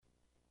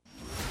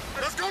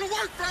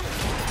away from me!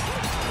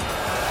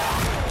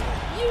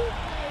 You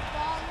play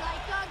ball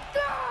like a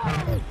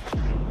girl!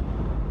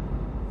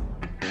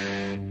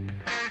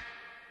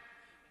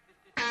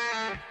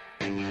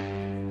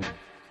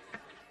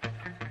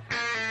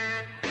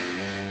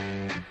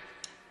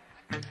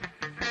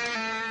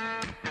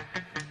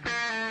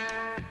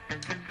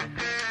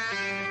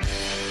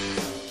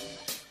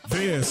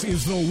 This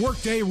is the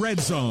Workday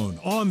Redzone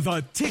on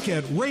the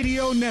Ticket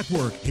Radio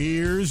Network.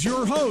 Here's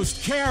your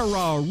host,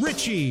 Kara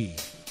Richey.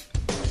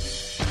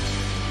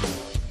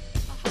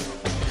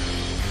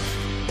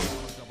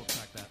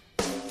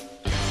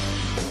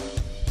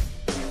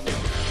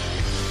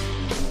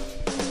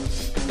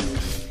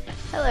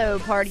 Hello,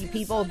 party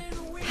people.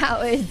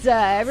 How is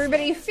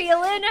everybody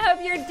feeling? I hope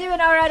you're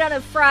doing all right on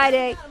a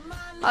Friday.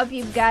 Hope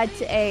you've got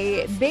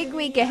a big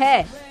week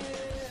ahead.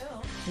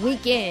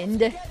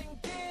 Weekend,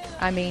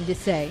 I mean to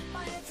say,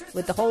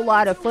 with a whole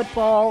lot of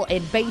football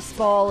and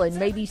baseball and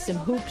maybe some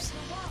hoops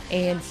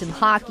and some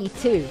hockey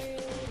too.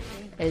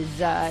 As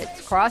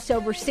it's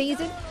crossover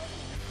season,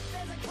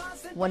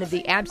 one of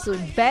the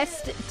absolute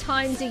best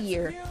times of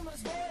year,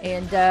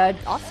 and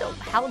also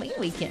Halloween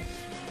weekend,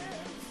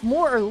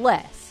 more or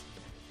less,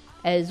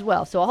 as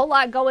well. So a whole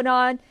lot going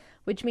on,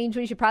 which means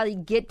we should probably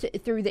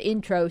get through the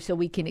intro so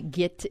we can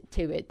get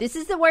to it. This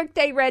is the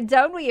Workday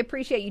Redzone. We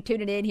appreciate you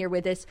tuning in here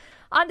with us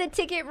on the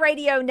Ticket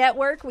Radio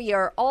Network. We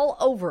are all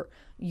over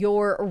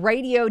your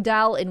radio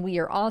dial, and we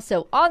are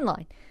also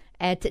online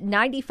at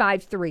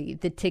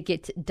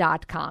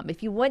 953theticket.com.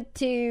 If you want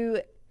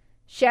to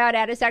shout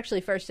at us,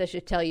 actually, first I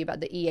should tell you about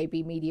the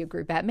EAB Media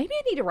Group app. Maybe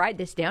I need to write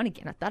this down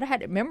again. I thought I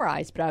had it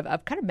memorized, but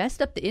I've kind of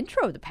messed up the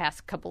intro the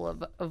past couple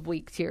of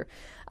weeks here.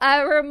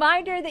 A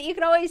reminder that you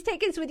can always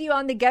take us with you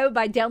on the go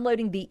by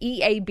downloading the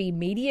EAB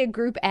Media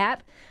Group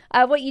app.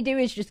 What you do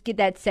is just get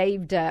that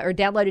saved or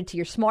downloaded to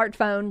your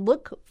smartphone.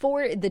 Look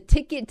for the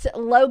Ticket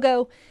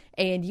logo,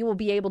 and you will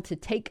be able to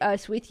take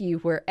us with you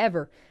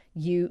wherever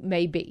you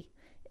may be.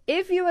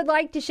 If you would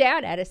like to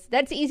shout at us,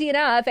 that's easy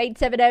enough.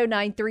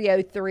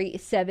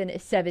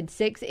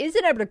 870-930-3776 is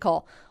the number to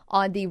call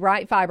on the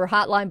Right Fiber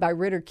hotline by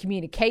Ritter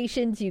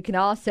Communications. You can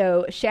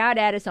also shout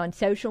at us on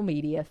social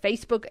media,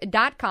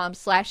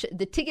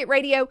 facebook.com/theticket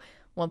radio.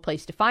 One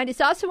place to find us.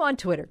 Also on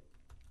Twitter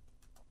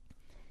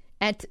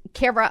at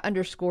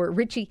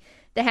Kara_Richey.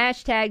 The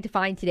hashtag to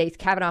find today's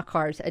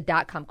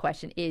CavanaughCars.com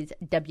question is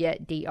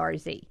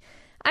WDRZ.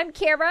 I'm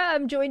Kara.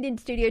 I'm joined in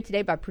studio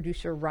today by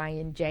producer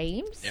Ryan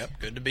James. Yep,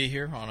 good to be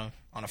here on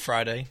a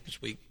Friday this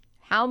week.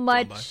 How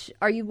much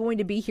are you going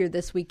to be here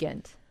this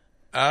weekend?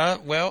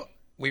 Well,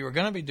 we were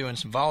going to be doing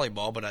some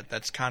volleyball, but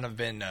that's kind of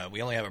been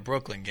we only have a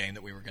Brooklyn game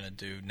that we were going to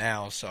do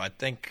now, so I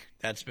think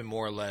that's been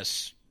more or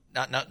less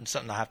not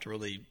something I have to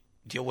really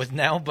deal with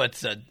now,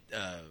 but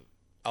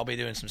I'll be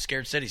doing some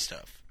Scared City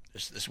stuff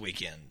this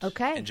weekend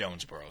in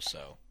Jonesboro.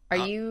 So are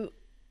you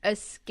a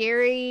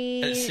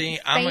scary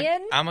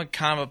fan? I'm a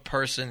kind of a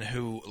person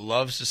who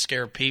loves to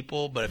scare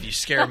people, but if you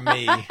scare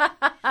me, we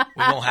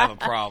won't have a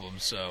problem.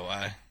 So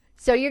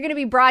you're going to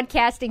be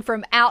broadcasting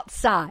from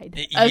outside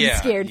of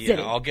Scared City.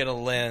 I'll get a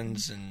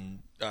lens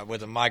and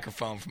with a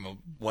microphone from a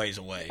ways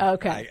away.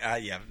 Okay.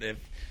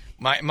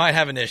 Might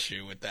have an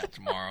issue with that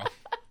tomorrow.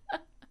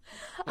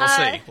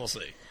 We'll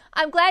see.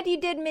 I'm glad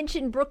you did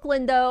mention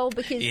Brooklyn, though,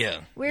 because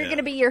we're going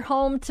to be your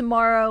home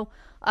tomorrow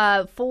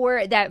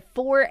for that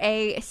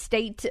 4A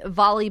state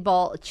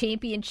volleyball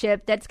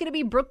championship. That's going to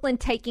be Brooklyn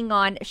taking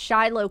on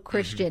Shiloh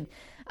Christian.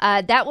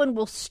 That one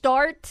will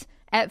start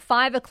at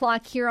 5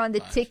 o'clock here on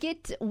the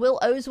Ticket. Will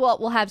Oswalt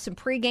will have some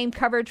pregame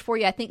coverage for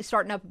you. I think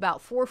starting up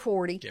about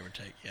 4:40. Give or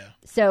take, yeah.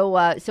 So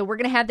we're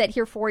going to have that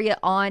here for you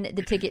on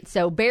the Ticket.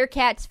 So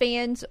Bearcats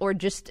fans or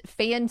just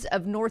fans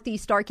of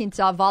Northeast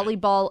Arkansas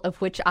volleyball,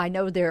 of which I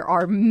know there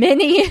are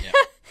many,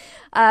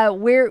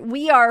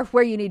 we are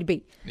where you need to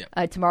be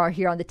tomorrow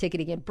here on the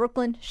Ticket again.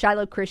 Brooklyn,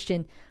 Shiloh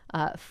Christian,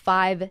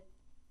 5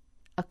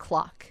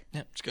 o'clock.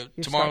 Yeah, it's good.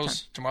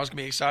 Tomorrow's going to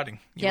be exciting.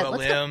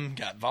 ULM,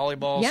 got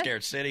volleyball,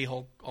 Scared City,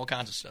 all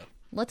kinds of stuff.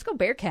 Let's go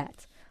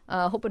Bearcats.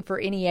 Hoping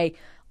for NEA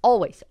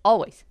always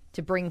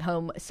to bring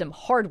home some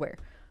hardware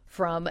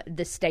from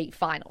the state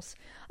finals.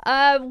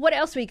 What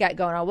else we got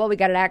going on? Well, we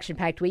got an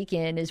action-packed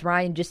weekend, as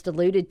Ryan just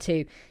alluded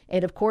to.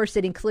 And, of course,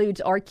 it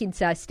includes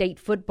Arkansas State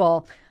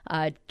football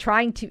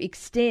trying to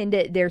extend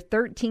their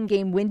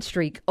 13-game win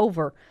streak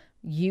over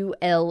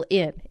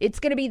ULM.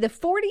 It's going to be the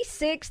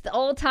 46th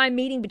all-time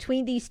meeting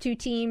between these two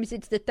teams.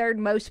 It's the third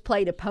most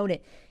played opponent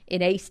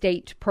in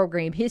A-State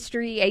program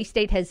history.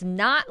 A-State has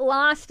not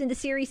lost in the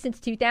series since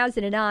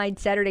 2009.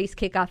 Saturday's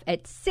kickoff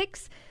at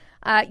 6.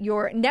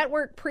 Your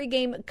network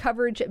pregame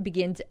coverage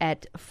begins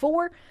at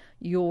 4.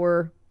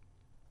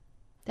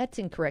 That's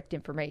incorrect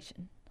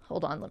information.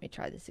 Hold on, let me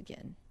try this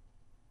again.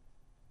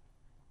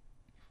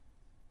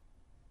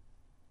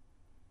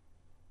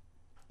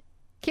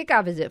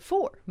 Kickoff is at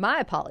 4. My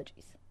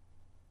apologies.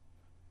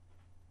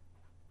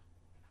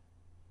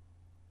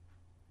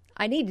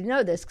 I need to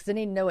know this because I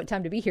need to know what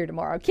time to be here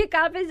tomorrow.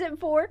 Kickoff is at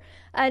 4.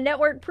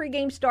 Network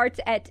pregame starts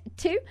at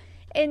 2.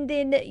 And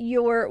then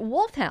your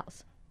Wolf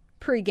House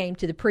pregame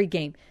to the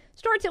pregame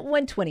Starts at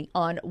 1:20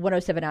 on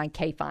 107.9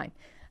 K-Fine.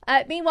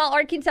 Meanwhile,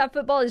 Arkansas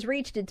football has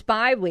reached its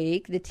bye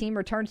week. The team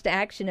returns to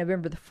action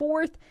November the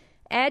 4th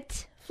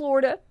at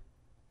Florida.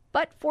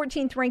 But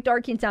 14th ranked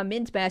Arkansas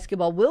men's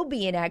basketball will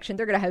be in action.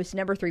 They're going to host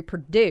number 3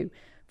 Purdue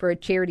for a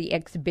charity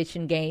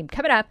exhibition game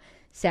coming up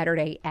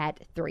Saturday at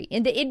 3.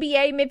 In the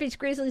NBA, Memphis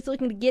Grizzlies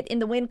looking to get in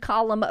the win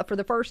column for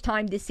the first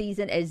time this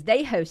season as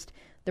they host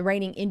the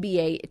reigning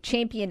NBA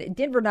champion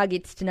Denver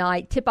Nuggets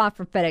tonight. Tip-off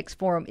from FedEx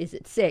Forum is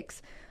at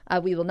 6.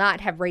 We will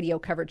not have radio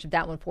coverage of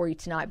that one for you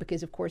tonight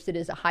because, of course, it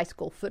is a high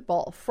school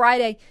football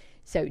Friday.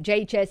 So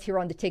JHS here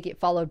on the ticket,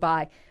 followed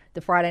by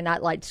the Friday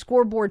Night Lights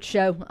scoreboard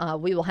show.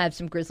 We will have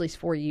some Grizzlies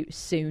for you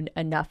soon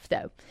enough,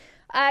 though.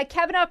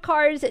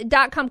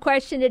 CavanaughCars.com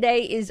question today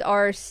is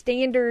our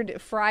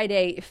standard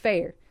Friday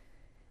fare.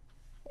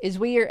 As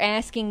we are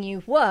asking you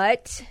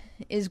what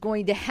is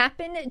going to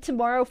happen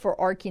tomorrow for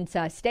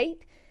Arkansas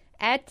State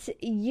at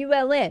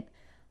ULM.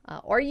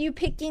 Are you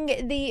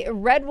picking the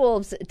Red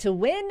Wolves to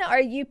win?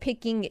 Are you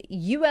picking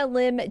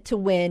ULM to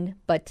win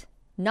but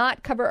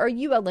not cover? Or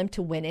ULM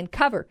to win and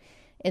cover?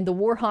 And the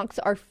Warhawks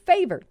are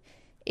favored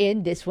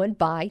in this one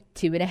by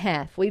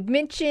 2.5. We've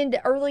mentioned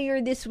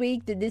earlier this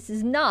week that this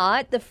is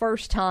not the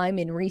first time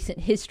in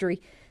recent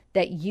history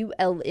that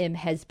ULM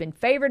has been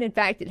favored. In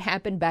fact, it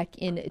happened back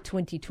in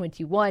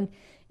 2021,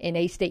 and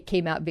A-State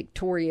came out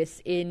victorious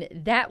in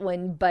that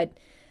one. But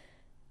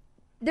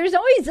there's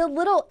always a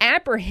little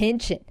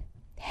apprehension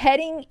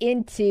heading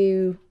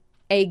into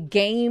a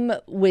game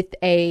with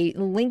a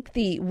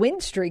lengthy win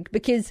streak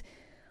because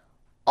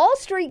all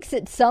streaks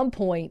at some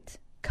point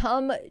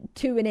come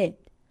to an end.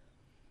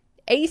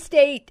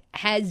 A-State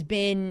has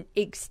been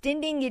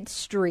extending its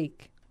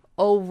streak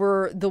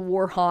over the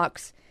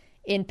Warhawks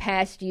in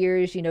past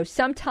years,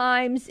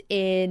 sometimes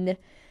in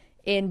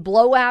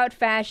blowout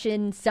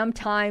fashion,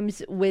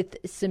 sometimes with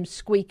some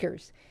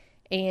squeakers.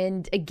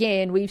 And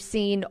again, we've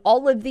seen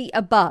all of the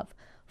above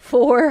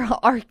for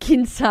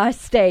Arkansas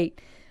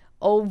State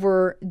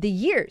over the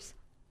years.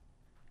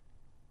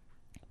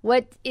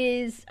 What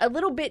is a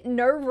little bit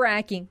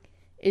nerve-wracking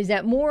is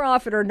that more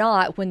often or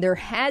not, when there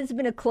has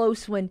been a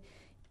close one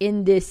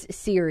in this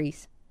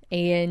series,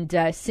 and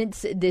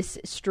since this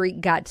streak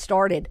got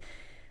started,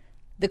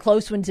 the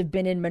close ones have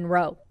been in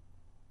Funroe.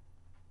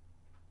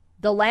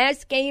 The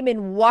last game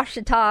in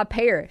Ouachita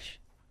Parish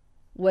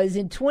was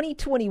in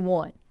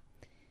 2021.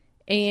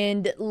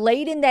 And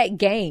late in that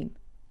game,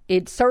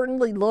 it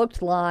certainly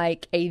looked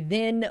like a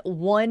then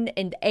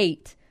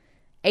 1-8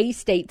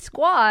 A-State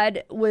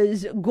squad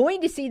was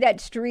going to see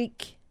that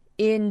streak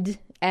end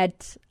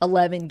at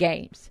 11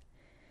 games.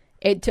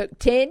 It took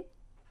 10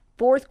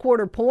 fourth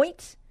quarter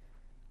points,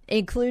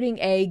 including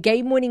a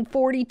game-winning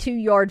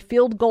 42-yard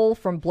field goal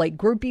from Blake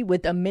Groupie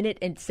with 1 minute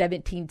and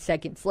 17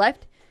 seconds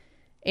left,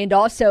 and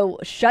also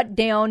shut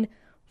down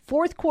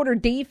fourth quarter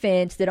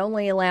defense that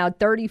only allowed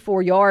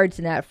 34 yards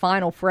in that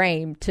final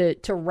frame to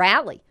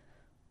rally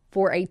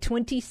for a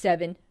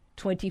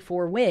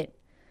 27-24 win.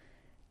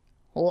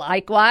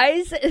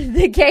 Likewise,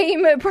 the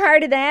game prior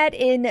to that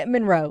in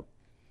Funroe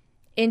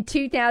in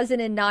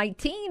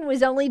 2019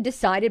 was only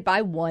decided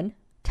by 1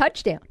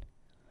 touchdown.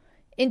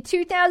 In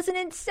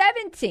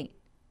 2017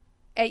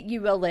 at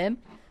ULM,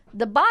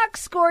 the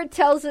box score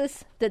tells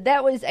us that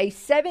that was a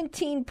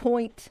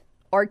 17-point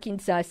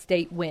Arkansas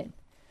State win.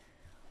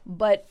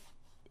 But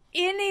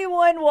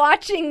anyone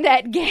watching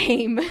that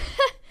game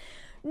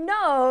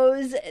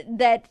knows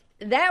that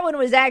that one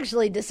was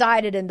actually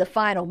decided in the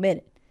final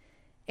minute.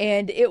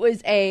 And it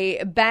was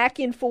a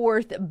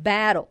back-and-forth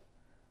battle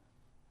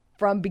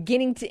from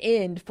beginning to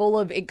end, full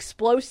of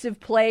explosive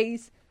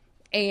plays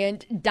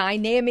and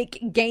dynamic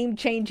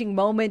game-changing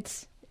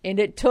moments. And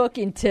it took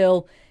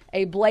until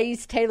a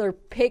Blaze Taylor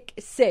pick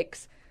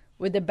 6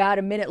 with about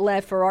a minute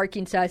left for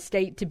Arkansas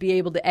State to be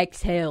able to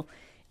exhale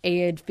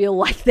and feel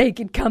like they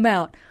could come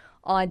out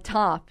on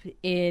top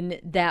in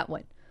that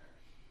one.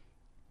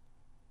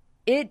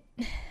 It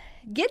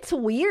gets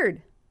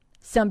weird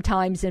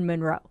sometimes in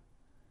Funroe.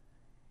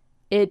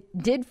 It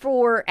did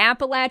for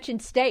Appalachian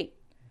State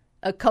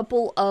a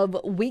couple of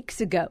weeks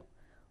ago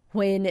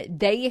when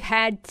they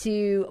had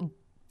to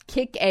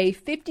kick a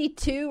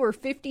 52 or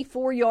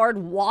 54-yard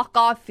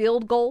walk-off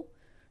field goal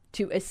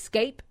to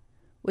escape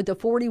with a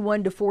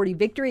 41-40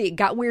 victory. It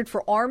got weird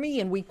for Army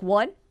in week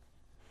 1,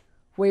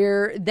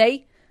 where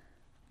they,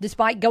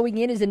 despite going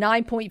in as a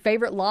 9-point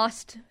favorite,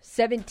 lost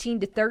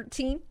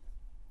 17-13.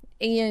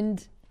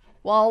 And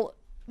while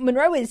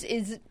Funroe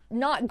is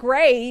not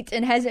great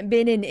and hasn't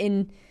been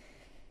in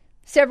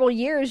several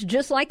years,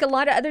 just like a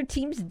lot of other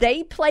teams,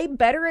 they play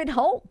better at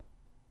home.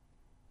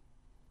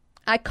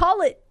 I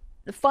call it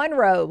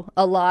Funroe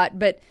a lot,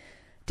 but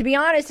to be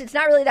honest, it's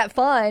not really that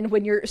fun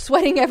when you're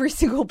sweating every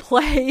single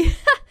play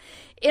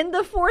in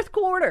the fourth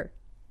quarter.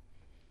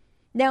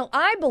 Now,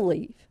 I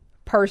believe,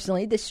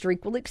 personally, this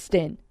streak will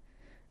extend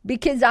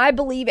because I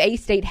believe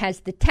A-State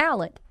has the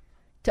talent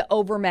to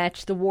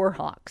overmatch the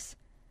Warhawks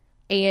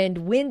and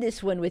win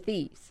this one with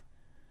ease.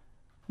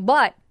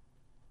 But,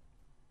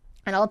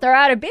 and I'll throw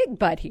out a big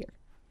but here,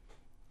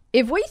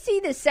 If we see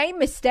the same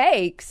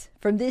mistakes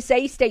from this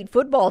A-State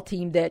football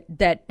team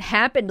that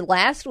happened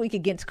last week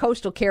against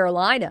Coastal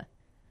Carolina,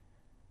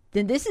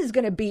 then this is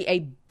going to be a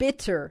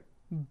bitter,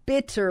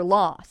 bitter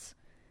loss.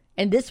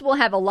 And this will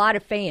have a lot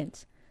of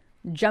fans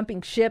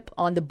jumping ship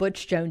on the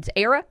Butch Jones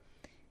era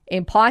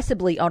and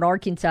possibly on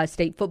Arkansas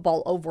State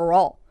football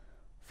overall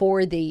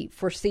for the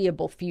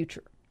foreseeable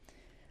future.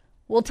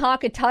 We'll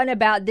talk a ton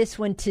about this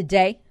one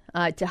today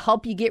to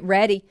help you get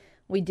ready.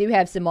 We do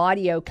have some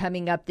audio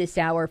coming up this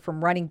hour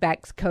from running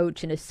backs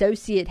coach and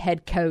associate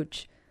head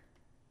coach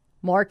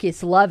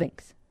Marquase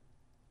Lovings.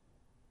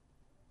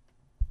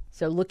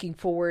 So looking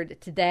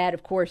forward to that.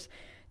 Of course,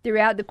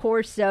 throughout the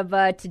course of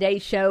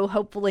today's show,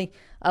 hopefully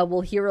we'll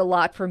hear a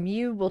lot from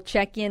you. We'll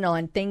check in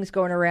on things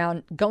going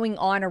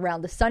on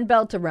around the Sun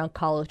Belt, around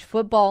college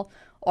football,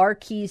 our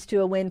keys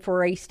to a win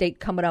for A-State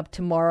coming up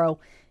tomorrow,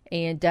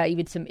 and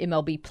even some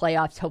MLB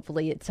playoffs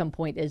hopefully at some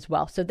point as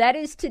well. So that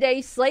is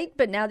today's slate,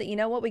 but now that you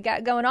know what we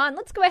got going on,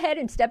 let's go ahead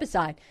and step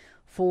aside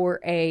for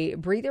a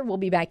breather. We'll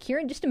be back here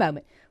in just a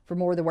moment for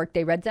more of the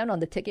Workday Redzone on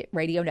the Ticket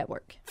Radio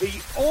Network.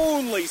 The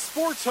only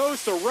sports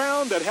host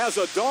around that has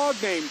a dog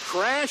named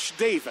Crash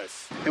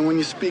Davis. And when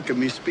you speak of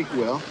me, speak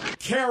well.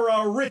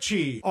 Kara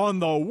Richey on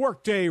the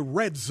Workday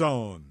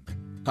Redzone.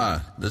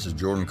 Hi, this is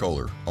Jordan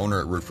Kohler,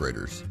 owner at Roof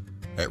Raiders.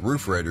 At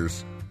Roof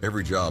Raiders,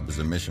 every job is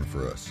a mission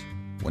for us.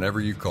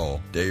 Whenever you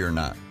call, day or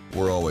night,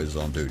 we're always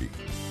on duty,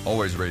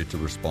 always ready to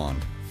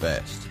respond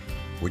fast.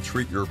 We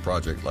treat your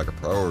project like a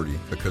priority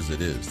because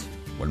it is.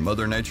 When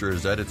Mother Nature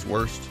is at its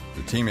worst,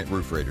 the team at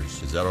Roof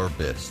Raiders is at our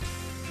best.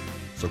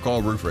 So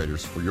call Roof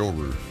Raiders for your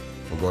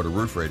roof or go to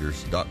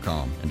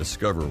roofraiders.com and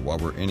discover why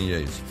we're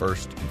NEA's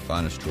first and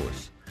finest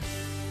choice.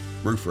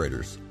 Roof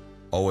Raiders,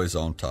 always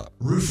on top.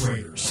 Roof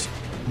Raiders.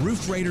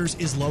 Roof Raiders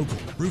is local.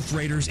 Roof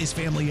Raiders is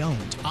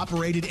family-owned,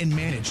 operated, and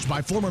managed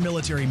by former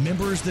military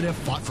members that have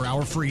fought for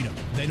our freedom.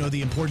 They know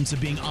the importance of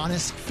being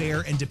honest,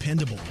 fair, and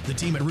dependable. The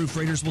team at Roof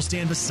Raiders will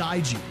stand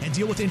beside you and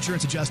deal with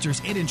insurance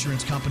adjusters and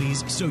insurance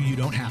companies so you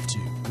don't have to.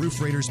 Roof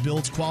Raiders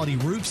builds quality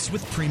roofs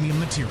with premium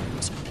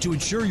materials to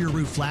ensure your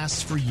roof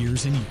lasts for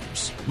years and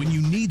years. When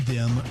you need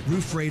them,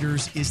 Roof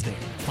Raiders is there.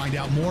 Find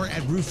out more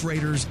at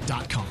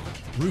roofraiders.com.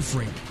 Roof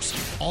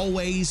Raiders,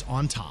 always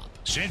on top.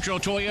 Central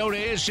Toyota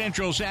is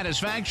Central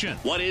Satisfaction.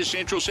 What is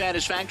Central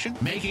Satisfaction?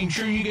 Making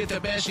sure you get the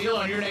best deal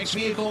on your next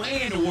vehicle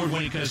and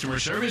award-winning customer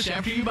service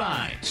after you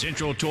buy.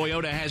 Central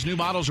Toyota has new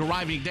models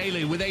arriving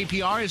daily with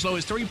APR as low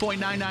as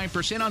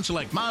 3.99% on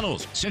select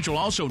models. Central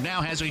also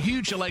now has a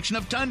huge selection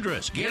of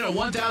Tundras. Get a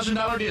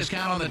 $1,000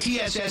 discount on the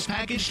TSS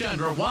package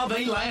Tundra while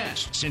they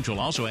last. Central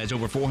also has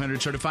over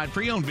 400 certified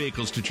pre-owned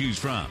vehicles to choose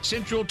from.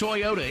 Central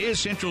Toyota is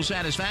Central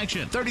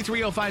Satisfaction.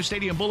 3305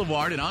 Stadium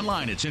Boulevard and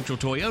online at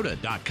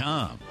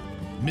centraltoyota.com.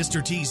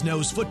 Mr. T's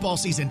knows football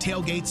season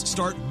tailgates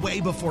start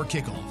way before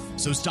kickoff.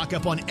 So stock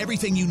up on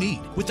everything you need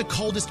with the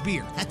coldest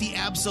beer at the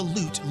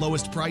absolute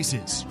lowest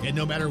prices. And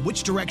no matter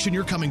which direction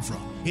you're coming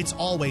from, it's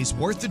always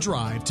worth the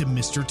drive to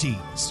Mr.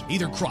 T's.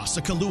 Either cross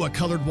the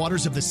Kahlua-colored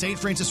waters of the St.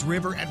 Francis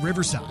River at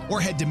Riverside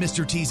or head to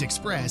Mr. T's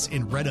Express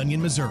in Red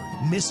Onion, Missouri.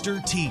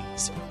 Mr.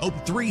 T's, open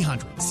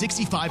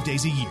 365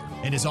 days a year.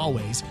 And as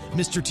always,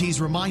 Mr.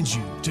 T's reminds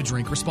you to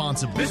drink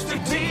responsibly. Mr.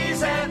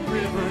 T's at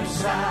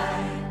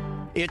Riverside.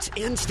 It's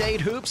in-state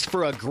hoops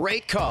for a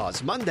great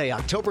cause. Monday,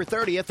 October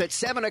 30th at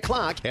 7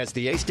 o'clock as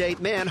the A-State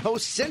men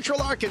host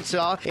Central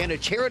Arkansas in a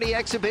charity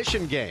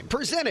exhibition game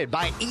presented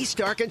by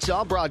East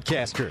Arkansas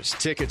Broadcasters.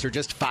 Tickets are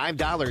just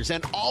 $5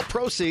 and all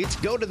proceeds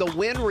go to the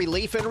Win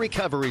Relief and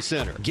Recovery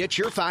Center. Get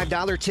your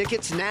 $5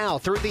 tickets now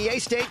through the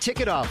A-State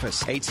ticket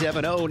office,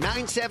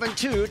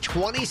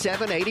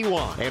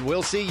 870-972-2781. And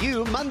we'll see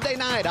you Monday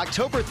night,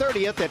 October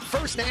 30th at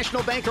First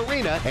National Bank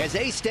Arena as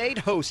A-State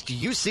hosts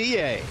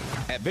UCA.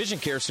 At Vision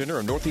Care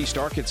Center of Northeast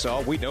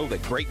Arkansas, we know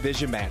that great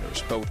vision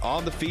matters, both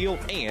on the field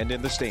and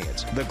in the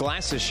stands. The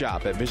Glasses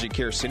Shop at Vision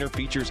Care Center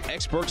features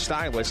expert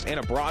stylists and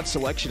a broad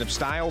selection of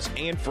styles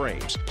and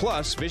frames.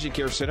 Plus, Vision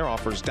Care Center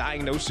offers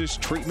diagnosis,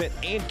 treatment,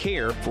 and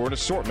care for an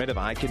assortment of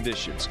eye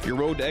conditions. Your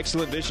road to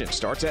excellent vision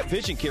starts at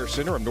Vision Care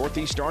Center of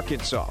Northeast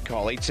Arkansas.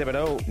 Call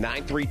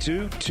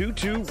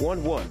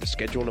 870-932-2211 to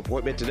schedule an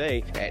appointment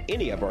today at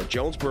any of our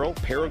Jonesboro,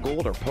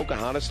 Paragould, or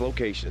Pocahontas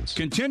locations.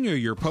 Continue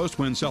your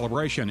post-win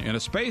celebration in a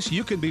space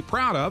you can be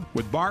proud of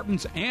with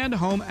Barton's and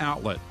Home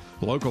Outlet.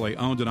 Locally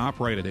owned and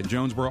operated in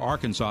Jonesboro,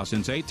 Arkansas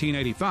since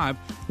 1885,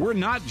 we're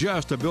not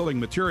just a building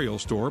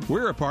materials store.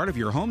 We're a part of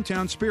your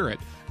hometown spirit.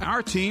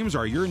 Our teams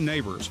are your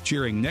neighbors,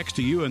 cheering next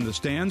to you in the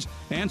stands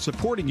and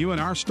supporting you in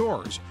our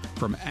stores.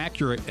 From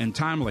accurate and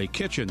timely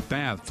kitchen,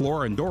 bath,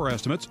 floor, and door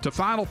estimates to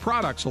final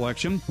product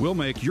selection, we'll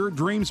make your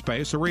dream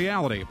space a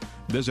reality.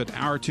 Visit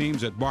our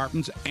teams at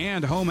Barton's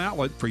and Home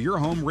Outlet for your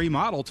home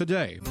remodel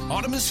today.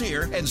 Autumn is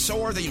here, and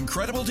so are the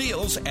incredible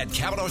deals at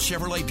Cavanaugh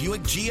Chevrolet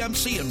Buick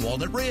GMC in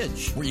Walnut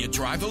Ridge, where you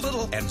drive a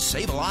little and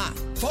save a lot.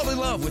 Fall in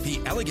love with the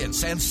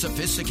elegance and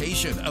sophistication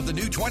sophistication of the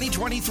new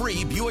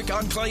 2023 Buick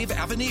Enclave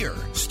Avenir,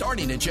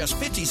 starting at just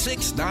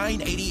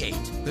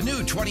 $56,988. The new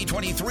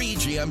 2023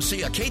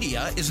 GMC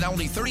Acadia is now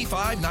only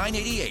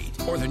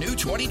 $35,988. Or the new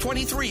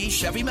 2023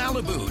 Chevy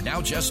Malibu,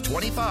 now just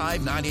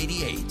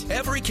 $25,988.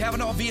 Every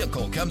Kavanaugh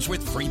vehicle comes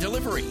with free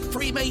delivery,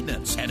 free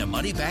maintenance, and a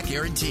money-back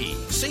guarantee.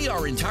 See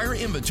our entire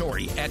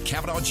inventory at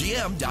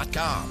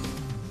CavanaughGM.com.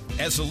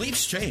 As the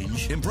leaves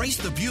change, embrace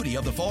the beauty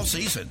of the fall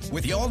season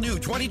with the all-new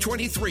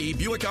 2023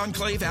 Buick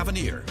Enclave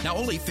Avenir, now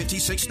only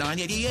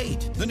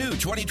 $56,988. The new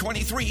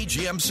 2023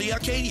 GMC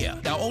Acadia,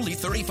 now only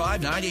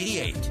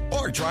 $35,988.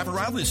 Or drive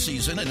around this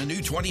season in a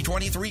new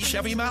 2023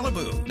 Chevy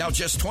Malibu, now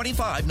just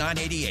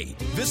 $25,988.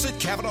 Visit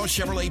Kavanaugh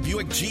Chevrolet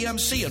Buick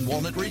GMC in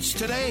Walnut Ridge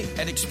today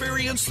and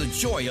experience the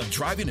joy of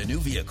driving a new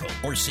vehicle.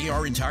 Or see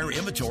our entire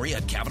inventory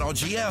at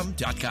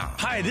CavanaughGM.com.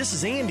 Hi, this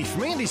is Andy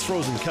from Andy's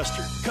Frozen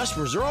Custard.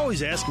 Customers are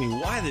always asking me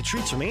why the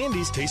treats from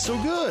Andy's taste so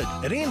good.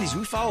 At Andy's,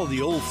 we follow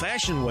the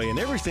old-fashioned way in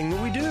everything that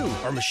we do.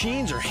 Our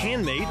machines are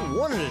handmade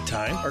one at a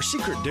time. Our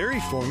secret dairy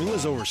formula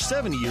is over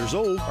 70 years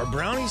old. Our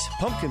brownies,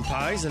 pumpkin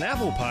pies, and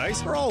apple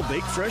pies are all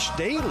baked fresh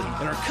daily.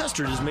 And our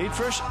custard is made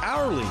fresh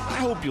hourly. I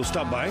hope you'll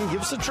stop by and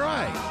give us a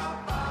try.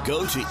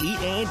 Go to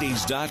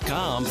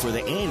eatandys.com for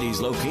the Andy's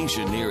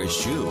location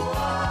nearest you.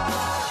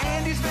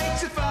 Andy's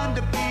makes it fun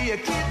to be a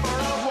kid for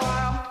a while.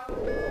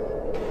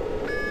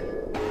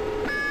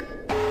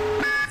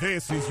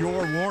 This is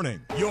your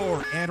warning.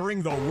 You're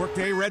entering the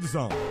Workday Red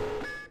Zone.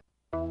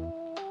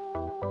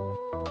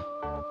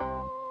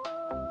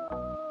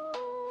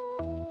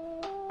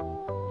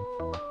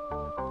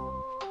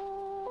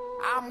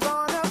 I'm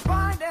gonna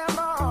find them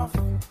off.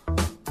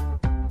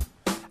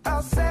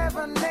 A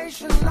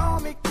seven-nation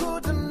army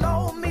couldn't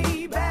hold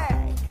me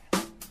back.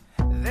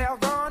 They're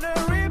gonna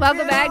rip.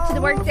 Welcome back to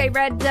the Workday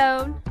Red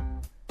Zone.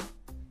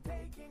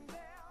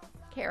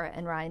 Kara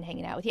and Ryan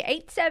hanging out with you.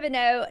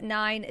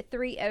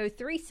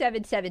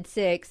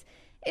 870-930-3776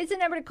 is the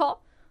number to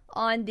call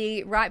on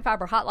the Right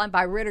Fiber hotline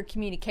by Ritter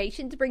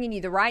Communications, bringing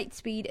you the right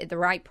speed at the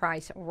right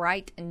price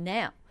right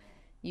now.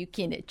 You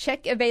can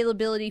check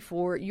availability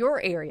for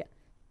your area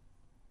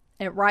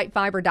at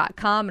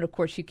rightfiber.com. And, of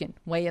course, you can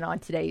weigh in on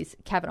today's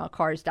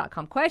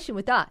CavanaughCars.com question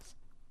with us.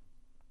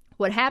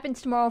 What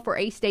happens tomorrow for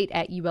A-State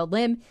at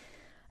ULM?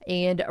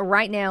 And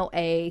right now,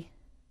 a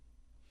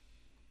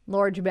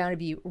large amount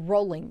of you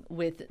rolling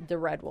with the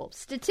Red Wolves.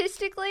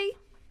 Statistically,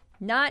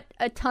 not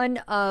a ton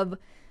of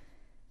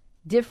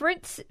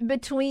difference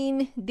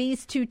between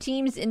these two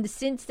teams in the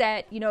sense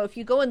that, you know, if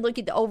you go and look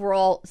at the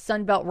overall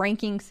Sun Belt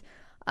rankings,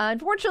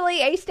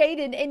 unfortunately, A-State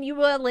and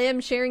ULM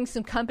sharing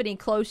some company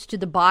close to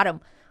the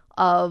bottom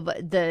of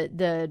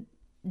the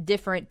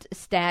different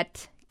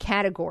stat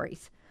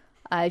categories.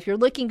 If you're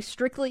looking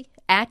strictly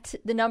at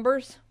the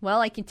numbers,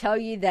 well, I can tell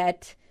you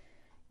that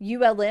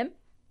ULM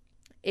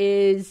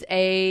is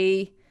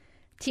a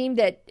team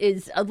that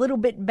is a little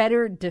bit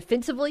better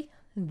defensively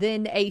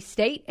than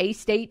A-State.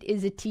 A-State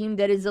is a team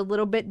that is a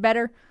little bit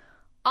better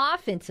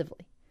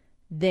offensively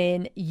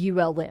than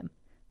ULM.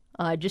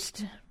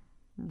 Just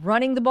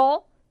running the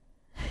ball.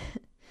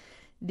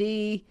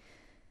 The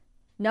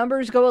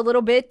numbers go a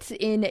little bit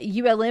in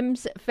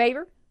ULM's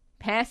favor,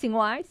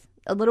 passing-wise,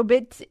 a little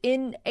bit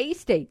in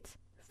A-State's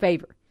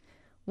favor.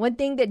 One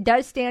thing that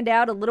does stand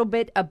out a little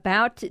bit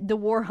about the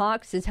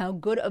Warhawks is how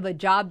good of a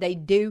job they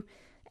do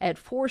at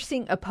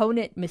forcing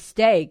opponent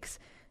mistakes.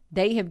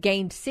 They have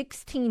gained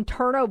 16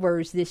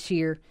 turnovers this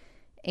year,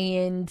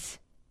 and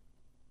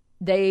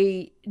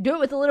they do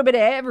it with a little bit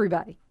of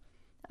everybody.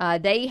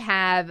 They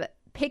have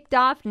picked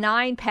off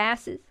 9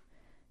 passes.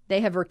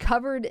 They have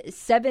recovered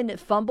 7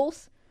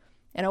 fumbles.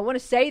 And I want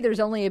to say there's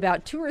only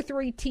about 2 or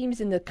 3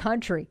 teams in the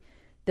country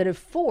that have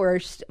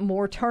forced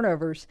more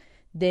turnovers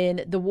than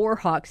the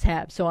Warhawks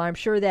have. So I'm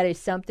sure that is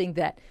something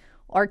that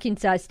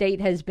Arkansas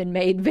State has been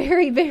made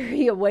very,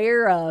 very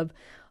aware of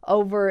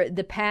over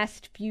the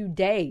past few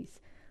days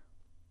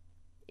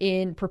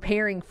in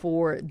preparing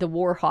for the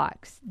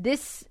Warhawks.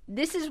 This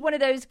is one of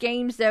those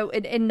games, though,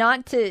 and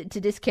not to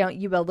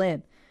discount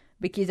ULM,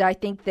 because I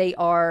think they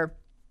are,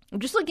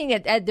 just looking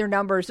at their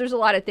numbers, there's a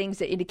lot of things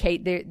that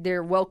indicate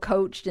they're well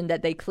coached and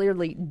that they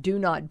clearly do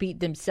not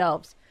beat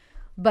themselves.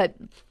 But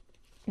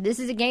this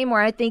is a game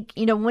where I think,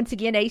 you know, once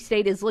again,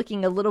 A-State is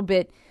looking a little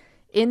bit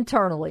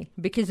internally,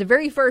 because the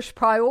very first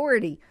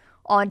priority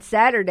on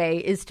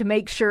Saturday is to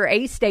make sure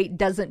A-State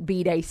doesn't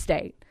beat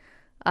A-State.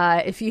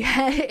 If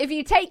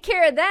you take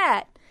care of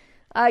that,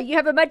 you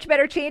have a much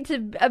better chance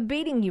of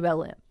beating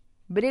ULM.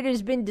 But it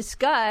has been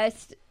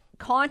discussed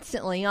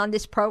constantly on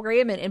this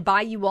program and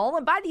by you all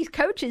and by these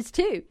coaches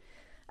too,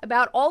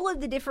 about all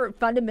of the different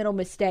fundamental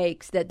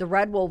mistakes that the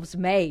Red Wolves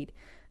made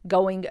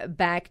going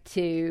back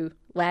to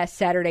last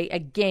Saturday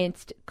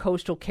against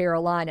Coastal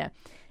Carolina.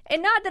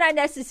 And not that I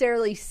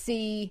necessarily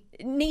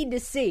need to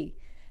see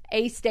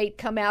A-State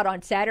come out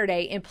on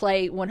Saturday and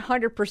play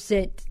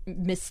 100%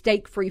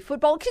 mistake-free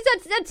football, because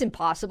that's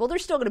impossible.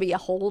 There's still going to be a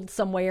hold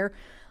somewhere.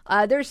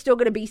 There's still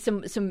going to be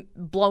some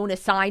blown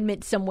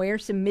assignments somewhere,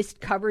 some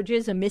missed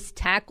coverages, a missed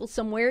tackle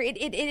somewhere.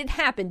 It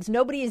happens.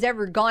 Nobody has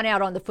ever gone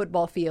out on the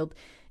football field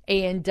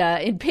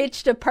and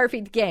pitched a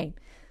perfect game.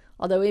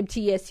 Although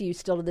MTSU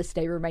still to this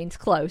day remains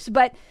close.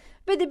 But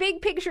the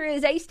big picture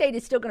is A-State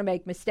is still going to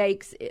make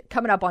mistakes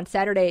coming up on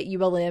Saturday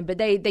at ULM, but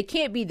they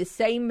can't be the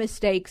same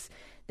mistakes.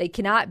 They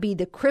cannot be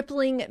the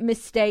crippling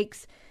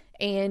mistakes.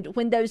 And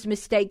when those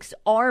mistakes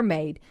are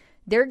made,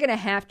 they're going to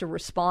have to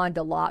respond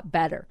a lot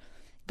better.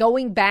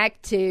 Going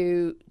back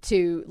to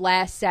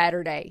last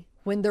Saturday,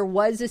 when there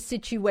was a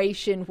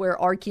situation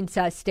where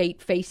Arkansas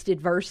State faced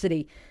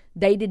adversity,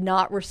 they did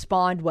not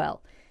respond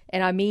well.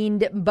 And I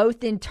mean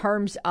both in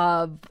terms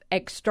of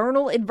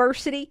external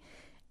adversity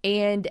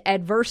and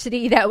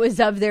adversity that was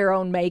of their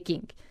own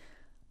making.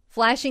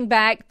 Flashing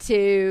back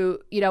to,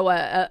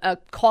 a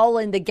call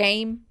in the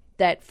game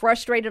that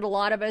frustrated a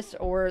lot of us,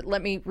 or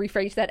let me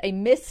rephrase that, a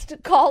missed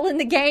call in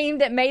the game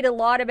that made a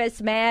lot of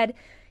us mad.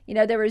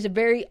 There was a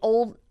very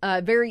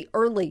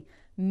early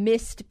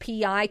missed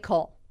PI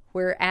call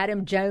where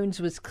Adam Jones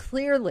was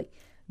clearly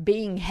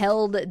being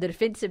held. The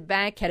defensive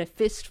back had a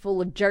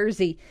fistful of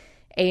jersey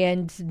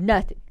and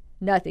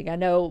nothing. I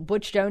know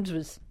Butch Jones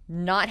was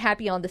not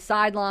happy on the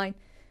sideline,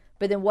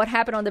 but then what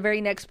happened on the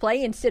very next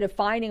play? Instead of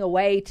finding a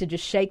way to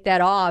just shake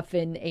that off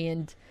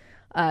and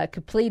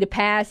complete a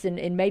pass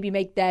and maybe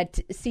make that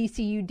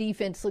CCU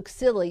defense look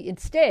silly,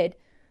 instead,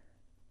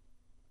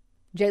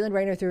 Jalen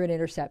Rayner threw an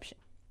interception.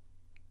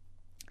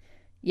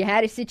 You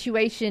had a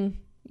situation,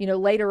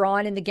 later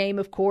on in the game,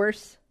 of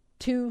course,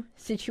 2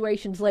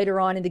 situations later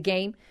on in the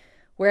game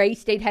where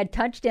A-State had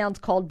touchdowns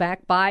called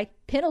back by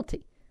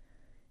penalty.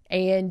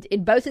 And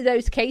in both of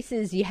those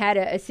cases, you had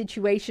a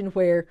situation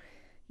where,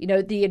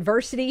 the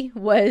adversity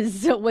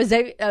was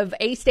of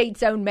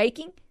A-State's own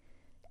making.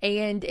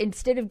 And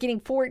instead of getting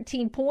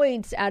 14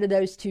 points out of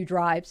those 2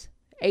 drives,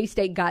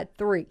 A-State got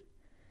 3.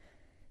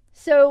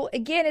 So,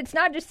 again, it's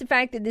not just the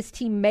fact that this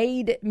team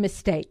made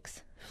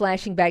mistakes,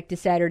 flashing back to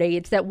Saturday.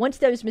 It's that once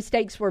those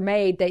mistakes were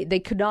made, they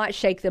could not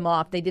shake them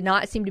off. They did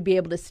not seem to be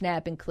able to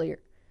snap and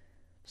clear.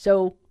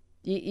 So,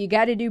 you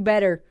got to do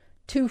better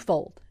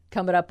twofold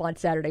coming up on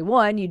Saturday.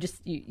 One, you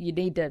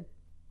need to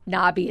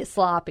not be as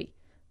sloppy.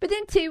 But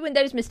then 2, when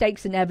those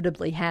mistakes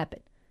inevitably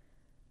happen,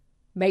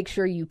 make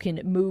sure you can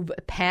move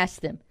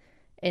past them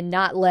and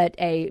not let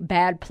a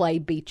bad play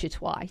beat you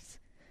twice.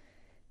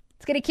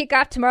 It's going to kick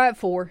off tomorrow at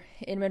 4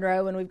 in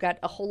Monroe, and we've got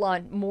a whole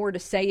lot more to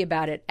say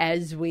about it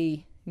as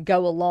we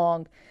go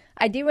along.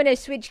 I do want to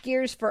switch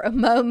gears for a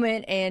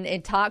moment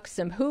and talk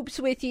some hoops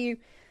with you.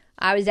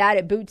 I was out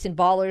at Boots and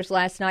Ballers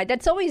last night.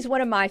 That's always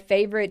one of my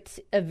favorite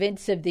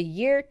events of the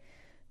year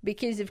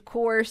because, of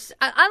course,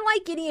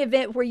 unlike any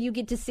event where you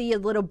get to see a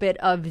little bit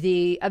of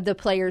the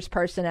player's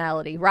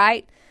personality,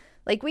 right?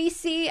 Like, we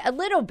see a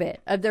little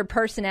bit of their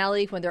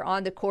personality when they're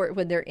on the court,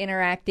 when they're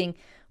interacting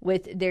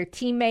with their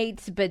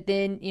teammates, but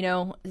then,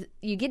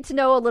 you get to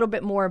know a little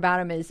bit more about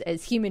them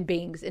as human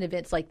beings in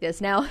events like this.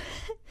 Now,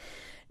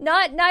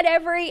 not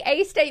every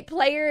A-State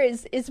player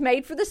is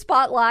made for the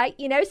spotlight.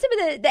 Some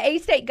of the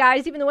A-State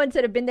guys, even the ones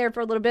that have been there for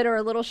a little bit, are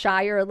a little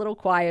shyer, a little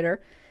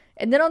quieter.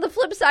 And then on the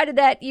flip side of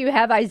that, you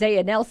have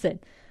Isaiah Nelson.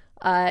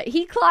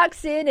 He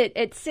clocks in at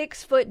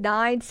 6'9",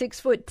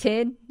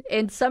 6'10",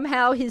 and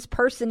somehow his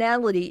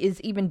personality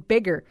is even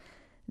bigger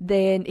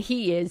than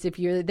he is. If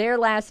you're there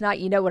last night,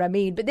 you know what I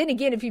mean. But then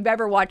again, if you've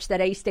ever watched that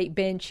A-State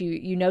bench,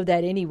 you know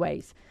that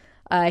anyways.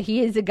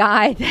 He is a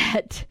guy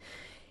that,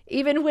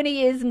 even when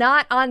he is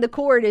not on the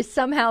court, is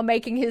somehow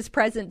making his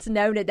presence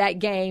known at that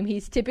game.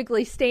 He's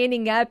typically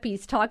standing up.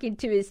 He's talking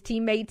to his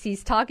teammates.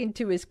 He's talking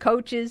to his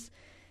coaches.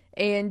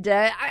 And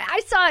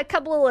I saw a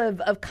couple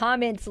of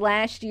comments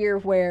last year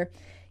where,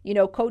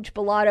 Coach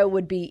Bellato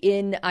would be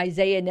in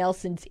Isaiah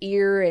Nelson's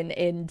ear,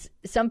 and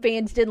some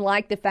fans didn't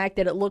like the fact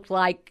that it looked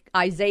like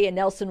Isaiah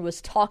Nelson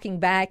was talking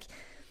back.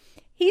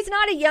 He's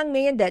not a young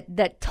man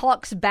that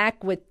talks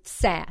back with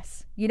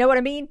sass. You know what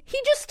I mean?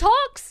 He just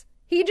talks.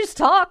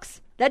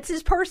 That's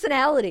his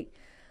personality.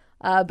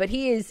 But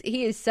he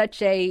is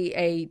such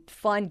a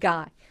fun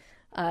guy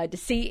to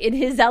see in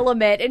his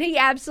element, and he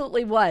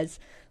absolutely was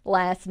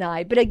last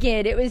night. But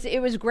again, it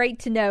was great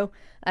to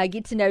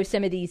get to know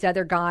some of these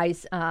other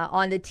guys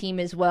on the team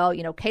as well.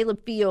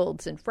 Caleb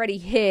Fields and Freddie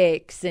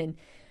Hicks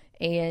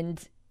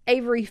and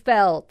Avery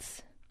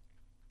Feltz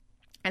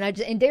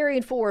and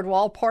Darian Ford were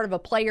all part of a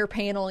player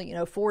panel.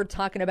 Ford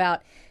talking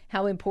about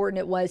how important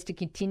it was to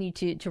continue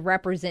to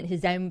represent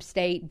his home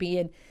state,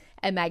 being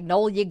a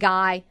Magnolia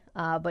guy.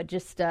 But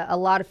just a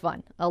lot of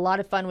fun. A lot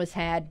of fun was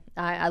had.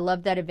 I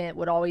love that event.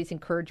 Would always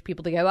encourage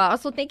people to go. I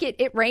also think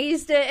it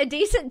raised a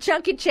decent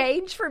chunk of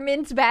change for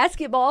men's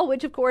basketball,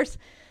 which, of course,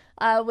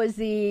 was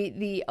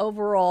the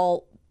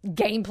overall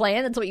game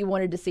plan. That's what you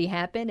wanted to see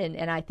happen,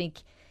 and I think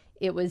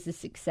it was a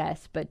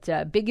success.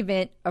 But big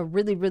event, a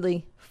really,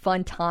 really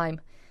fun time.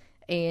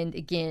 And,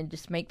 again,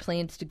 just make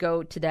plans to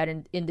go to that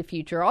in the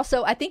future.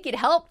 Also, I think it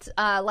helped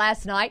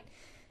last night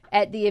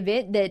at the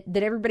event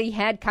that everybody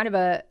had kind of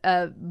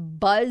a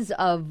buzz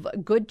of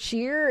good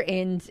cheer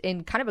and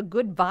kind of a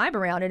good vibe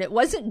around. And it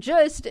wasn't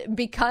just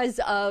because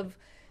of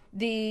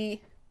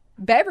the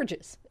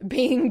beverages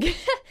being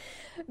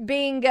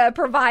being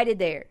provided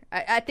there.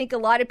 I think a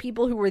lot of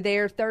people who were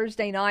there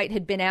Thursday night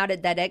had been out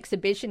at that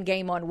exhibition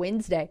game on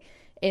Wednesday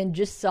and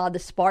just saw the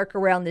spark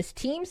around this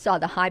team, saw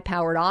the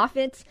high-powered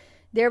offense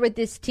there with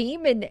this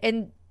team.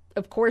 And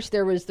of course,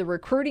 there was the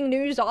recruiting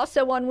news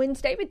also on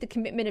Wednesday with the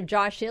commitment of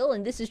Josh Hill,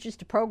 and this is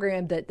just a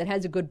program that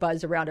has a good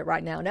buzz around it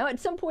right now. Now, at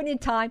some point in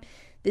time,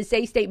 this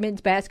A-State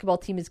men's basketball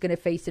team is going to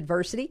face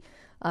adversity,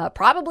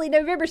 probably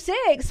November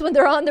 6th when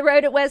they're on the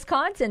road at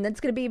Wisconsin. That's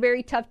going to be a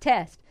very tough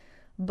test.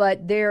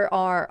 But there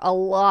are a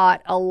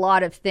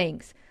lot of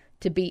things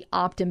to be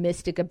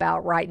optimistic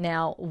about right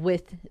now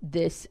with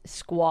this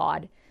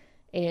squad,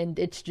 and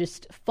it's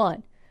just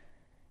fun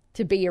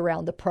to be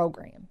around the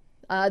program.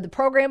 The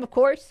program, of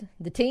course,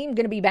 the team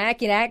going to be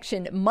back in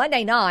action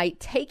Monday night,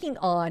 taking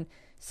on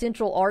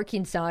Central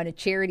Arkansas in a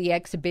charity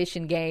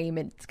exhibition game,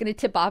 and it's going to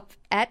tip off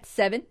at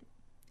 7.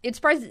 It's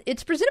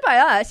presented by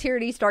us here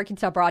at East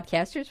Arkansas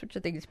Broadcasters, which I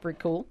think is pretty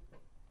cool.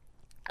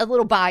 A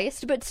little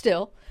biased, but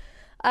still.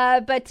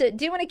 But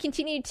do want to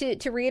continue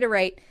to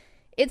reiterate,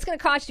 it's going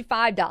to cost you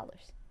 $5.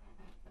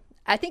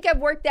 I think I've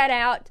worked that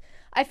out.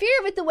 I fear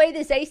with the way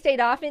this A-State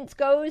offense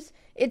goes,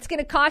 it's going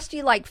to cost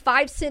you like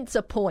 5 cents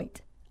a point.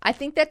 I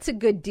think that's a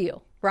good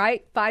deal,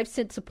 right? 5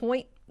 cents a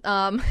point.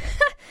 $5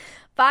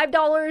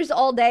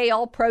 all day.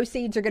 All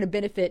proceeds are going to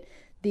benefit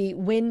the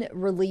Wynn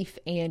Relief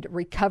and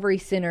Recovery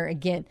Center.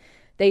 Again,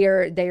 they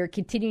are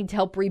continuing to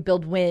help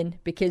rebuild Wynn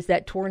because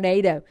that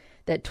tornado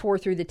that tore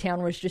through the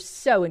town was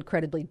just so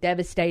incredibly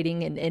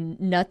devastating, and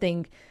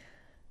nothing.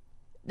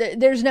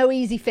 There's no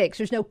easy fix.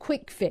 There's no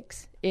quick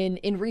fix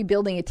in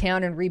rebuilding a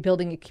town and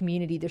rebuilding a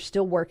community. They're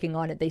still working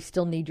on it. They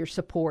still need your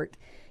support.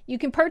 You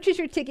can purchase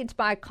your tickets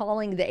by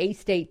calling the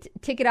A-State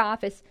ticket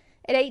office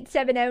at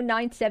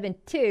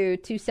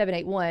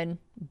 870-972-2781.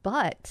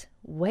 But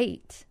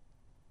wait,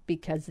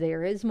 because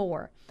there is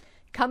more.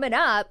 Coming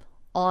up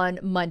on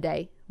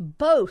Monday,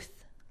 both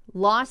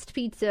Lost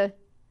Pizza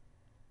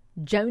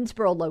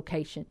Jonesboro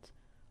locations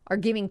are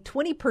giving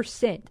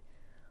 20%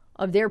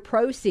 of their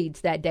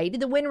proceeds that day to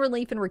the Wynn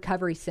Relief and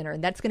Recovery Center,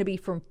 and that's going to be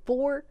from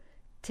 4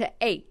 to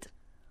 8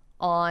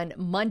 on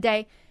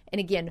Monday. And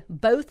again,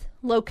 both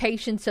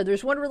locations. So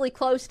there's one really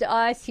close to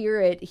us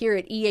here at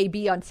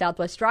EAB on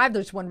Southwest Drive.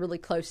 There's one really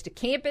close to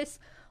campus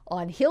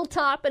on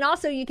Hilltop. And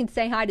also you can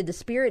say hi to the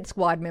Spirit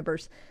Squad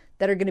members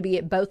that are going to be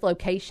at both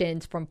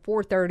locations from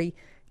 4:30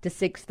 to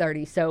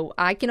 6:30. So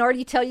I can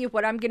already tell you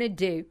what I'm going to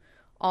do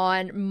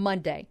on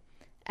Monday.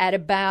 At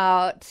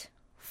about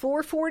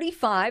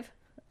 4:45,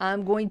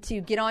 I'm going to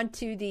get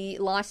onto the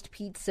Lost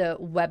Pizza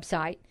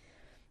website,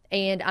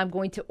 and I'm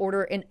going to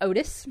order an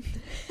Otis,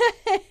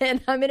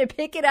 and I'm going to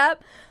pick it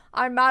up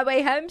on my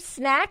way home,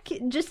 snack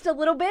just a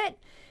little bit,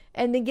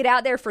 and then get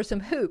out there for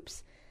some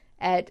hoops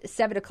at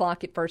 7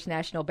 o'clock at First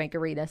National Bank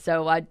Arena.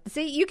 So,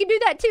 see, you can do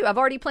that too. I've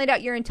already planned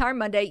out your entire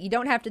Monday. You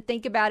don't have to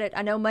think about it.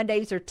 I know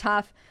Mondays are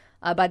tough.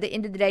 By the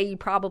end of the day, you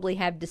probably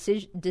have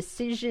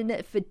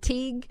decision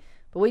fatigue,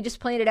 but we just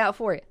planned it out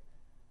for you.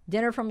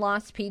 Dinner from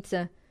Lost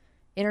Pizza,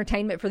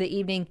 entertainment for the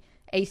evening,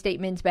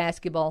 A-State men's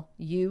basketball.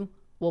 You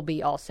will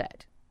be all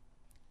set.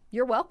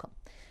 You're welcome.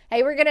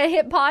 Hey, we're going to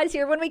hit pause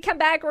here. When we come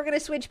back, we're going to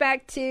switch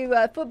back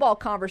to football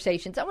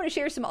conversations. I want to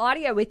share some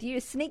audio with you,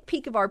 a sneak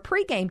peek of our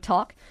pregame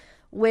talk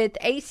with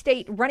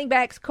A-State running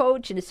backs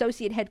coach and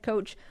associate head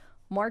coach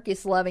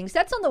Marquase Lovings.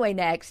 That's on the way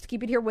next.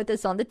 Keep it here with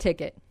us on The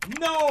Ticket.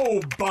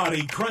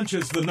 Nobody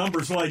crunches the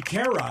numbers like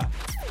Kara.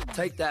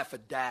 Take that for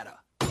data.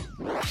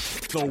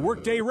 The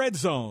Workday Red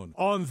Zone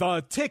on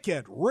the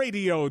Ticket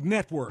Radio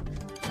Network.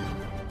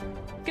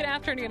 Good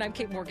afternoon. I'm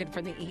Kate Morgan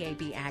from the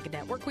EAB Ag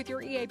Network with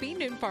your EAB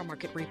Noon Farm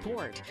Market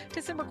Report.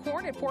 December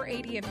corn at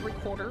 $4.80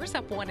 3/4,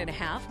 up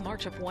 1.5.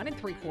 March up 1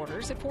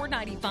 3/4 at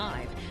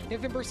 $4.95.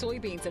 November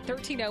soybeans at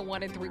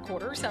 $13.01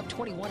 3/4, up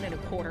 21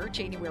 1/4.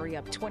 January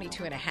up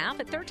 22.5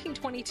 at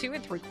 $13.22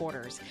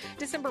 3/4.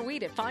 December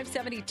wheat at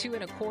 $5.72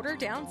 1/4,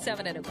 down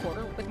 7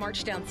 1/4, with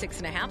March down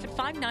 6.5 at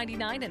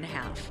 $5.99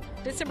 1/2.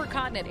 December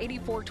cotton at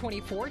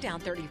 $84.24, down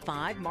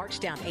 35.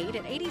 March down 8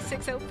 at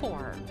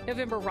 $86.04.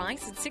 November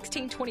rice at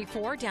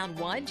 $16.24. Down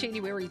 1,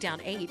 January down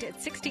 8 at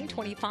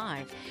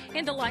 $16.25.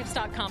 In the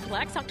livestock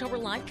complex, October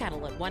live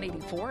cattle at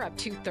 $184, up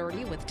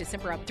 $230, with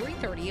December up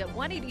 $330 at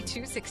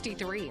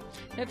 $182.63.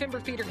 November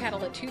feeder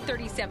cattle at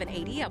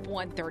 $237.80, up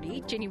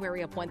 $130,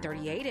 January up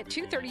 $138 at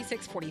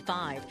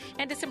 $236.45.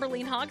 And December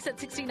lean hogs at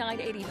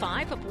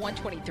 $69.85, up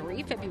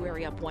 $123,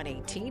 February up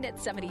 $118 at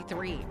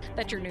 $73.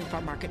 That's your Noon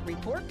Farm Market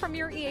Report from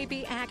your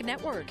EAB Ag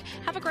Network.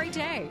 Have a great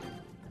day.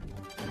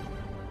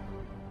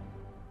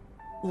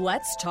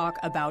 Let's talk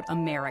about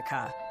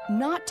America.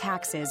 Not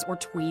taxes or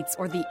tweets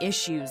or the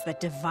issues that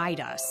divide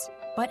us,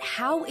 but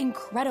how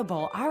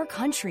incredible our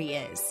country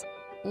is.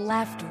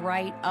 Left,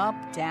 right, up,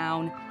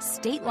 down,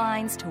 state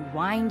lines to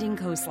winding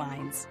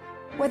coastlines.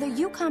 Whether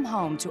you come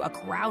home to a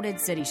crowded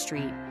city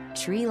street,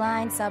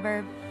 tree-lined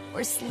suburb,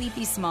 or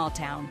sleepy small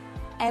town,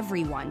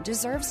 everyone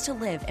deserves to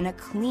live in a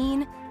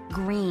clean,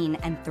 green,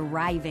 and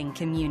thriving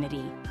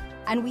community.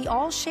 And we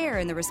all share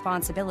in the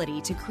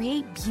responsibility to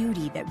create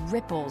beauty that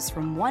ripples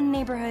from one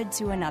neighborhood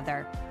to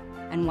another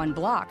and one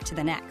block to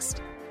the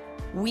next.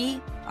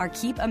 We are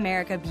Keep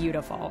America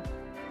Beautiful,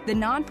 the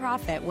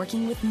nonprofit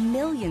working with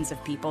millions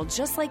of people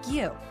just like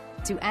you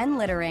to end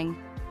littering,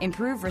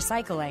 improve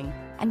recycling,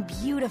 and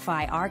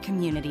beautify our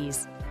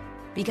communities.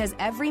 Because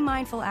every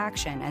mindful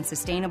action and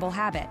sustainable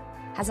habit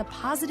has a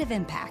positive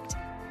impact,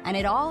 and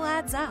it all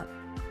adds up.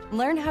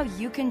 Learn how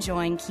you can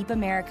join Keep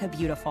America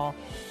Beautiful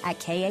at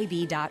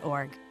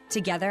KAB.org.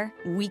 Together,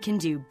 we can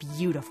do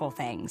beautiful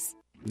things.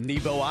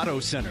 Nebo Auto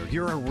Center,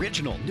 your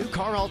original new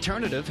car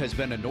alternative, has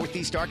been a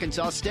Northeast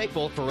Arkansas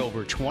staple for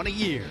over 20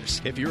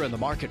 years. If you're in the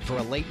market for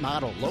a late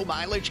model, low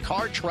mileage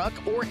car, truck,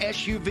 or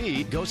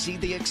SUV, go see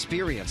the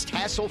experienced,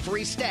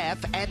 hassle-free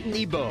staff at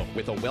Nebo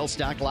with a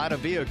well-stocked lot of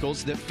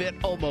vehicles that fit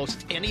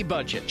almost any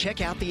budget. Check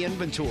out the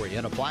inventory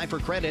and apply for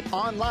credit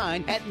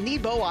online at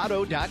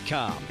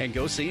NeboAuto.com and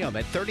go see them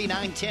at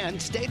 3910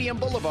 Stadium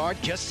Boulevard,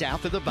 just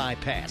south of the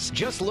bypass.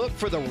 Just look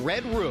for the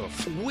red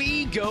roof.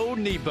 We go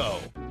Nebo.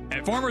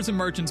 At Farmers and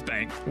Merchants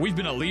Bank, we've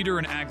been a leader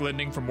in ag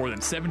lending for more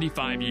than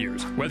 75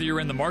 years. Whether you're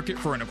in the market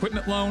for an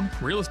equipment loan,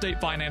 real estate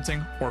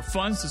financing, or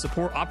funds to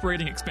support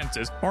operating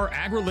expenses, our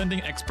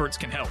agri-lending experts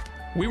can help.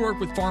 We work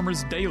with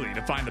farmers daily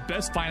to find the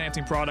best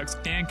financing products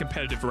and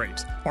competitive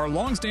rates. Our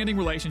long-standing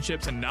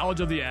relationships and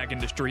knowledge of the ag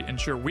industry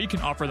ensure we can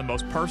offer the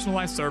most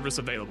personalized service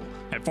available.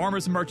 At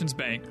Farmers and Merchants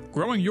Bank,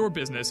 growing your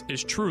business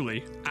is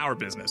truly our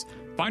business.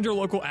 Find your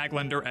local ag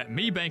lender at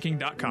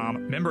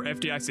mebanking.com, member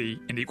FDIC,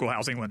 and equal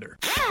housing lender.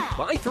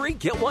 Buy 3,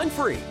 get 1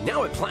 free,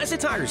 now at Plaza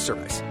Tire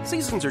Service.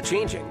 Seasons are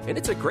changing, and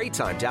it's a great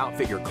time to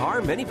outfit your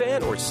car,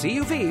 minivan, or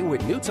CUV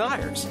with new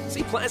tires.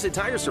 See Plaza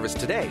Tire Service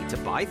today to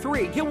buy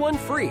 3, get 1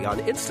 free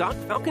on in-stock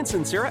Falcon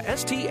Sincera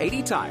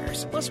ST80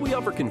 tires. Plus, we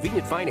offer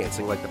convenient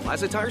financing like the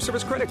Plaza Tire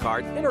Service credit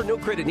card and our no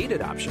credit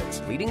needed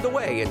options, leading the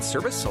way in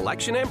service,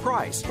 selection, and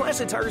price.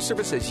 Plaza Tire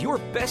Service is your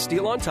best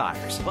deal on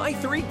tires. Buy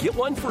 3, get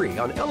 1 free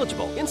on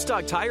eligible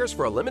in-stock tires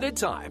for a limited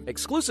time,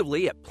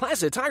 exclusively at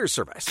Plaza Tire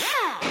Service.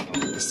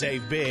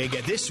 Save big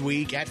this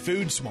week at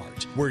Food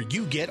Smart, where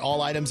you get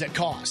all items at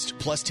cost,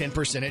 plus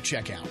 10% at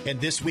checkout.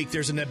 And this week,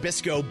 there's a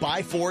Nabisco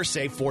Buy 4,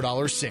 Save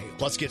 $4 sale.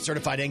 Plus, get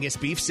certified Angus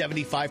beef,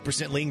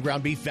 75% lean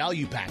ground beef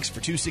value packs for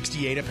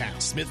 $2.68 a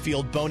pound.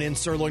 Smithfield bone-in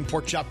sirloin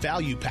pork chop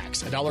value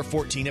packs,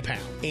 $1.14 a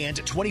pound. And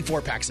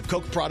 24 packs of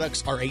Coke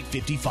products are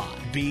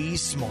 $8.55. Be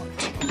smart.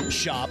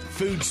 Shop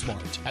Food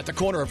Smart at the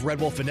corner of Red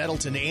Wolf and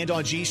Nettleton and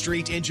on G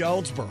Street in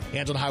Jonesboro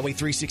and on Highway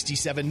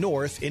 367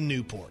 North in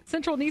Newport.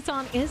 Central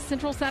Nissan is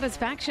Central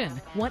Satisfaction.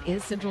 What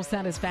is Central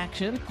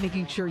Satisfaction?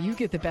 Making sure you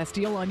get the best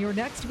deal on your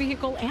next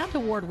vehicle and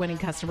award-winning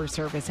customer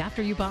service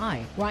after you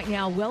buy. Right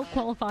now,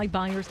 well-qualified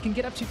buyers can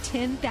get up to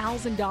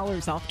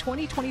 $10,000 off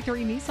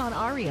 2023 Nissan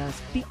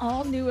Arias, the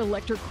all-new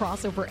electric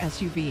crossover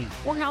SUV.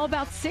 Or how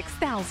about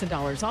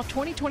 $6,000 off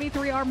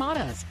 2023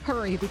 Armadas?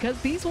 Hurry, because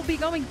these will be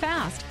going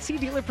fast. See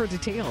dealer for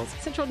details.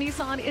 Central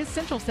Nissan is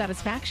Central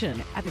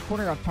Satisfaction at the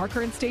corner of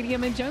Parker and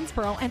Stadium in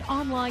Jonesboro and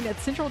online at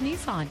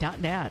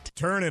centralnissan.net.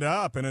 Turn it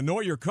up and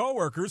annoy your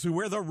coworkers who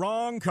wear the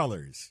wrong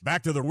colors.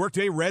 Back to the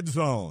Workday Red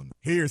Zone.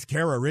 Here's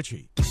Kara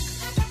Richey.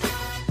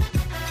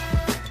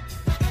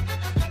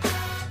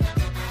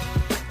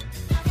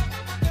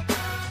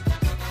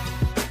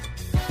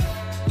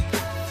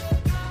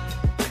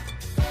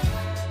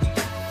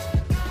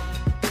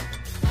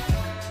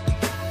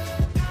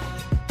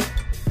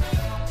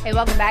 Hey,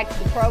 welcome back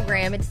to the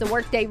program. It's the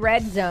Workday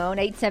Red Zone,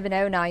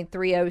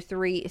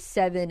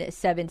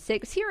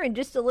 870-930-3776. Here in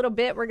just a little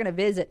bit, we're going to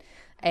visit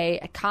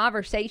a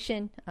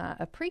conversation,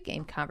 a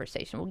pregame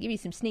conversation. We'll give you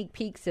some sneak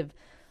peeks of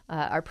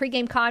our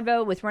pregame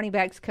convo with running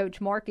backs Coach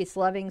Marquase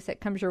Lovings that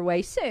comes your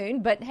way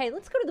soon. But, hey,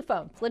 let's go to the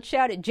phones. Let's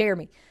shout at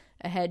Jeremy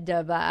ahead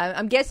of,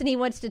 I'm guessing he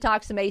wants to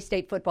talk some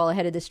A-State football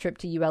ahead of this trip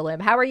to ULM.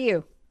 How are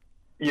you?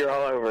 You're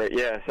all over it.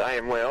 Yes, I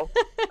am well.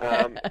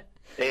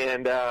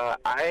 And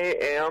I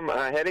am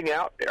heading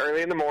out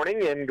early in the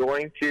morning and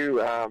going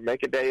to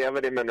make a day of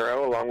it in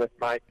Funroe along with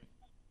my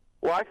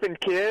wife and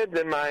kids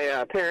and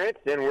my parents,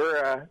 and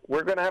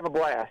we're going to have a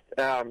blast.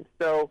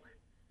 So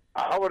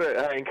I would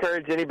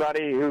encourage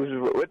anybody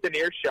who's within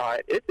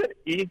earshot. It's an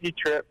easy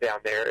trip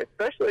down there,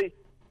 especially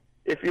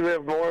if you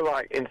live more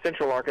like in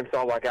central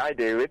Arkansas like I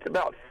do. It's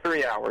about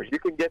 3 hours. You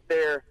can get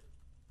there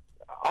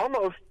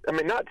almost,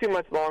 not too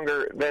much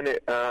longer than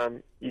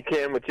you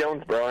can with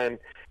Jonesboro. And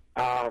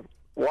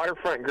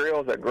Waterfront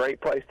Grill is a great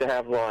place to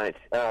have lunch,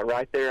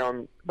 right there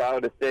on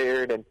Bayou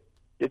Dessert, and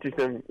get you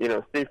some,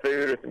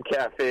 seafood or some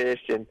catfish,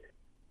 and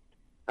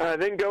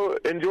then go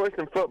enjoy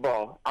some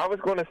football. I was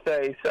going to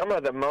say some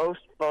of the most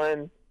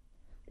fun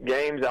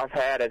games I've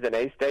had as an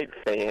A-State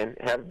fan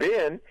have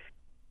been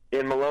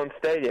in Malone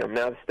Stadium.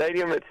 Now, the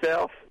stadium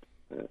itself,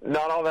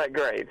 not all that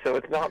great, so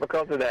it's not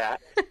because of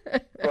that,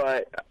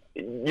 but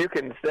you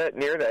can sit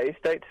near the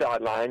A-State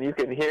sideline. You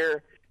can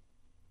hear,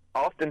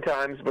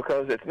 oftentimes,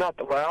 because it's not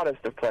the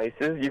loudest of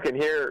places, you can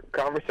hear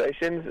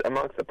conversations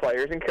amongst the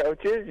players and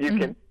coaches. You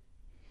can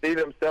see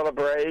them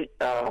celebrate.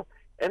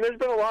 And there's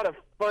been a lot of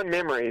fun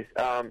memories.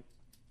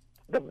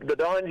 The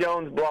Don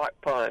Jones block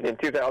punt in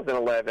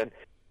 2011,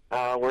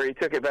 where he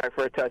took it back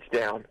for a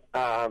touchdown,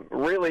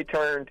 really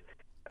turned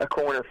a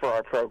corner for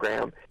our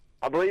program.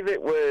 I believe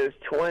it was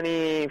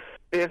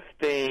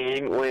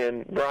 2015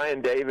 when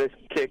Brian Davis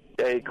kicked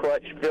a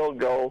clutch field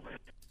goal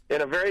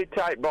in a very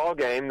tight ball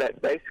game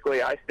that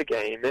basically iced the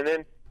game. And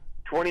then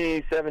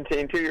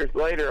 2017, 2 years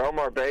later,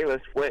 Omar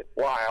Bayless went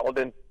wild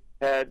and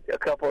had a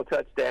couple of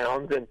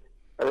touchdowns and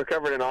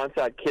recovered an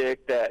onside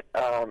kick that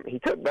he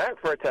took back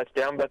for a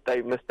touchdown, but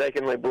they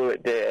mistakenly blew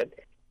it dead.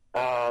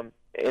 And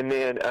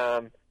then,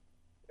 of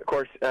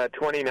course,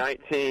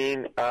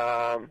 2019,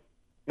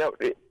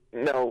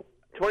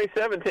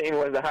 2017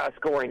 was a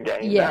high-scoring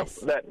game. Yes.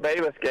 That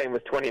Bayless game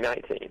was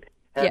 2019.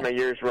 Had my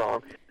years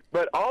wrong.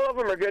 But all of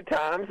them are good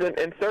times,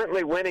 and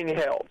certainly winning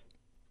helps.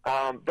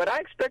 But I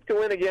expect to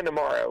win again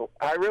tomorrow.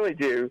 I really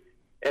do.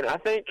 And I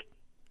think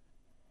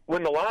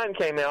when the line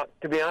came out,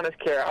 to be honest,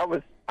 Kara, I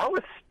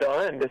was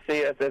stunned to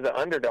see us as an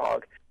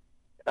underdog.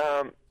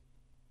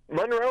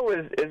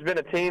 Monroe has been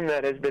a team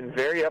that has been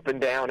very up and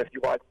down if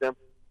you watch them.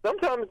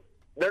 Sometimes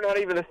they're not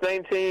even the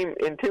same team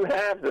in two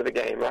halves of the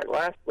game, like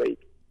last week.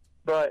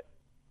 But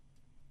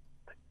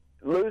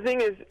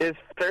losing is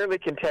fairly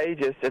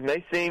contagious, and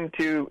they seem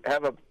to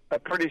have a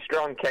pretty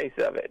strong case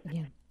of it.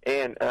 Yeah.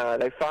 And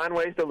they find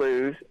ways to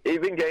lose,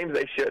 even games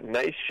they shouldn't.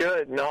 They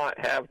should not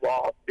have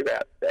lost to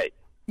App State.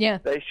 Yeah.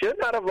 They should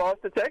not have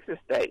lost to Texas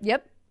State.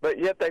 Yep. But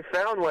yet they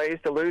found ways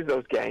to lose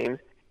those games.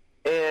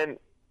 And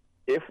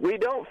if we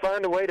don't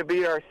find a way to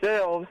beat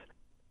ourselves,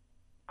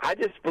 I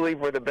just believe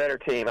we're the better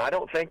team. I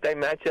don't think they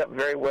match up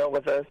very well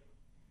with us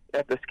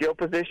at the skill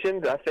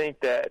positions. I think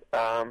that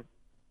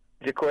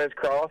Jaquez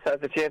Cross has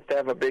a chance to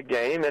have a big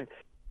game. And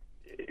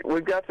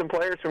we've got some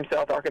players from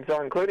South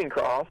Arkansas, including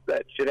Cross,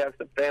 that should have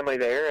some family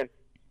there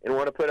and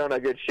want to put on a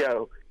good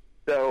show.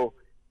 So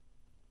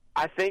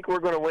I think we're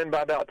going to win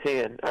by about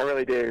 10. I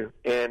really do.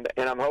 And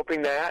I'm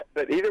hoping that.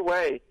 But either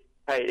way,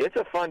 hey, it's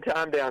a fun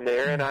time down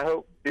there, and I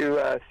hope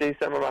to see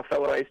some of my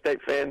fellow A-State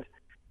fans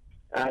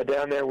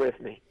down there with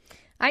me.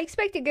 I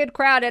expect a good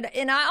crowd,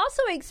 and I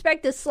also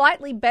expect a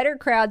slightly better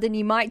crowd than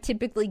you might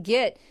typically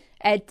get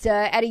at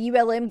a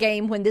ULM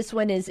game when this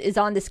one is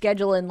on the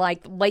schedule in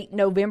like late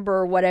November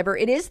or whatever.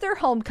 It is their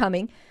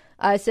homecoming,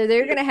 so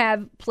they're going to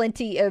have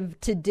plenty of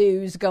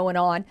to-dos going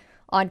on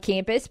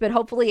campus, but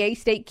hopefully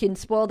A-State can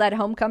spoil that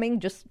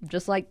homecoming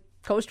just like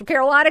Coastal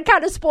Carolina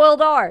kind of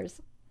spoiled ours.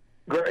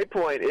 Great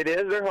point. It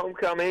is their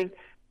homecoming.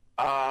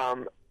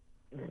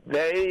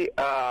 They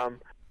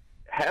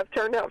have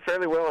turned out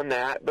fairly well in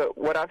that, but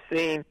what I've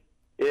seen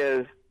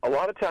is a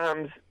lot of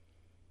times,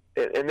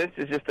 and this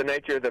is just the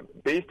nature of the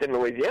beast in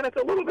Louisiana, it's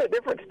a little bit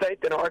different state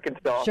than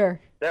Arkansas.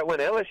 Sure. That when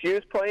LSU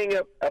is playing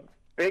a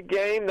big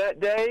game that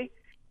day,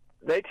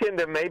 they tend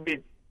to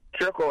maybe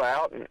trickle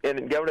out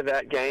and go to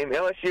that game.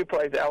 LSU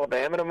plays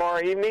Alabama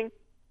tomorrow evening,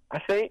 I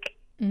think,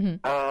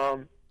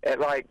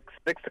 at like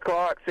 6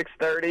 o'clock,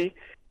 6:30.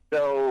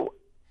 So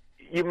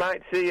you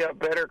might see a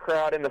better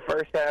crowd in the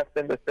first half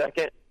than the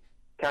second,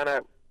 kind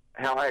of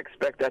how I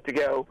expect that to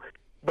go.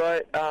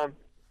 But, their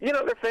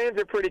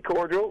fans are pretty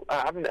cordial.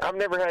 I've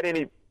never had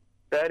any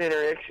bad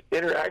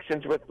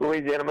interactions with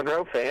Louisiana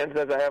Monroe fans,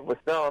 as I have with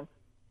some.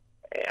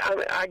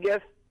 I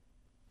guess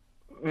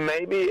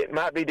maybe it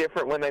might be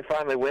different when they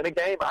finally win a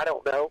game. I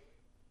don't know.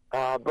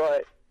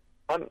 But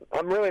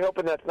I'm really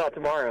hoping that's not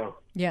tomorrow.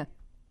 Yeah.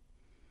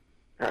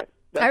 All right.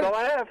 That's all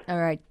I have. All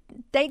right.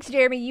 Thanks,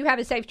 Jeremy. You have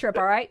a safe trip,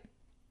 all right?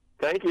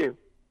 Thank you.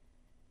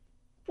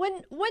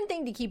 One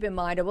thing to keep in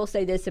mind, I will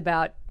say this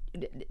about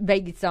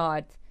Vegas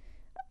odds,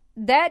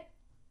 that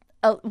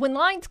when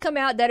lines come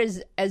out, that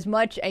is as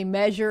much a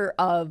measure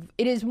of,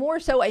 it is more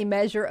so a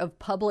measure of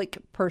public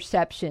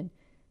perception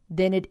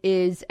than it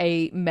is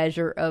a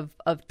measure of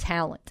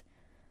talent.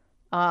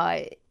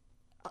 And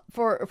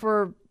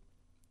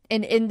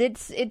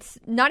it's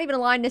not even a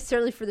line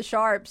necessarily for the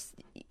sharps.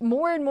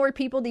 More and more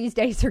people these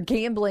days are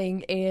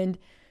gambling, and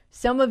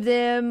some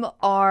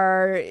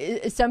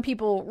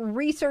people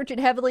research it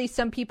heavily.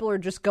 Some people are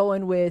just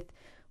going with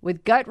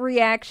gut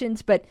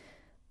reactions, but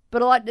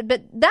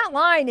that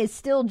line is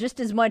still just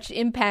as much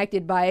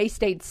impacted by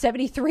A-State's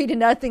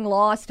 73-0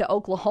 loss to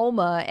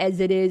Oklahoma as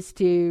it is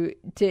to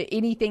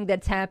anything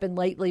that's happened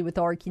lately with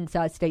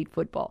Arkansas State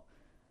football.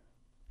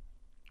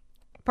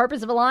 The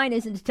purpose of a line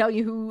isn't to tell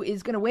you who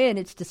is going to win,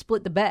 it's to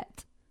split the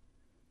bet.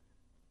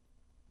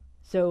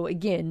 So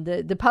again,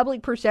 the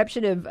public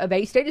perception of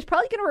A-State is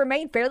probably going to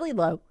remain fairly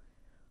low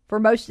for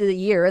most of the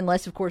year,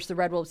 unless, of course, the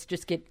Red Wolves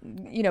just get,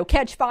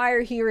 catch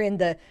fire here in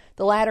the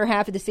latter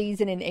half of the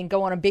season and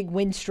go on a big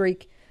win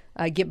streak,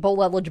 get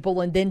bowl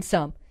eligible, and then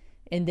some.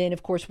 And then,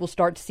 of course, we'll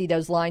start to see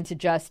those lines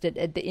adjust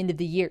at the end of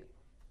the year.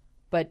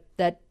 But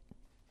that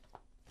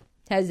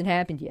hasn't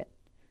happened yet.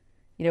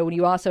 When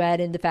you also add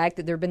in the fact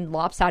that there have been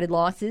lopsided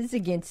losses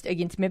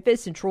against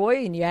Memphis and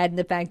Troy, and you add in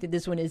the fact that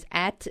this one is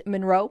at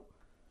Monroe,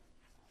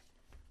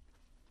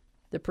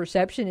 the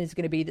perception is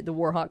going to be that the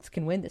Warhawks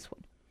can win this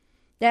one.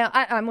 Now,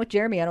 I'm with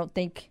Jeremy. I don't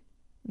think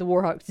the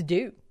Warhawks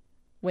do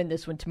win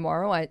this one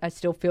tomorrow. I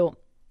still feel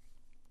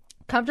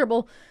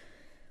comfortable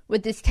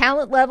with this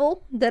talent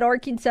level that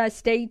Arkansas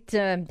State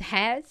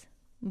has,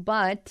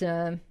 but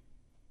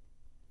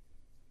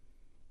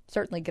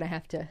certainly going to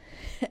have to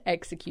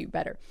execute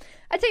better.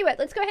 I tell you what,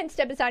 let's go ahead and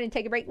step aside and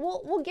take a break.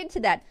 We'll get to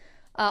that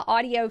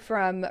audio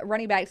from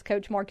running backs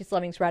Coach Marquase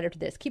Lovings right after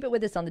this. Keep it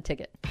with us on The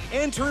Ticket.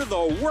 Enter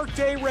the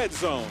Workday Red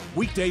Zone.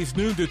 Weekdays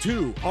noon to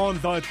 2 on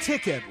the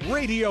Ticket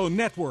Radio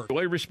Network.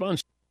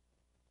 Response.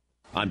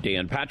 I'm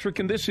Dan Patrick,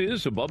 and this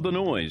is Above the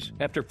Noise.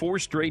 After 4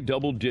 straight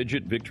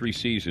double-digit victory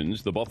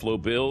seasons, the Buffalo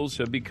Bills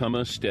have become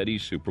a steady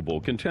Super Bowl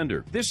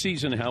contender. This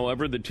season,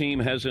 however, the team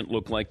hasn't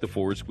looked like the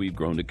force we've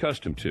grown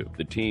accustomed to.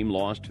 The team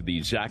lost to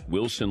the Zack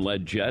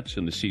Wilson-led Jets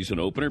in the season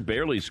opener,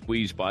 barely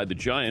squeezed by the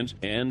Giants,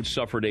 and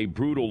suffered a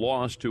brutal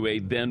loss to a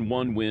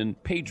then-one-win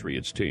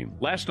Patriots team.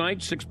 Last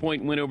night,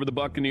 6-point win over the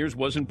Buccaneers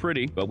wasn't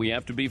pretty, but we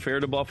have to be fair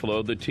to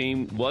Buffalo. The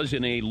team was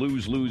in a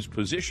lose-lose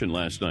position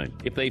last night.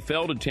 If they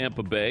fell to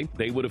Tampa Bay,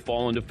 they would have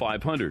fallen to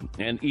 500.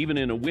 And even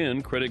in a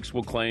win, critics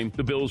will claim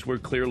the Bills were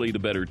clearly the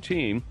better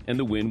team and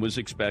the win was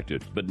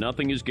expected. But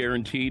nothing is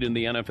guaranteed in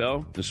the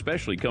NFL,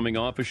 especially coming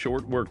off a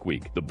short work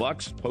week. The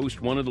Bucs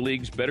host one of the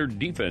league's better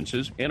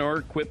defenses and are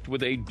equipped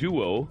with a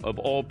duo of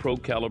all-pro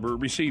caliber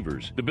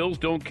receivers. The Bills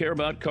don't care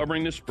about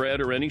covering the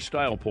spread or any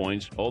style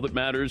points. All that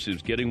matters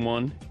is getting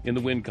one in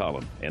the win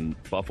column. And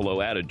Buffalo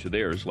added to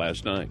theirs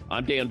last night.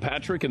 I'm Dan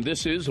Patrick, and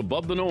this is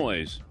Above the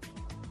Noise.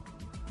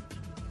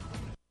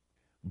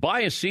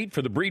 Buy a seat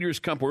for the Breeders'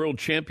 Cup World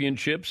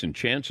Championships, and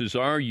chances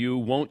are you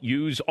won't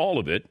use all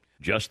of it,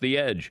 just the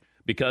edge,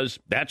 because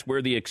that's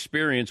where the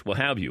experience will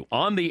have you.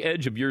 On the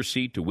edge of your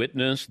seat to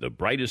witness the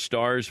brightest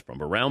stars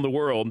from around the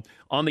world,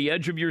 on the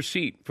edge of your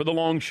seat for the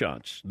long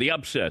shots, the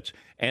upsets,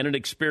 and an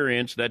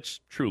experience that's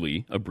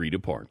truly a breed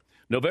apart.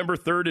 November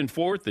 3rd and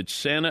 4th at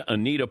Santa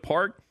Anita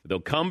Park. They'll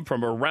come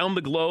from around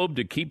the globe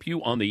to keep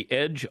you on the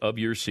edge of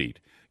your seat.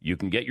 You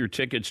can get your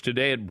tickets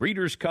today at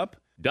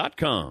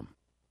breederscup.com.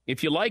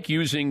 If you like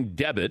using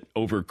debit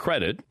over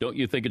credit, don't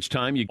you think it's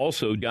time you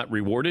also got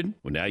rewarded?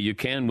 Well, now you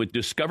can with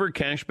Discover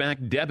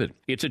Cashback Debit.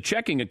 It's a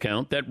checking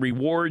account that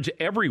rewards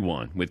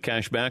everyone with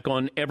cashback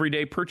on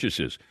everyday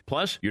purchases.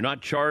 Plus, you're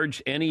not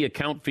charged any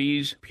account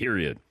fees,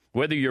 period.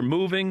 Whether you're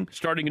moving,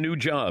 starting a new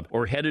job,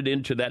 or headed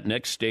into that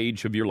next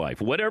stage of your life,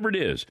 whatever it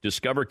is,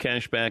 Discover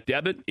Cashback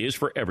Debit is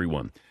for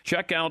everyone.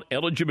 Check out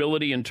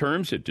eligibility and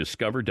terms at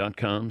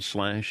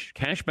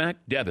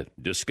discover.com/cashbackdebit.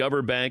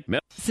 Discover Bank.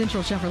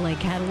 Central Chevrolet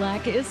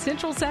Cadillac is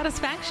Central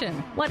Satisfaction.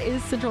 What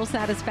is Central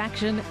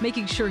Satisfaction?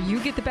 Making sure you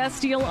get the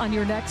best deal on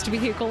your next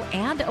vehicle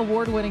and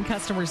award-winning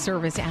customer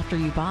service after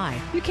you buy.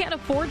 You can't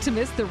afford to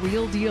miss the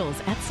real deals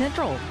at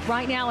Central.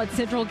 Right now at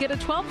Central, get a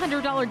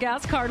 $1,200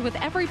 gas card with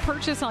every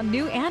purchase on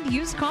new and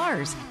used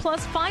cars,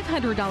 plus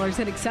 $500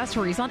 in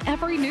accessories on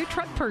every new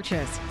truck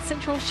purchase.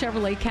 Central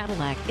Chevrolet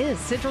Cadillac is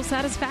Central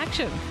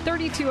Satisfaction.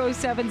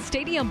 3207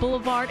 Stadium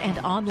Boulevard and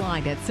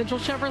online at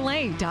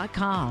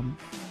centralchevrolet.com.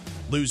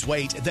 Lose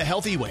weight the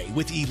healthy way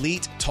with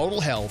Elite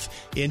Total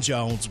Health in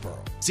Jonesboro.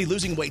 See,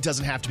 losing weight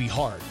doesn't have to be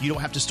hard. You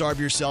don't have to starve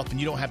yourself, and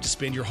you don't have to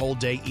spend your whole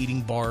day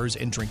eating bars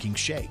and drinking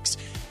shakes.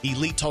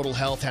 Elite Total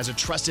Health has a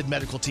trusted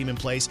medical team in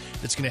place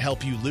that's going to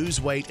help you lose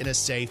weight in a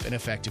safe and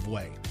effective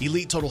way.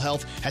 Elite Total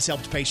Health has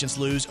helped patients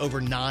lose over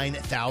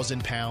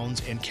 9,000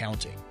 pounds and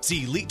counting.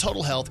 See, Elite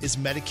Total Health is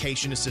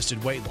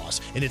medication-assisted weight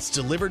loss, and it's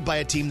delivered by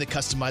a team that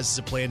customizes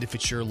a plan to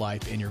fit your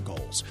life and your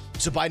goals.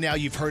 So by now,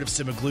 you've heard of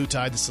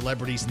semaglutide. The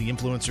celebrities and the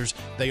influencers,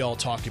 they all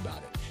talk about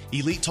it.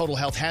 Elite Total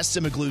Health has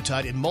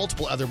semaglutide and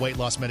multiple other weight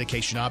loss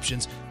medication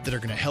options that are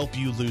going to help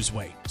you lose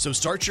weight. So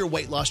start your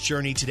weight loss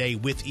journey today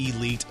with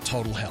Elite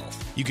Total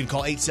Health. You can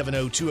call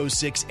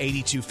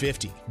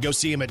 870-206-8250. Go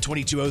see them at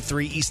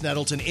 2203 East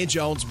Nettleton in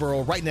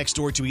Jonesboro, right next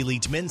door to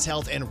Elite Men's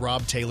Health and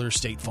Rob Taylor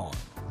State Farm.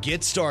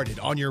 Get started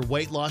on your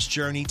weight loss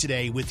journey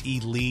today with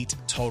Elite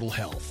Total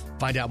Health.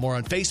 Find out more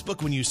on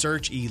Facebook when you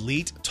search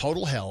Elite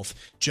Total Health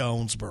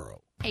Jonesboro.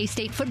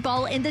 A-State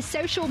football and the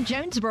Social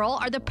Jonesboro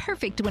are the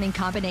perfect winning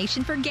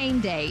combination for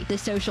game day. The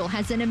Social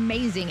has an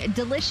amazing,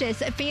 delicious,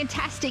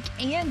 fantastic,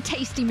 and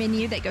tasty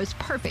menu that goes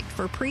perfect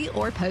for pre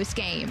or post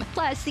game.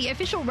 Plus, the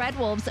official Red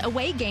Wolves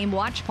away game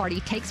watch party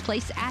takes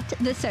place at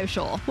the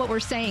Social. What we're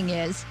saying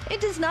is,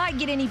 it does not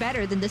get any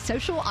better than the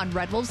Social on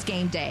Red Wolves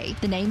game day.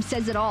 The name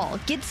says it all.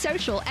 Get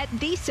social at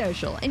the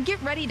Social and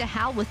get ready to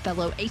howl with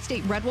fellow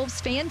A-State Red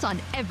Wolves fans on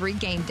every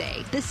game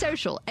day. The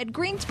Social at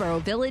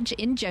Greensboro Village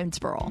in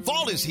Jonesboro.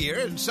 Fall is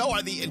here, and so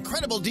are the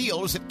incredible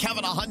deals at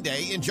Kavanaugh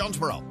Hyundai in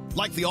Jonesboro.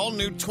 Like the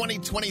all-new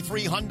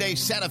 2023 Hyundai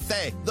Santa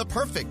Fe, the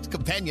perfect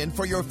companion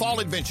for your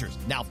fall adventures.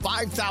 Now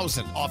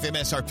 $5,000 off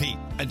MSRP.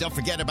 And don't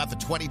forget about the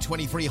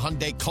 2023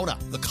 Hyundai Kona,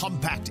 the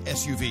compact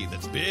SUV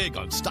that's big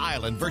on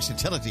style and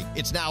versatility.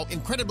 It's now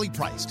incredibly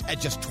priced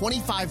at just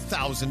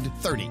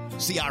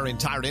 $25,030. See our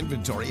entire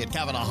inventory at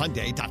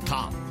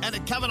CavanaughHyundai.com. And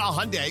at Kavanaugh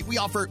Hyundai, we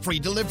offer free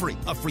delivery,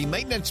 a free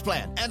maintenance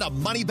plan, and a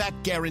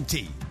money-back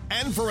guarantee.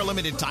 And for a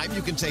limited time,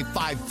 you can save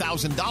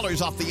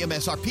 $5,000 off the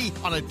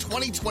MSRP on a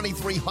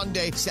 2023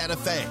 Hyundai Santa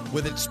Fe.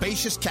 With its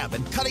spacious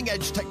cabin,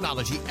 cutting-edge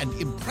technology, and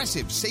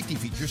impressive safety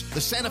features, the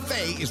Santa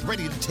Fe is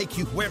ready to take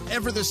you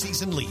wherever the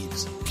season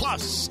leads.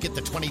 Plus, get the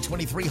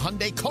 2023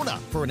 Hyundai Kona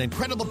for an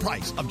incredible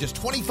price of just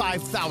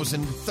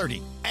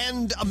 $25,030.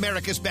 And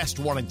America's best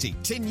warranty,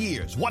 10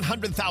 years,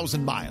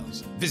 100,000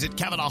 miles. Visit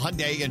Kavanaugh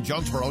Hyundai in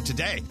Jonesboro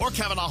today or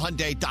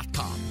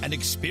CavanaughHyundai.com and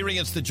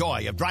experience the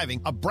joy of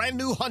driving a brand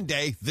new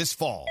Hyundai this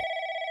fall.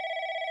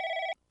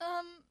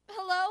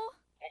 Hello?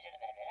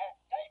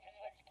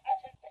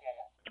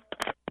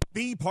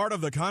 Be part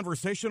of the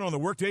conversation on the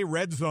Workday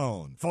Red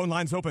Zone. Phone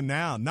lines open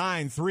now,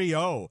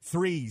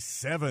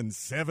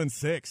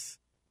 930-3776.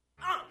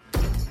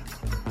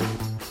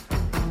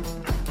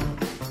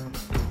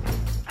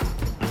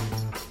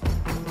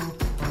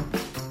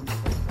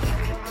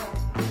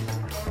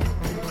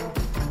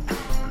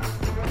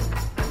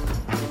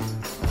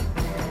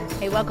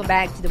 Hey, welcome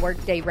back to the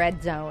Workday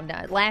Red Zone.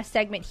 Last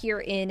segment here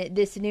in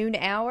this noon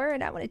hour,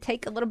 and I want to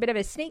take a little bit of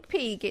a sneak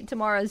peek at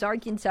tomorrow's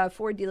Arkansas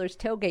Ford Dealers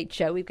Tailgate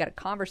Show. We've got a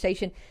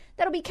conversation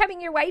that'll be coming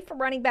your way from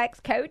running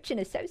backs coach and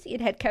associate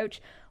head coach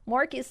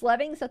Marquase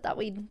Lovings. I thought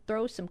we'd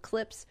throw some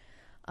clips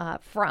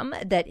from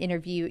that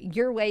interview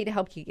your way to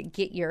help you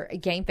get your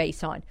game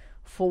face on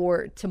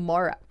for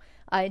tomorrow.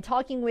 In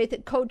talking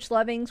with Coach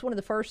Lovings, one of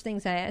the first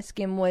things I asked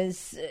him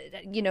was,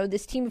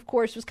 this team, of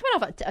course, was coming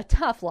off a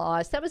tough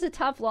loss. That was a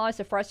tough loss,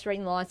 a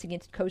frustrating loss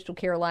against Coastal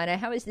Carolina.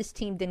 How has this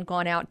team then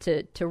gone out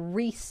to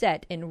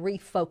reset and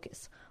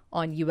refocus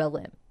on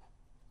ULM?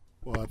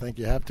 Well, I think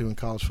you have to in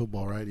college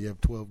football, right? You have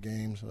 12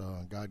 games.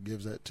 God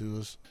gives that to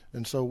us.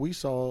 And so we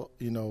saw,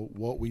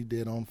 what we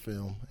did on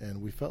film,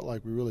 and we felt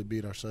like we really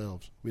beat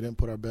ourselves. We didn't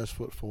put our best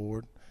foot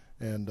forward.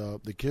 And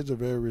the kids are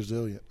very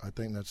resilient. I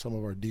think that's some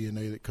of our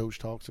DNA that Coach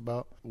talks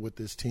about with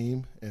this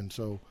team. And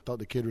so I thought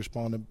the kid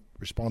responded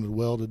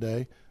well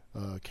today,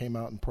 came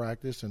out in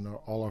practice, and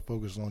all our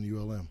focus is on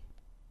ULM.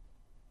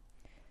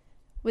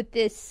 With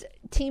this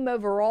team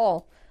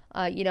overall,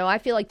 I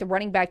feel like the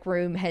running back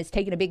room has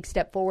taken a big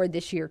step forward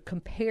this year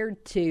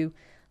compared to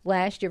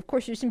last year. Of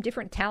course, there's some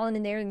different talent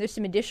in there, and there's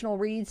some additional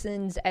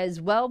reasons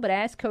as well. But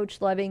ask Coach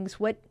Lovings,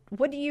 what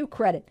do you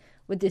credit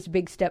with this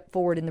big step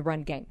forward in the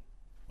run game?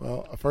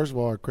 Well, first of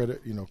all, I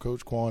credit,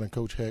 Coach Quan and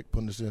Coach Heck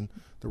putting us in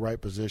the right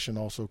position.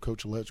 Also,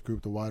 Coach Let's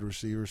group, the wide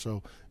receiver.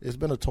 So it's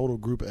been a total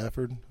group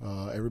effort.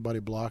 Everybody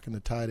blocking, the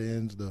tight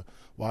ends, the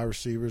wide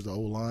receivers, the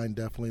O-line,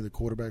 definitely the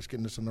quarterback's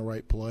getting us in the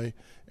right play.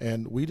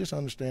 And we just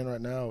understand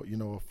right now,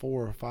 a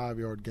 4 or 5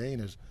 yard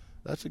gain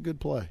that's a good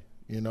play,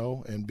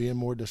 and being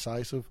more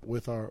decisive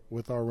with our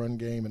run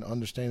game and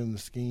understanding the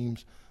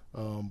schemes.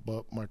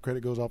 But my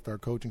credit goes off to our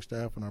coaching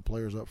staff and our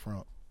players up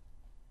front.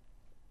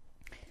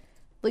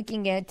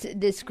 Looking at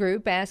this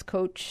group, ask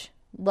Coach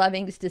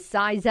Lovings to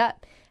size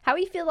up how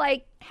he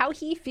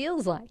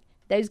feels like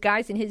those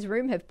guys in his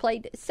room have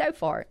played so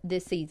far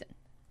this season.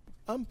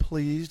 I'm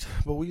pleased,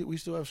 but we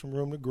still have some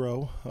room to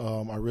grow.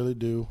 I really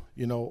do.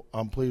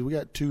 I'm pleased. We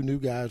got 2 new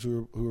guys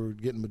who are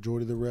getting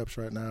majority of the reps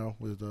right now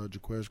with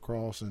Jaquez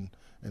Cross and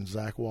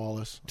Zack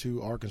Wallace,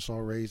 2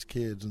 Arkansas-raised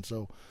kids. And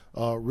so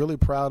really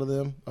proud of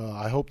them.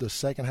 I hope the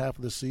second half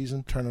of the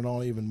season turn it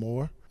on even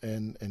more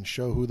and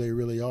show who they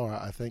really are.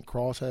 I think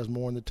Cross has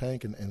more in the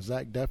tank, and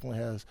Zack definitely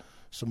has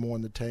some more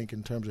in the tank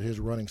in terms of his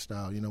running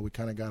style. We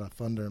kind of got a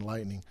thunder and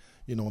lightning,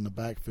 in the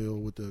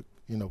backfield with the,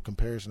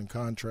 comparison and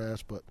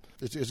contrast. But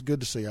it's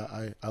good to see.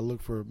 I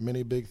look for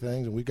many big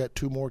things, and we got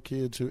 2 more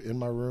kids who in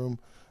my room,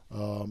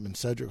 and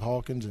Cedric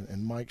Hawkins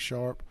and Mike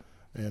Sharp,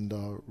 and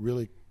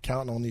really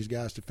counting on these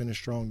guys to finish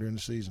strong during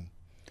the season.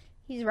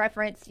 He's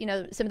referenced,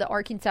 some of the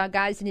Arkansas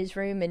guys in his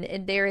room,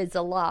 and there is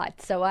a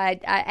lot. So I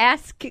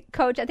asked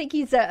Coach, I think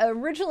he's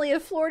originally a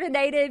Florida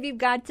native. You've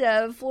got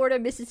Florida,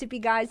 Mississippi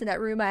guys in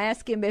that room. I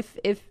asked him if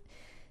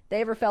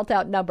they ever felt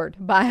outnumbered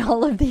by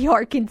all of the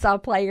Arkansas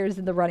players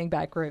in the running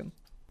back room.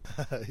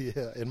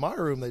 Yeah, in my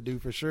room they do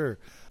for sure.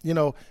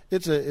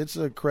 It's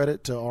a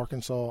credit to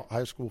Arkansas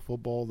high school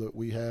football that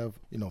we have,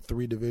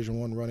 3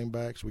 Division I running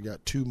backs. We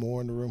got 2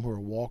 more in the room who are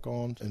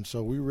walk-ons, and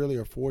so we really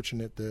are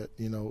fortunate that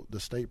the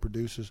state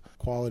produces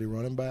quality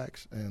running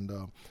backs. And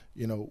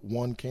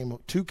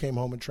 2 came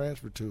home and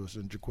transferred to us,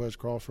 and Jaquez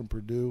Cross from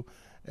Purdue,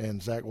 and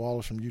Zack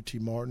Wallace from UT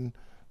Martin.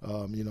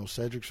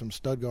 Cedric's from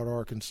Stuttgart,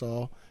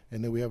 Arkansas,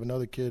 and then we have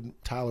another kid,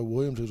 Tyler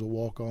Williams, who's a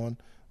walk-on.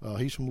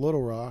 He's from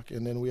Little Rock,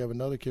 and then we have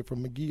another kid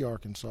from McGee,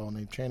 Arkansas,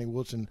 named Channing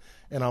Woodson,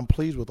 and I'm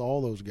pleased with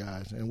all those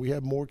guys. And we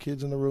have more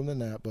kids in the room than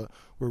that, but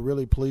we're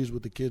really pleased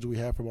with the kids we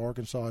have from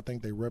Arkansas. I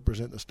think they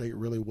represent the state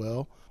really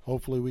well.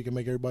 Hopefully we can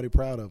make everybody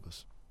proud of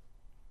us.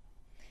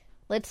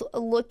 Let's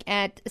look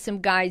at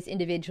some guys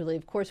individually.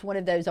 Of course, one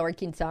of those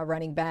Arkansas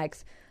running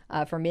backs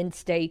from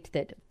in-state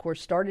that, of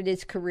course, started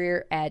his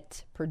career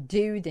at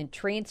Purdue, then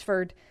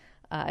transferred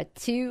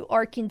to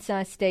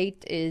Arkansas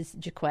State is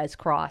Jaquez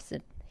Cross.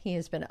 And he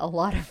has been a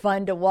lot of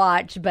fun to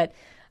watch, but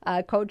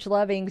Coach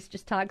Lovings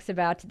just talks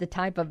about the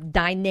type of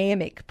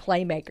dynamic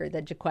playmaker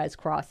that Jaquez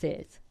Cross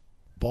is.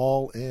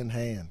 Ball in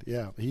hand.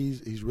 Yeah,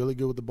 he's really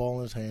good with the ball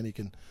in his hand. He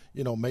can,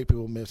 make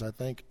people miss. I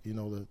think,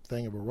 the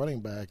thing of a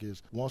running back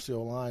is once the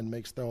O-line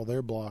makes all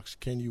their blocks,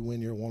 can you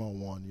win your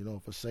one-on-one?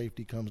 If a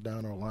safety comes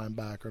down or a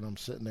linebacker and I'm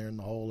sitting there in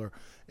the hole, or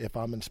if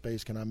I'm in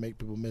space, can I make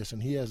people miss?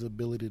 And he has the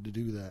ability to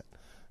do that.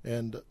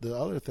 And the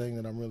other thing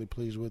that I'm really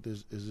pleased with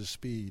is his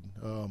speed.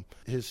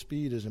 His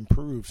speed has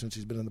improved since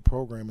he's been in the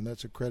program, and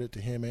that's a credit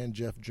to him and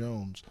Jeff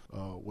Jones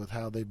with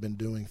how they've been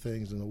doing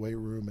things in the weight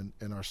room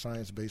and our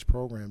science-based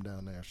program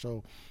down there.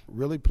 So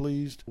really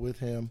pleased with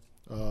him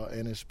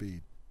and his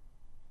speed.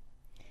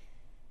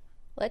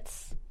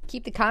 Let's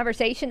keep the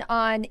conversation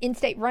on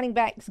in-state running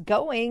backs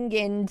going,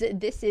 and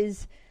this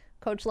is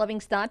Coach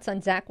Lovings' thoughts on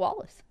Zack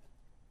Wallace.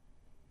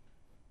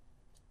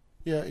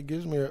 Yeah, it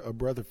gives me a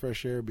breath of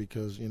fresh air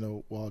because,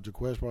 while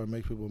Jaquez probably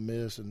makes people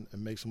miss and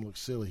makes them look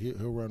silly,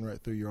 he'll run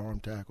right through your arm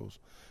tackles.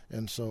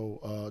 And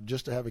so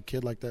just to have a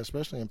kid like that,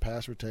 especially in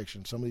pass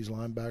protection, some of these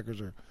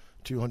linebackers are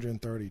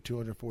 230,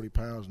 240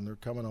 pounds, and they're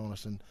coming on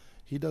us. And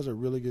he does a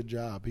really good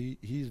job.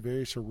 He's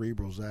very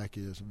cerebral, Zack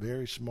is.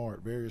 Very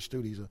smart, very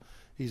astute.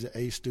 He's an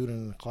A student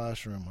in the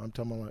classroom. I'm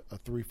talking about a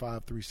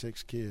 3.5,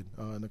 3.6 kid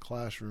in the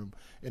classroom,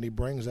 and he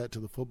brings that to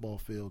the football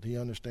field. He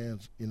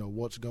understands,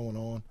 what's going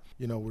on.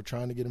 We're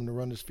trying to get him to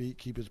run his feet,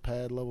 keep his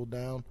pad level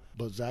down,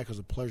 but Zack is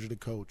a pleasure to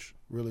coach,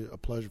 really a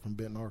pleasure from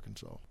Benton,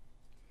 Arkansas.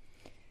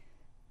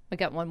 I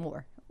got one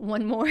more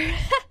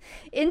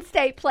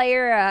in-state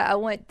player I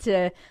want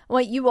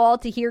you all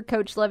to hear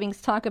Coach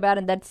Lovings talk about,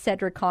 and that's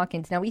Cedric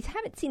Hawkins. Now, we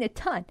haven't seen a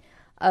ton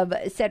of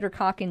Cedric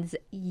Hawkins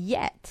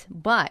yet,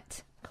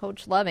 but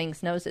Coach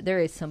Lovings knows that there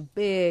is some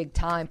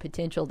big-time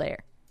potential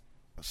there.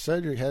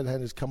 Cedric hadn't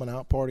had his coming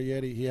out party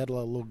yet. He had a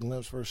little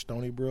glimpse for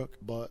Stony Brook,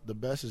 but the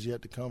best is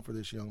yet to come for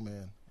this young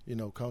man.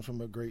 Comes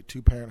from a great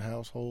two-parent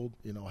household,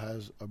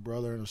 has a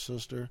brother and a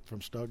sister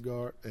from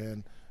Stuttgart,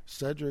 and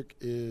Cedric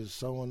is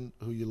someone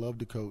who you love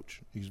to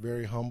coach. He's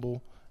very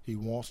humble. He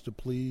wants to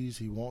please.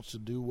 He wants to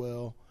do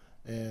well.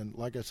 And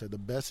like I said, the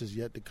best is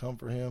yet to come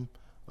for him.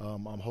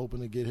 I'm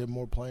hoping to get him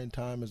more playing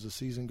time as the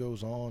season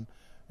goes on,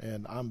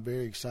 and I'm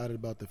very excited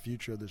about the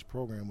future of this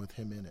program with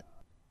him in it.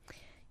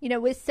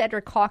 With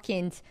Cedric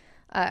Hawkins,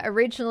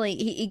 originally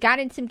he got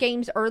in some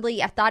games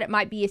early. I thought it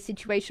might be a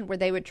situation where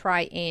they would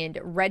try and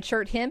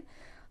redshirt him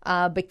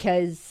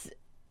because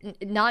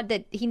not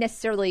that he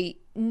necessarily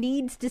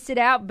needs to sit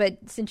out, but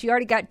since you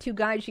already got two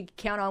guys you could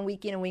count on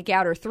week in and week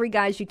out, or three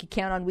guys you could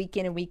count on week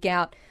in and week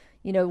out,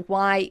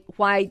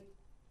 why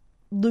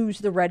lose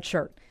the red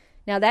shirt?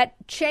 Now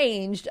that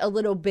changed a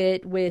little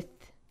bit with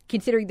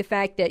considering the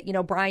fact that,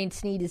 Brian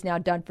Snead is now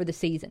done for the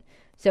season.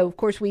 So, of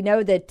course, we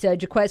know that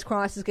Jaquez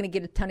Cross is going to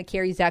get a ton of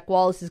carries. Zack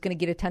Wallace is going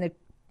to get a ton of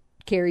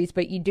carries,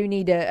 but you do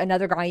need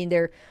another guy in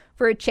there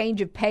for a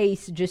change of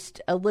pace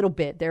just a little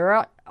bit.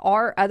 There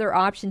are other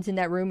options in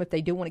that room if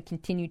they do want to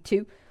continue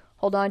to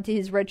hold on to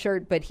his red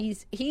shirt, but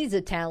he's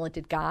a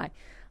talented guy.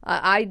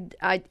 I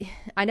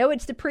know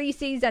it's the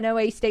preseason. I know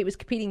A-State was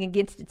competing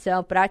against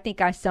itself, but I think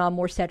I saw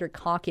more Cedric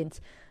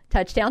Hawkins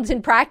touchdowns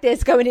in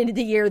practice going into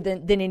the year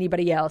than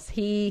anybody else.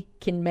 He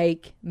can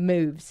make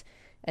moves,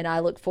 and I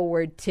look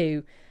forward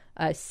to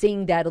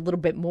seeing that a little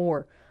bit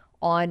more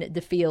on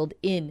the field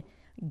in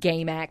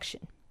game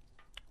action.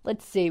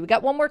 Let's see. We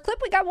got one more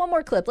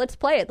clip. Let's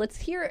play it. Let's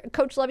hear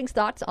Coach Lovings'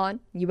 thoughts on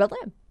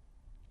ULM.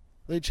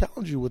 They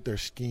challenge you with their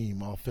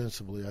scheme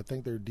offensively. I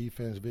think their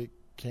defense, Vic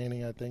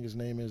Canning, I think his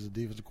name is, the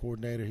defensive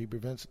coordinator.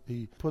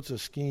 He puts a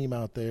scheme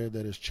out there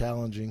that is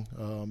challenging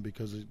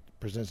because it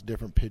presents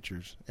different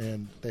pictures,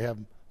 and they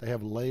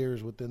have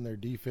layers within their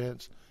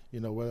defense.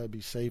 Whether it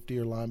be safety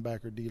or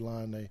linebacker,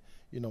 D-line, they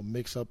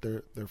mix up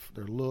their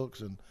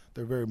looks, and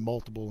they're very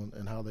multiple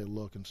in how they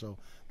look. And so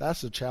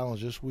that's the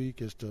challenge this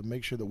week, is to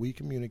make sure that we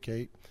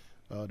communicate,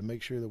 to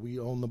make sure that we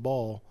own the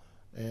ball,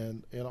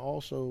 and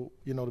also,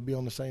 to be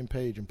on the same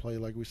page and play,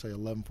 like we say,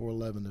 11 for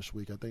 11 this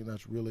week. I think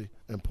that's really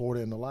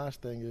important. And the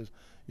last thing is,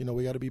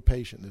 we got to be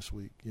patient this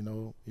week.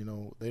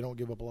 They don't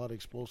give up a lot of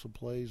explosive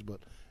plays,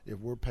 but if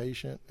we're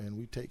patient and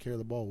we take care of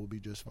the ball, we'll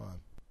be just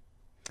fine.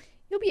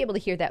 You'll be able to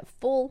hear that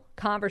full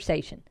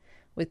conversation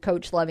with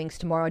Coach Lovings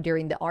tomorrow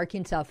during the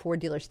Arkansas Ford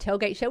Dealers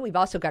Tailgate Show. We've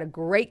also got a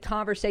great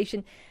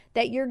conversation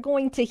that you're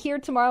going to hear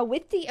tomorrow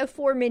with the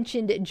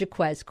aforementioned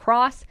Jaquez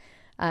Cross.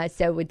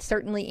 So would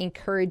certainly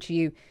encourage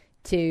you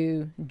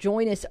to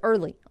join us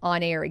early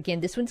on air. Again,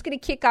 this one's going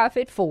to kick off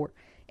at 4,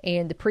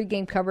 and the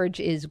pregame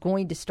coverage is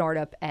going to start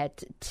up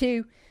at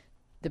 2.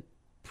 The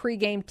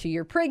pregame to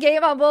your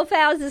pregame on Wolf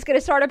House is going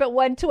to start up at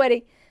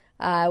 1:20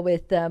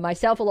 with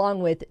myself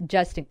along with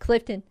Justin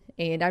Clifton,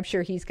 and I'm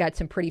sure he's got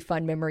some pretty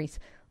fun memories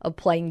of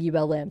playing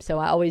ULM. So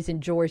I always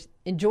enjoy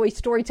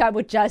story time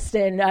with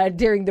Justin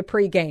during the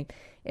pregame,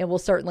 and we'll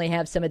certainly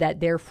have some of that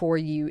there for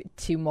you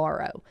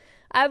tomorrow.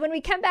 When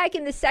we come back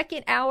in the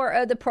second hour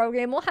of the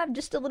program, we'll have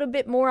just a little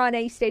bit more on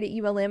A-State at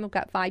ULM. I've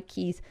got 5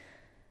 keys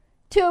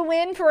to a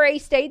win for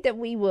A-State that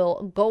we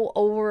will go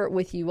over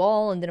with you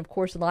all. And then, of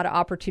course, a lot of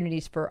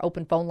opportunities for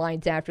open phone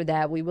lines after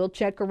that. We will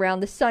check around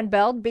the Sun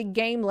Belt. Big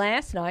game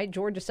last night.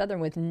 Georgia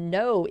Southern with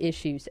no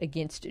issues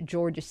against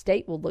Georgia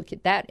State. We'll look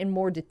at that in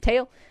more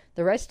detail.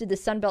 The rest of the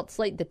Sun Belt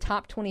slate, the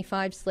top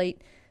 25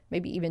 slate,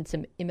 maybe even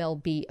some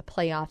MLB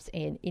playoffs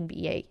and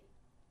NBA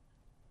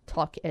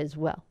talk as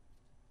well.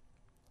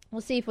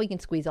 We'll see if we can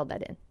squeeze all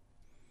that in.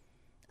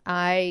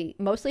 I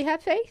mostly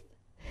have faith,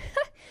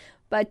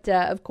 but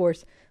of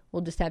course,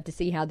 we'll just have to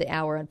see how the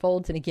hour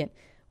unfolds. And again,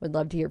 would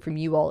love to hear from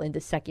you all in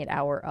the second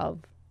hour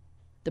of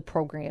the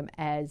program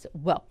as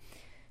well.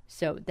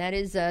 So that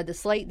is the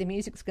slate. The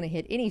music's going to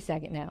hit any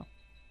second now,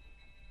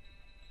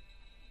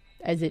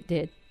 as it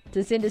did,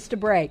 to send us to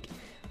break.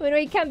 When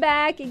we come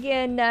back,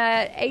 again,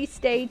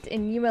 A-State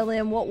and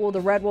ULM, what will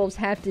the Red Wolves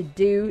have to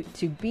do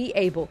to be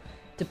able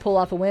to pull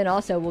off a win?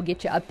 Also, we'll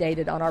get you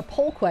updated on our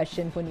poll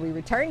question when we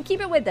return.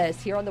 Keep it with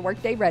us here on the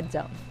Workday Red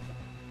Zone.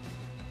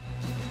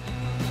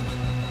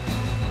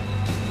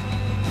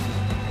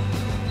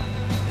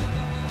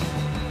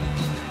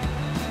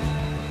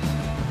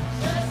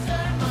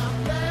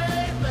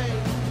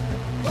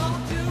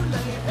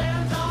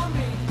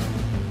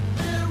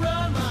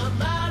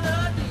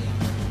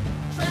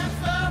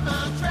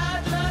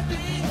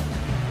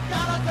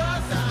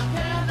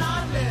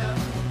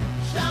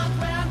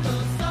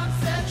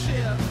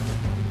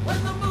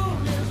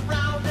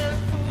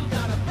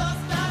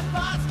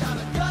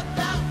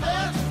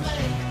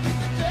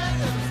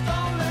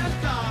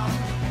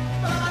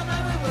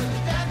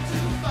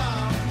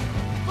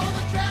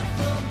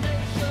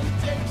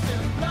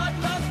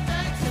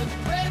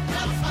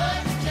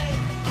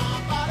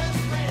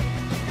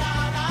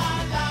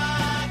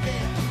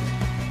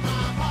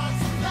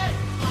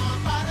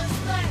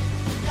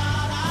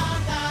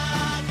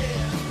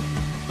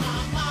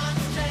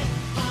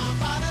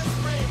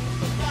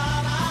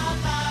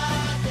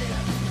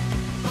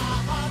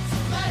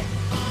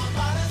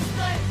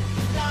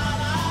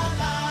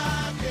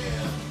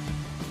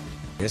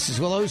 This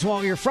is Will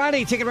Oswald, your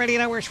Friday Ticket Radio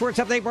Network Sports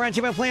Update brought to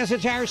you by Plaza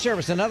Tire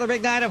Service. Another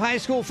big night of high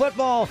school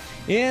football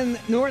in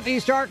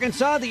Northeast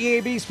Arkansas. The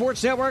EAB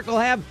Sports Network will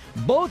have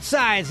both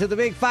sides of the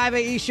big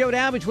 5A East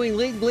showdown between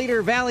league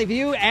leader Valley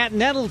View at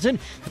Nettleton.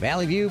 The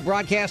Valley View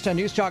broadcast on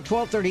News Talk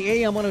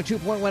 1230 AM,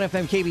 102.1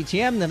 FM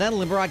KBTM. The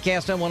Nettleton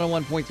broadcast on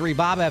 101.3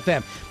 Bob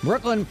FM.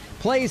 Brooklyn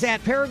plays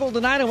at Paragould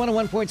tonight on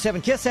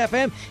 101.7 KISS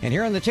FM. And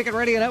here on the Ticket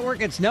Radio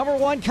Network, it's number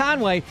 1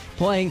 Conway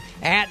playing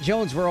at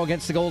Jonesboro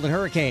against the Golden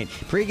Hurricane.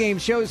 Pre-game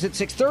shows at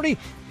 6:30.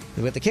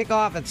 With the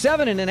kickoff at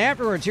 7, and then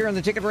afterwards here on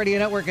the Ticket Radio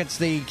Network, it's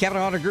the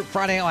Kavanaugh Auto Group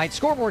Friday Night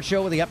Scoreboard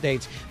Show with the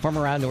updates from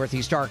around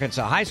Northeast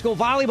Arkansas. High school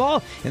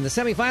volleyball in the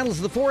semifinals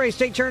of the 4A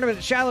state tournament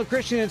at Shiloh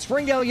Christian in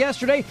Springdale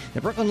yesterday. The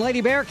Brooklyn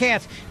Lady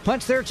Bearcats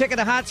punched their ticket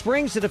to Hot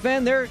Springs to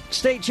defend their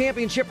state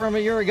championship from a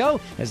year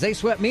ago. As they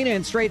swept Mena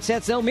in straight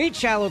sets, they'll meet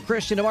Shiloh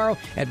Christian tomorrow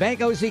at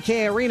Bank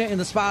OZK Arena in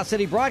the Spa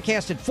City.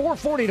 Broadcast at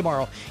 4:40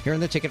 tomorrow here on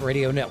the Ticket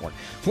Radio Network.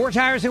 4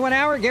 tires in 1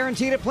 hour,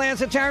 guaranteed at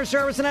Plaza Tire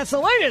Service, and that's the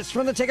latest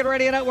from the Ticket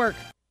Radio Network.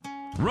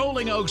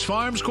 Rolling Oaks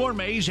Farms Corn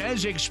Maze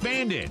has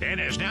expanded and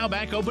is now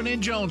back open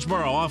in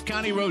Jonesboro off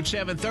County Road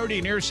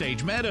 730 near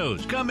Sage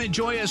Meadows. Come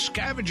enjoy a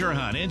scavenger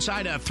hunt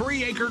inside a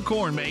 3-acre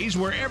corn maze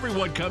where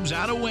everyone comes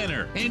out a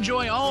winner.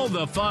 Enjoy all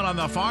the fun on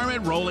the farm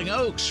at Rolling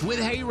Oaks with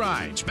hay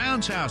rides,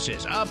 bounce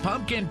houses, a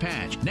pumpkin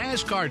patch,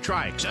 NASCAR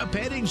trikes, a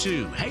petting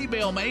zoo, hay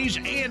bale maze,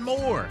 and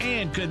more.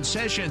 And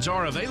concessions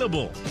are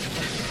available.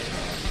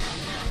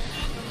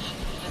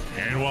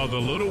 And while the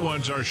little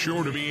ones are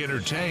sure to be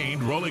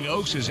entertained, Rolling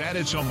Oaks has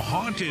added some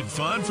haunted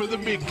fun for the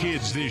big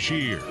kids this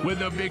year with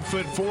the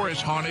Bigfoot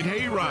Forest Haunted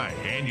Hayride.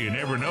 And you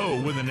never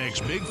know when the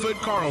next Bigfoot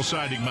Carl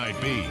sighting might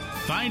be.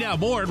 Find out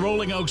more at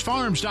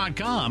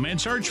RollingOaksFarms.com and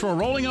search for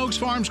Rolling Oaks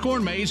Farms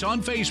Corn Maze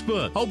on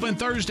Facebook. Open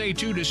Thursday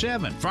 2 to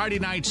 7, Friday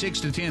night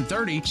 6 to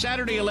 10:30,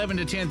 Saturday 11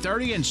 to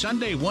 10:30, and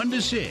Sunday 1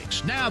 to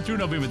 6. Now through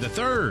November the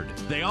 3rd.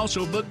 They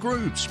also book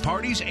groups,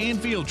 parties, and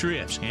field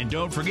trips. And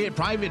don't forget,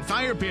 private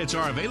fire pits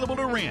are available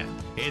to rent.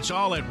 It's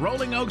all at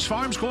Rolling Oaks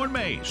Farms Corn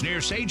Maze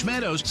near Sage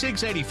Meadows,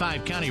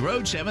 685 County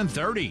Road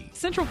 730.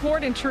 Central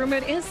Ford in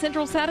Truman is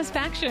Central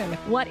Satisfaction.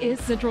 What is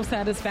Central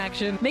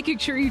Satisfaction? Making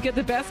sure you get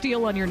the best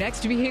deal on your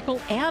next vehicle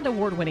and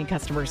award-winning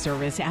customer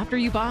service after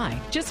you buy.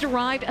 Just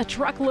arrived a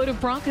truckload of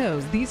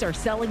Broncos. These are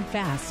selling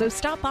fast, so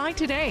stop by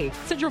today.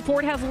 Central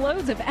Ford has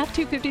loads of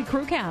F-250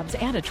 crew cabs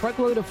and a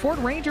truckload of Ford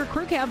Ranger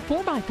crew cab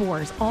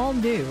 4x4s, all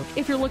new.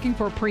 If you're looking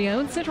for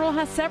pre-owned, Central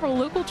has several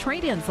local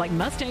trade-ins like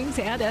Mustangs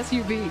and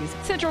SUVs.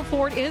 Central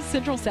Ford is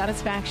Central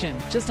Satisfaction,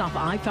 just off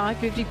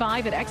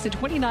I-555 at exit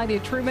 29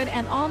 in Truman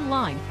and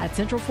online at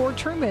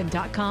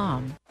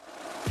centralfordtruman.com.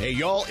 Hey,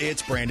 y'all,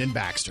 it's Brandon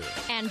Baxter.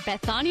 And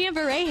Bethania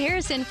Beret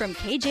Harrison from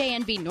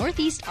KJNB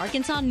Northeast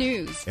Arkansas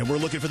News. And we're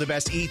looking for the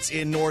best eats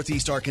in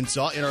Northeast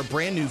Arkansas in our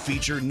brand new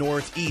feature,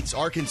 North Eats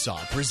Arkansas,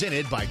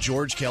 presented by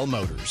George Kell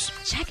Motors.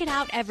 Check it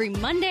out every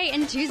Monday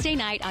and Tuesday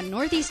night on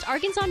Northeast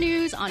Arkansas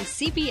News on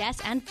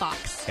CBS and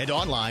Fox. And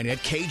online at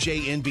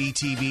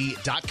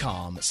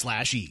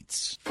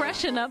kjnbtv.com/eats.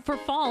 Freshen up for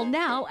fall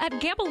now at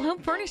Gamble Home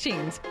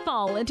Furnishings.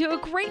 Fall into a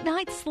great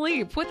night's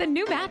sleep with a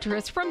new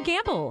mattress from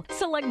Gamble.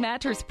 Select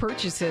mattress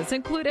purchases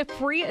include a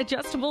free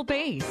adjustable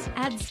base.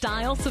 Add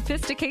style,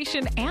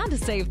 sophistication, and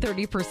save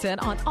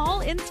 30% on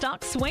all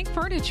in-stock Swank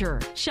furniture.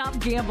 Shop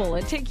Gamble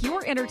and take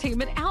your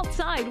entertainment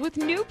outside with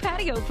new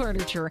patio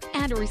furniture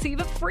and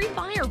receive a free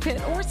fire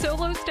pit or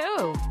solo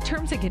stove.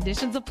 Terms and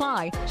conditions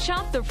apply.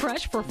 Shop the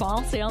Fresh for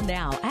Fall sale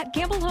now at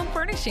Gamble Home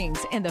Furnishings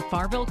in the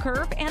Farville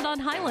Curve and on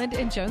Highland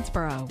in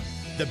Jonesboro.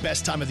 The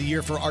best time of the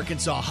year for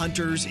Arkansas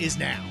hunters is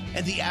now.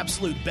 And the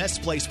absolute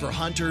best place for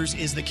hunters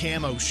is the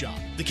Camo Shop.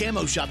 The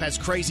Camo Shop has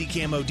crazy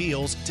camo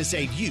deals to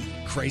save you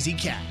crazy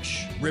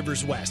cash.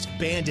 Rivers West,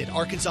 Bandit,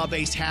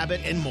 Arkansas-based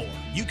Habit, and more.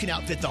 You can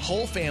outfit the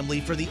whole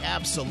family for the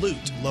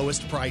absolute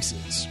lowest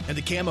prices. And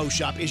the Camo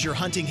Shop is your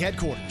hunting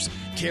headquarters,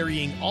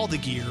 carrying all the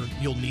gear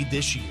you'll need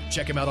this year.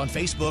 Check them out on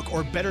Facebook,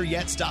 or better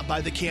yet, stop by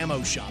the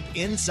Camo Shop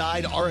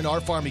inside R&R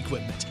Farm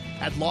Equipment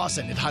at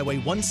Lawson and Highway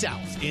 1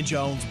 South in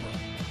Jonesboro.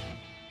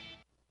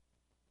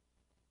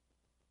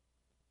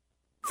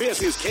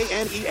 This is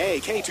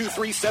KNEA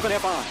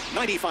K237FI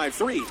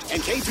 95.3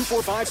 and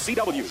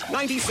K245CW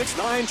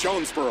 96.9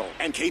 Jonesboro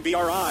and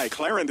KBRI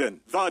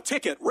Clarendon, the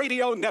Ticket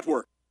Radio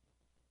Network.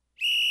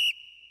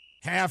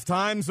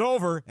 Halftime's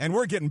over, and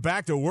we're getting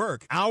back to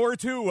work. Hour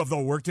 2 of the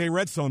Workday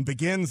Redzone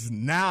begins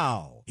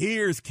now.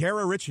 Here's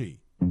Kara Richey.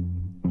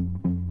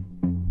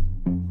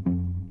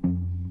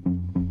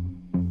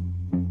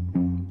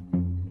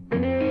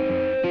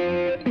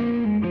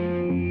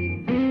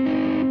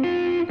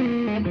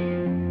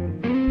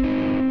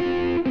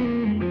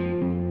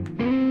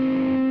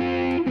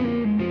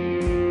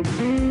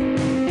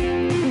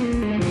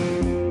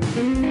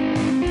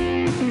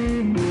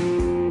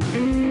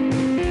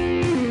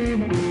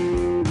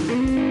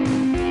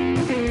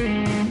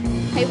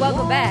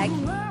 Welcome back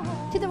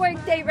to the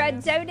Workday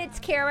Redzone. It's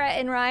Kara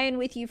and Ryan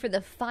with you for the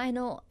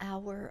final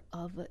hour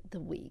of the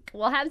week.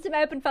 We'll have some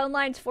open phone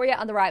lines for you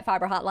on the Right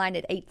Fiber hotline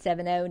at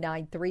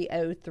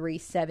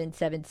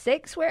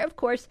 870-930-3776, where, of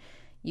course,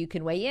 you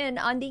can weigh in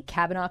on the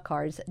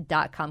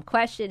CavanaughCars.com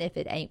question. If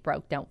it ain't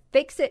broke, don't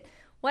fix it.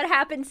 What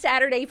happened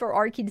Saturday for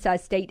Arkansas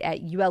State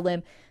at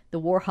ULM? The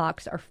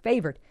Warhawks are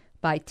favored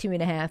by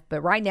 2.5,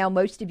 but right now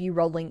most of you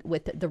rolling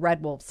with the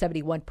Red Wolves,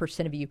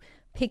 71% of you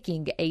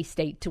picking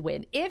A-State to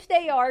win. If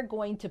they are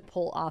going to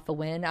pull off a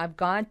win, I've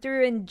gone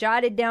through and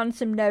jotted down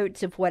some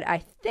notes of what I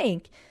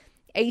think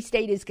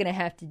A-State is going to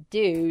have to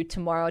do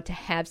tomorrow to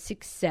have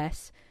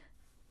success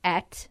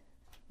at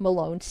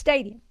Malone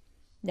Stadium.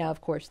 Now,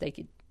 of course, they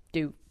could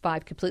do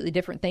 5 completely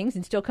different things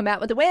and still come out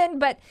with a win,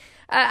 but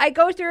I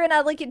go through and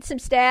I look at some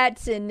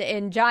stats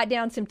and jot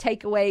down some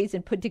takeaways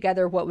and put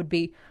together what would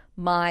be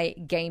my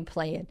game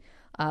plan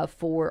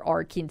for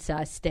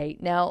Arkansas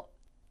State. Now,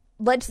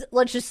 let's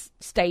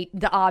just state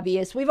the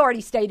obvious. We've already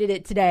stated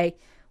it today.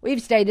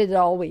 We've stated it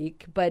all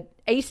week. But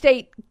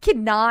A-State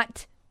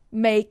cannot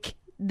make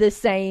the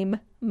same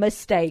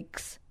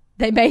mistakes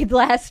they made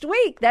last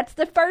week. That's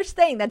the first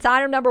thing. That's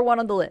item number 1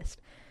 on the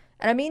list.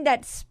 And I mean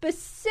that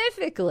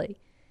specifically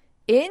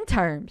in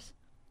terms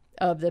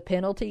of the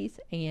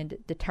penalties and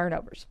the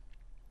turnovers.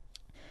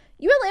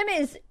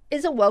 ULM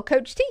is a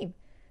well-coached team.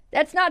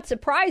 That's not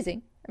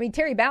surprising. I mean,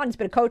 Terry Bowden's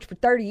been a coach for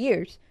 30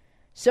 years.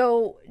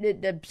 So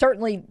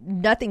certainly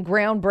nothing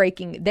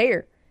groundbreaking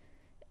there.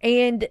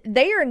 And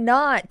they are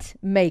not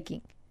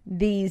making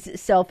these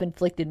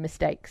self-inflicted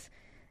mistakes.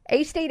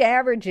 A-State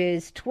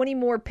averages 20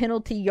 more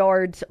penalty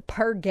yards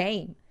per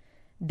game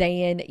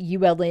than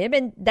ULM.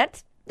 And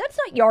that's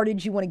not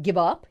yardage you want to give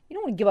up. You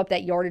don't want to give up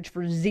that yardage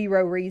for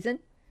zero reason.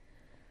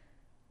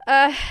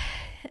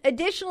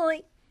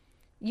 Additionally,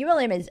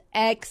 ULM is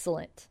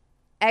excellent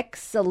at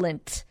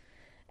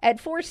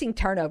forcing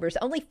turnovers.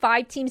 Only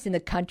 5 teams in the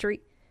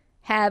country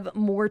have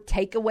more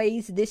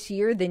takeaways this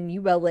year than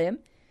ULM.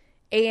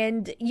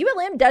 And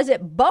ULM does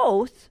it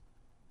both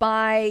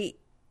by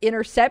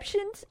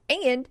interceptions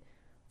and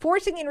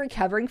forcing and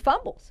recovering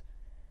fumbles.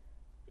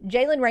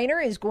 Jalen Rayner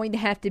is going to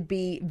have to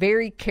be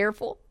very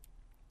careful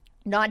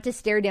not to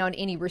stare down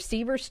any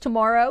receivers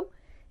tomorrow.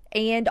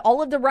 And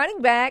all of the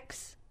running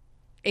backs,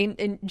 and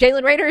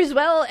Jalen Rayner as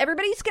well,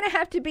 everybody's going to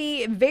have to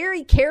be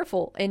very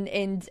careful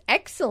and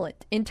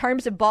excellent in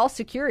terms of ball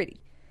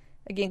security.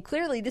 Again,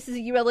 clearly, this is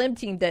a ULM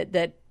team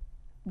that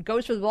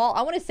goes for the ball.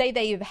 I want to say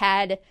they've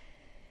had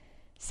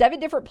 7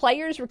 different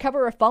players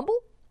recover a fumble.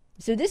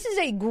 So this is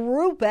a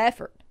group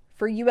effort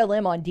for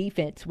ULM on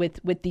defense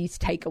with these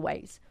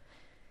takeaways.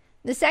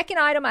 The second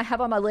item I have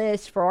on my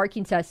list for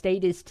Arkansas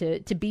State is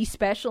to be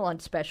special on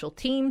special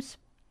teams.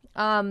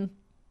 I'm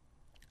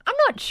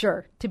not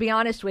sure, to be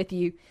honest with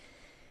you,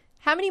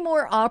 How many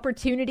more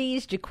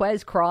opportunities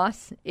Jaquez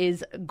Cross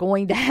is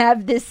going to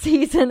have this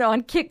season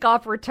on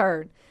kickoff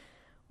return?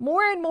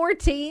 More and more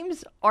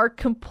teams are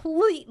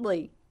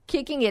completely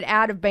kicking it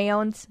out of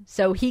bounds,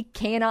 so he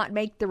cannot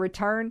make the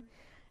return.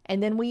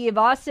 And then we have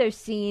also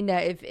seen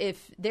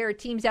if there are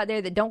teams out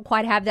there that don't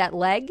quite have that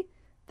leg,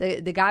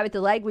 the guy with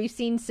the leg, we've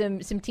seen some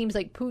teams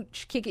like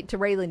Pooch kick it to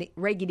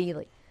Reagan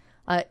Ely.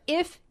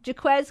 If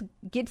Jaquez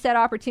gets that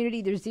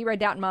opportunity, there's zero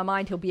doubt in my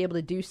mind he'll be able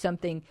to do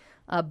something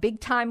big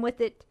time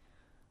with it.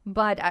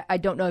 But I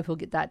don't know if he'll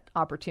get that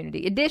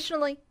opportunity.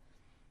 Additionally,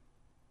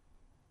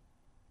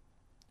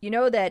 you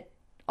know that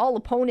all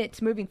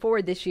opponents moving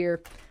forward this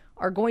year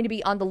are going to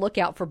be on the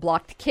lookout for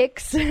blocked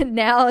kicks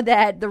now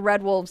that the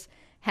Red Wolves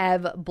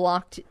have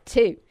blocked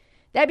 2.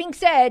 That being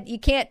said, you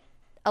can't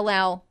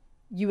allow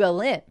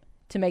ULM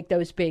to make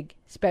those big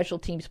special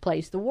teams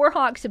plays. The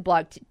Warhawks have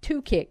blocked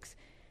 2 kicks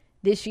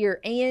this year,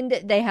 and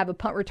they have a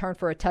punt return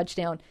for a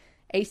touchdown.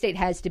 A-State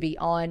has to be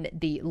on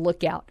the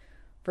lookout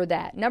for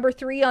that. Number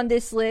 3 on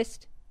this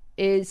list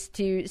is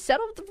to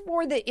settle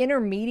for the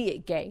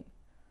intermediate game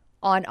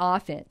on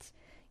offense.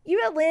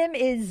 ULM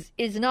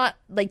is not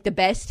like the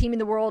best team in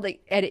the world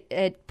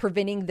at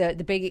preventing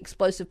the big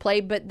explosive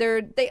play, but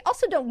they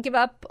also don't give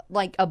up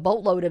like a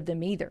boatload of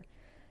them either.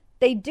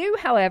 They do,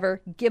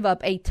 however, give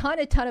up a ton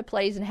of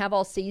plays and have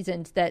all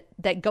seasons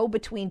that go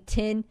between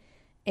 10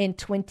 and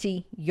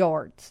 20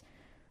 yards.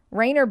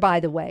 Rayner, by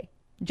the way,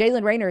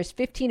 Jalen Rayner is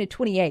 15 of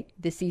 28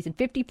 this season,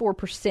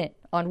 54%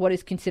 on what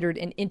is considered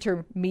an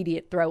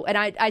intermediate throw. And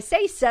I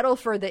say settle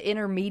for the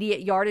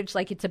intermediate yardage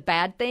like it's a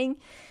bad thing.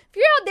 If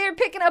you're out there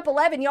picking up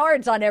 11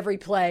 yards on every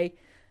play,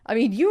 I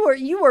mean,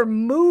 you are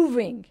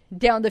moving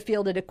down the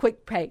field at a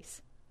quick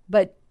pace.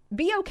 But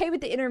be okay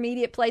with the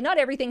intermediate play. Not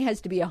everything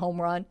has to be a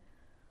home run.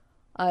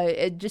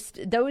 Just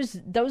those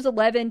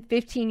 11,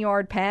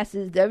 15-yard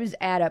passes, those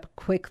add up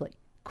quickly.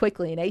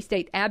 And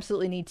A-State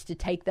absolutely needs to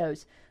take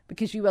those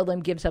because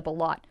ULM gives up a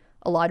lot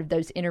of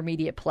those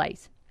intermediate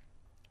plays.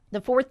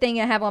 The 4th thing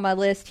I have on my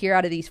list here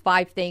out of these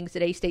 5 things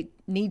that A-State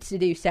needs to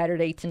do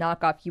Saturday to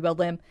knock off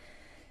ULM,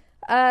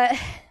 I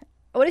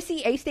want to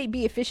see A-State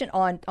be efficient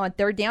on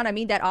 3rd down. I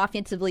mean that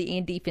offensively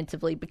and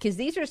defensively, because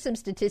these are some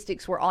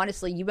statistics where,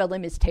 honestly,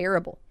 ULM is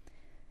terrible.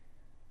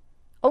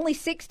 Only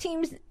 6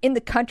 teams in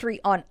the country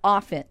on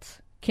offense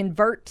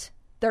convert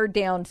 3rd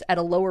downs at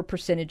a lower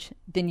percentage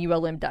than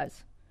ULM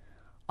does.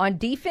 On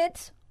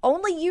defense,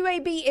 only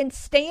UAB and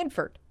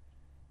Stanford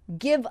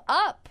give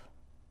up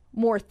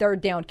more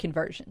 3rd down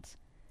conversions.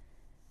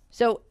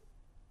 So,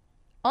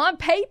 on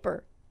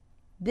paper,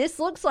 this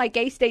looks like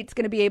A-State's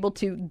going to be able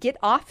to get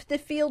off the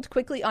field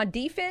quickly on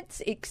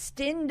defense,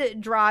 extend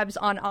drives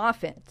on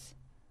offense.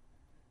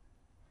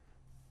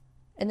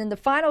 And then the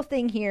final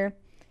thing here,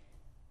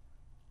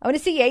 I want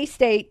to see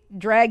A-State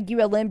drag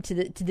ULM to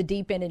the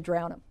deep end and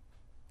drown them.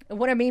 And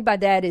what I mean by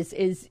that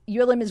is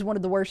ULM is one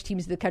of the worst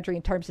teams in the country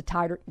in terms of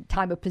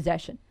time of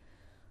possession.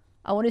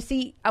 I want to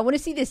see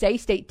this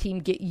A-State team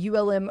get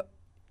ULM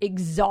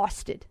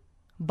exhausted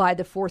by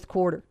the 4th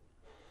quarter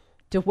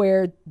to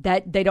where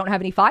that they don't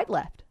have any fight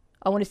left.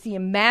 I want to see a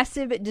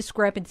massive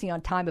discrepancy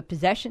on time of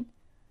possession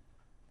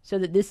so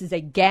that this is a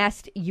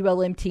gassed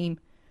ULM team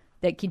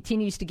that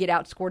continues to get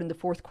outscored in the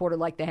 4th quarter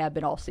like they have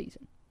been all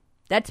season.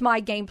 That's my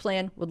game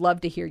plan. Would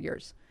love to hear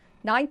yours.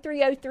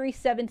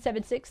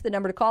 930-3776, the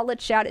number to call.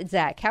 Let's shout at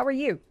Zack. How are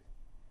you?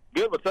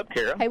 Good. What's up,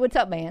 Kara? Hey, what's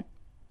up, man?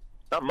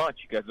 Not much.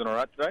 You guys doing all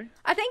right today?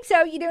 I think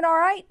so. You doing all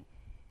right?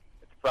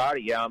 It's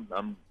Friday. Yeah,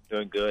 I'm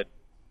doing good.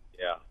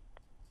 Yeah.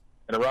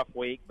 Been a rough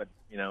week, but,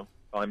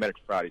 finally made it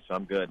to Friday, so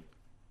I'm good.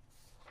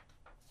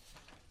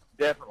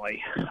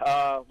 Definitely.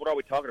 What are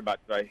we talking about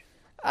today?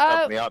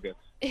 The obvious.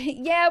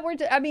 Yeah,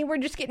 we're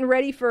just getting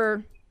ready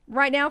for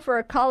right now for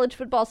a college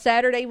football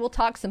Saturday. We'll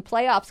talk some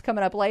playoffs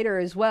coming up later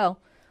as well.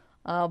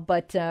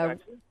 But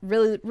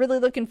really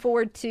looking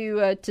forward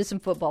to some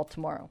football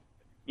tomorrow.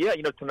 Yeah,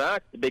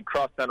 tonight's the big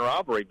crosstown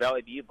rivalry,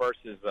 Valley View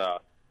versus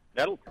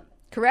Nettleton.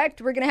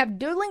 Correct. We're going to have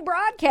dueling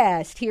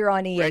broadcast here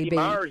on EAB. Randy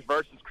Myers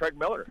versus Craig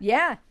Miller.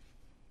 Yeah.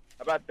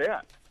 How about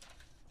that?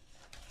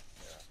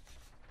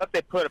 I thought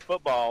they put a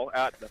football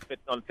out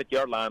on the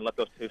 50-yard line, let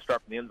those two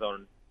start from the end zone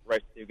and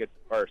race who gets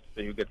first,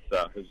 see who gets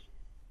who's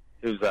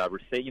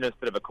received,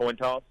 instead of a coin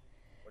toss.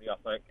 What do y'all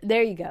think?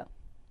 There you go.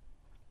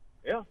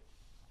 Yeah.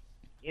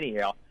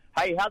 Anyhow,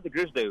 hey, how'd the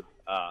Grizz do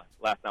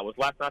last night? Was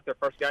last night their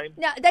first game?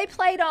 No, they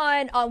played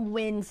on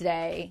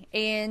Wednesday,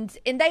 and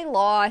they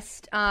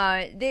lost.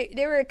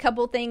 There were a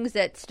couple things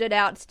that stood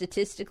out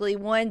statistically.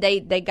 One,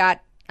 they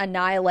got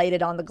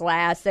annihilated on the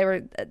glass.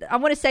 I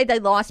want to say they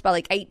lost by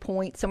like 8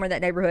 points, somewhere in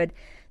that neighborhood.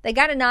 They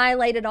got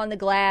annihilated on the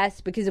glass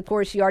because, of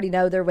course, you already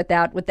know they're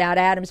without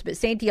Adams. But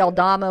Santi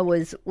Aldama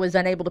was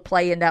unable to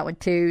play in that one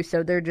too,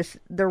 so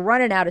they're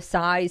running out of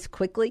size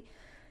quickly,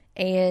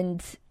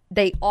 and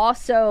they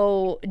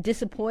also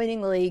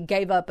disappointingly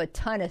gave up a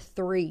ton of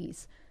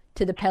threes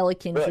to the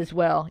Pelicans as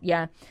well.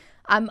 Yeah,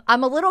 I'm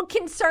a little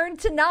concerned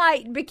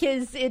tonight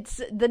because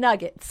it's the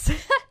Nuggets.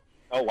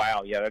 Oh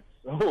wow, yeah,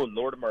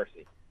 Lord of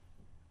mercy,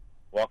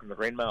 walking the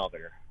Green Mile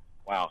there.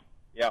 Wow,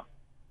 yeah.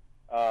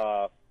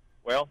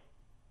 Well,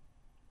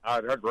 I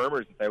had heard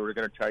rumors that they were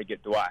going to try to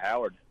get Dwight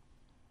Howard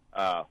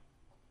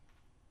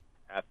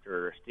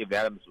after Steve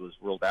Adams was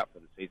ruled out for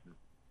the season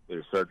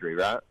due to surgery,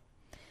 right?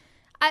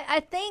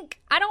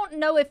 I don't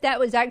know if that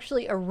was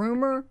actually a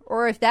rumor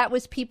or if that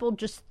was people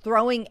just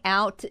throwing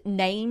out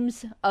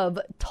names of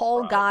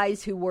tall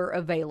guys who were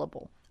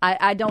available.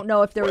 I don't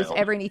know if there was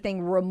ever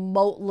anything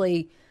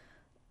remotely,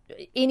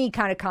 any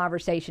kind of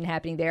conversation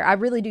happening there. I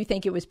really do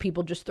think it was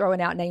people just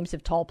throwing out names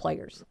of tall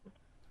players.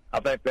 I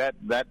think that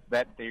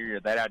theory or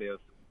that idea is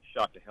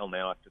shot to hell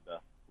now after the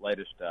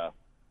latest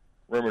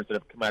rumors that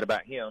have come out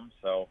about him.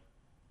 So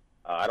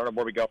I don't know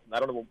where we go. I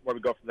don't know where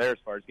we go from there as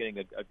far as getting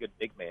a good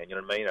big man. You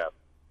know what I mean?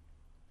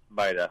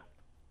 Somebody to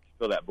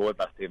fill that void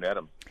by Steven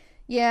Adams.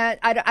 Yeah,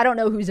 I don't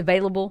know who's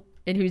available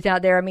and who's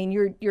out there. I mean,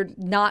 you're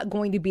not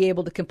going to be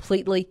able to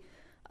completely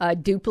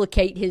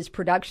duplicate his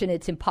production.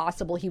 It's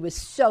impossible. He was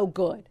so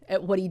good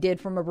at what he did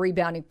from a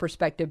rebounding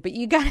perspective. But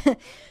you gotta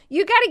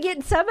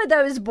get some of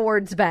those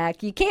boards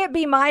back. You can't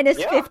be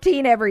minus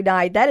 15 every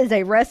night. That is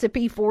a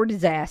recipe for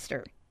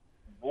disaster.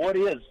 Boy, it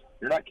is.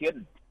 You're not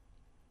kidding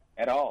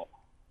at all.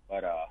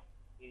 But I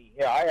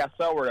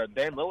saw where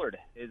Dan Lillard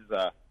is.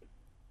 I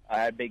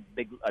had big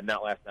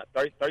not last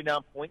night.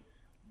 39 points.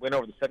 Win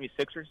over the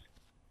 76ers.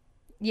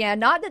 Yeah,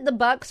 not that the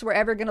Bucks were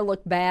ever going to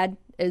look bad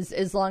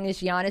as long as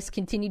Giannis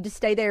continued to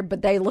stay there,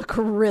 but they look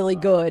really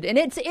good. And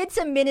it's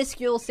a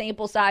minuscule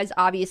sample size,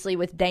 obviously,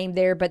 with Dame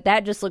there, but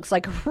that just looks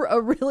like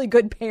a really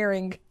good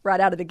pairing right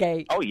out of the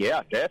gate. Oh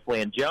yeah, definitely.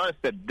 And Giannis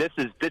said this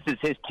is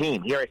his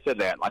team. He already said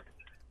that. Like,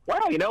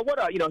 wow, you know what?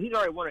 He's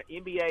already won an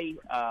NBA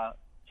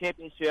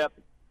championship,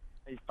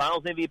 he's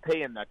Finals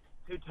MVP, and a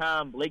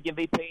 2-time league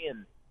MVP,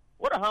 and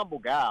what a humble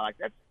guy. Like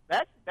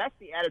that's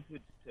the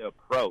attitude to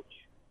approach.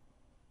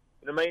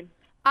 You know what I mean?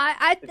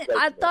 I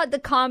thought the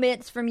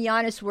comments from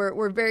Giannis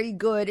were very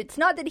good. It's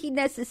not that he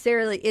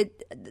necessarily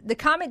the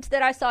comments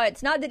that I saw.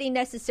 It's not that he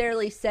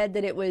necessarily said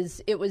that it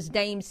was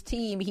Dame's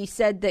team. He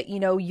said that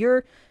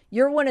you're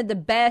one of the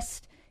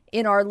best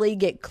in our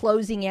league at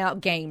closing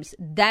out games.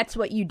 That's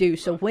what you do.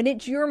 So when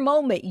it's your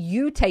moment,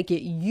 you take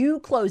it, you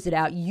close it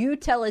out, you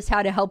tell us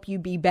how to help you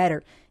be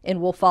better, and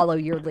we'll follow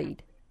your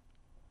lead.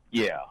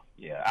 Yeah.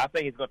 I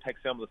think he's going to take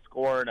some of the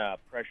scoring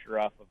pressure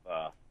off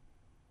of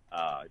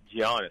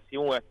Giannis. He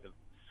won't have to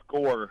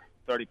score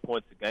 30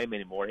 points a game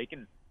anymore. He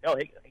can drop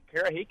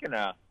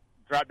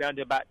down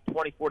to about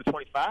 24 to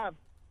 25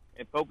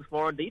 and focus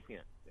more on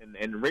defense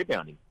and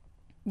rebounding.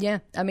 Yeah,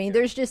 I mean,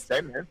 there's just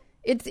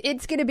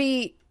it's going to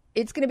be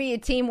a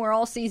team where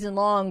all season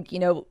long,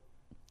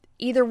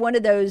 either one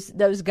of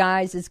those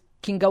guys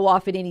can go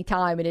off at any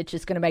time, and it's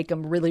just going to make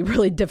them really,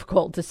 really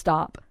difficult to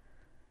stop.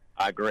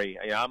 I agree.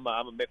 I'm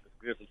a Memphis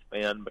Grizzlies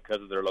fan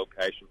because of their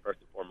location. First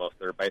and foremost,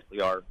 they're basically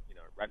right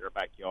in our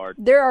backyard.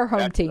 They're our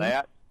home team.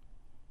 But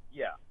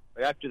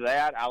after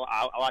that, I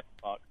like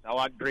the Bucks. I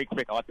like Greek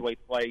Freak. I like the way he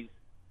plays.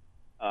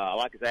 I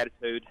like his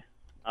attitude.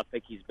 I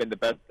think he's been the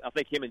best. I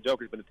think him and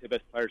Joker's been the two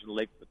best players in the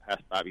league for the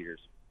past 5 years.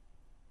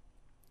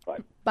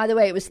 By the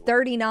way, it was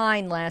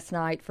 39 last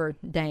night for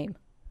Dame.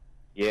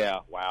 Yeah,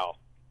 wow.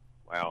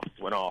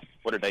 Went off.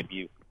 What a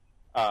debut.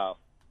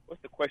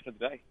 What's the question of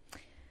the day?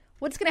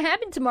 What's going to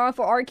happen tomorrow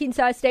for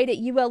Arkansas State at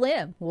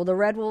ULM? Will the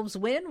Red Wolves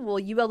win? Will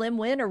ULM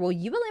win? Or will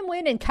ULM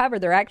win and cover?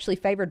 They're actually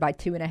favored by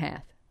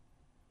 2.5.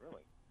 Really?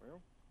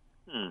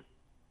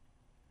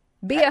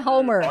 Be a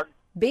homer.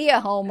 Be a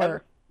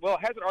homer.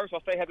 Hasn't Arkansas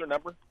State had their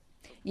number?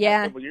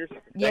 Yeah. Several years,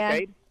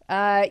 decade?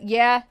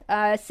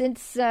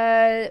 Since,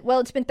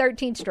 it's been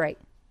 13 straight.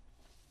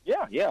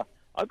 Yeah.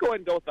 I'll go ahead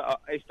and go with the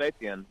A-State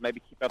then.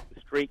 Maybe keep up the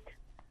streak.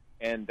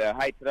 And,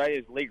 hey, today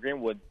is Lee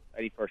Greenwood's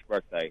 81st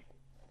birthday.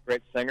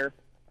 Great singer.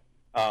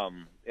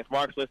 If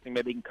Mark's listening,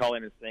 maybe he can call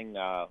in and sing,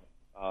 God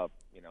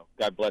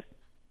bless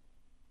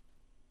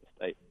the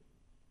state.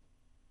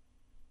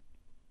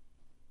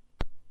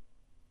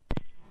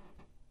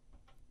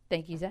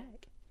 Thank you,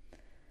 Zach.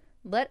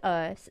 Let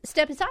us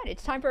step aside.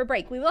 It's time for a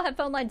break. We will have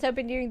phone lines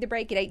open during the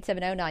break at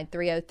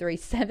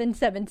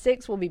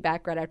 870-930-3776. We'll be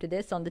back right after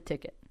this on The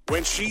Ticket.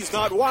 When she's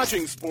not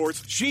watching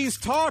sports, she's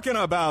talking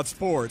about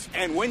sports.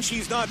 And when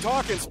she's not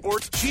talking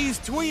sports, she's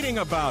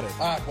tweeting about it.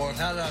 All right, boys,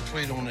 how do I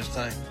tweet on this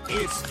thing?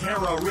 It's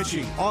Kara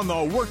Richey on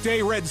the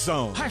Workday Red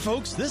Zone. Hi,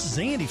 folks. This is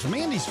Andy from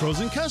Andy's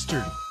Frozen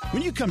Custard.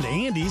 When you come to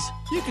Andy's,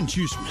 you can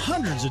choose from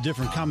hundreds of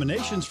different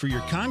combinations for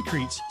your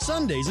concretes,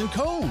 sundaes, and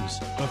cones.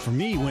 But for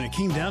me, when it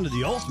came down to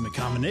the ultimate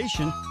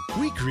combination,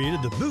 we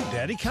created the Boot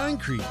Daddy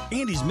Concrete.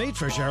 Andy's made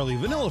fresh hourly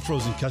vanilla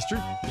frozen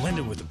custard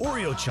blended with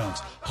Oreo chunks,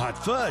 hot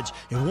fudge,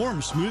 and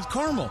warm, smooth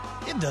caramel.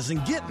 It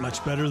doesn't get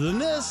much better than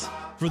this.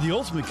 For the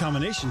ultimate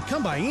combination,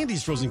 come by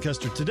Andy's Frozen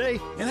Custard today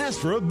and ask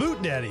for a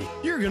Boot Daddy.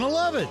 You're going to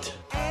love it.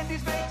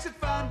 Andy's makes it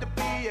fun to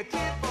be a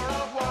kid for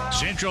a while.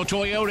 Central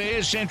Toyota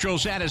is Central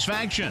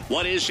Satisfaction.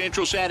 What is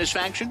Central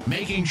Satisfaction?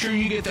 Making sure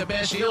you get the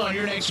best deal on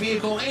your next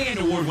vehicle and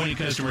award-winning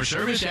customer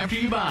service after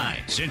you buy.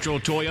 Central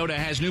Toyota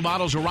has new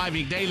models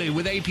arriving daily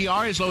with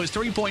APR as low as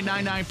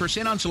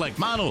 3.99% on select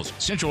models.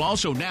 Central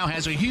also now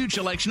has a huge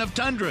selection of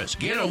Tundras.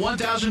 Get a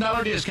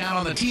 $1,000 discount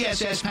on the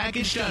TSS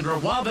Package Tundra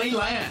while they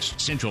last.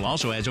 Central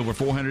also has over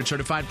 400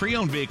 certified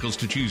pre-owned vehicles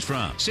to choose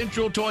from.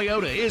 Central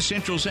Toyota is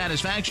Central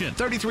Satisfaction.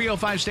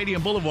 3305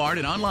 Stadium Boulevard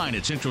and online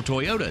at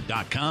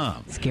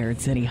centraltoyota.com.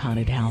 Scared City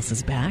Haunted House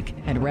is back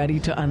and ready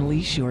to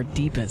unleash your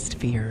deepest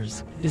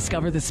fears.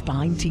 Discover the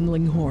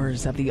spine-tingling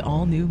horrors of the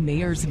all-new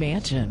Mayor's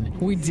Mansion.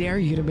 We dare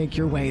you to make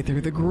your way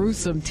through the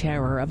gruesome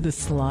terror of the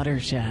Slaughter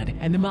Shed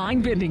and the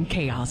mind-bending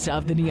chaos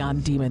of the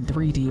Neon Demon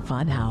 3D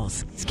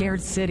Funhouse.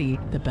 Scared City,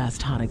 the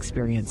best haunt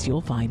experience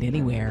you'll find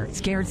anywhere.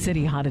 Scared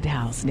City Haunted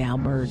House, now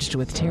merged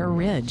with Terror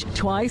Ridge.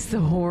 Twice the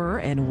horror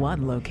in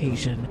one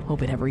location.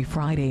 Open every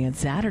Friday and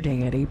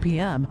Saturday at 8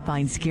 p.m.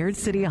 Find Scared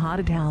City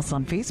Haunted House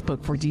on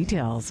Facebook for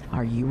details.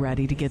 Are you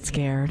ready to get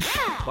scared?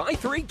 Buy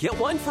 3, get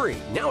 1 free.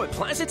 Now at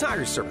Plaza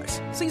Tire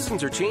Service.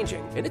 Seasons are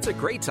changing, and it's a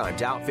great time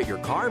to outfit your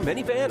car,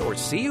 minivan, or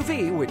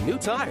CUV with new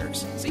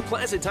tires. See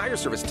Plaza Tire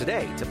Service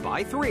today to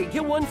buy 3,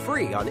 get 1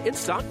 free on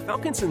in-stock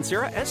Falcon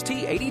Sincera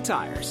ST80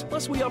 tires.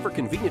 Plus, we offer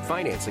convenient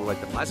financing like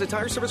the Plaza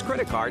Tire Service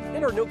credit card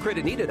and our no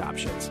credit needed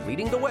options,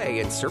 leading the way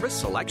in service,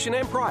 selection,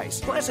 and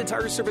price. Plaza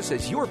Tire Service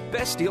is your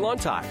best deal on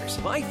tires.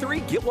 Buy 3,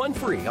 get 1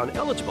 free on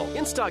eligible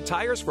in-stock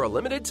tires for a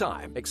limited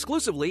time,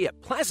 exclusively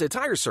at Plaza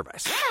Tire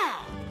Service.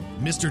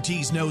 Mr.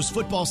 T's knows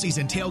football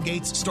season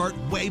tailgates start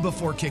way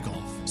before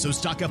kickoff. So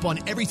stock up on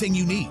everything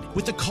you need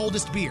with the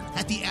coldest beer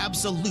at the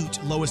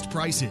absolute lowest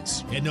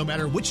prices. And no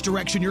matter which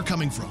direction you're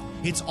coming from,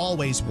 it's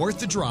always worth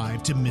the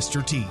drive to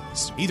Mr.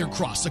 T's. Either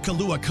cross the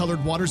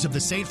Kahlua-colored waters of the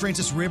St.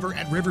 Francis River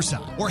at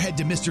Riverside or head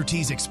to Mr.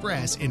 T's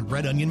Express in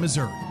Red Onion,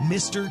 Missouri.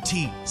 Mr.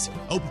 T's,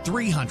 open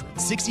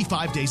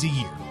 365 days a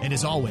year. And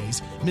as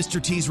always,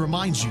 Mr. T's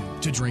reminds you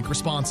to drink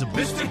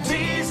responsibly. Mr.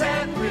 T's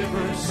at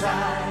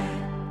Riverside.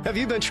 Have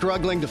you been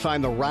struggling to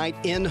find the right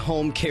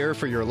in-home care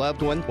for your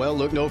loved one? Well,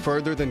 look no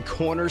further than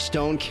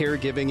Cornerstone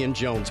Caregiving in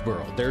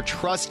Jonesboro. Their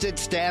trusted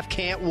staff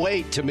can't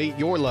wait to meet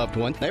your loved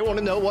one. They want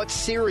to know what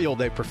cereal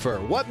they prefer,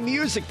 what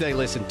music they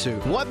listen to,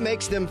 what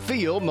makes them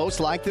feel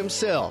most like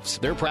themselves.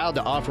 They're proud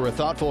to offer a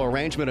thoughtful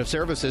arrangement of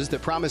services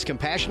that promise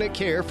compassionate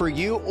care for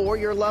you or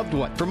your loved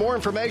one. For more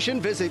information,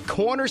 visit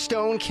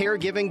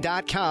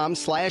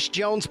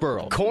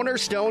cornerstonecaregiving.com/Jonesboro.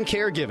 Cornerstone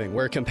Caregiving,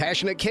 where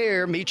compassionate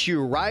care meets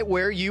you right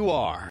where you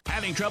are.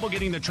 Having trouble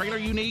getting the trailer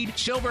you need?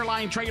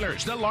 Silverline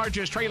Trailers, the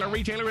largest trailer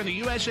retailer in the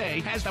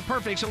USA, has the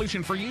perfect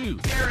solution for you.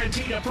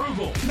 Guaranteed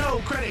approval. No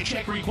credit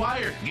check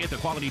required. Get the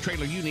quality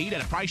trailer you need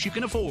at a price you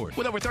can afford.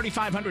 With over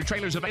 3,500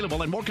 trailers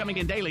available and more coming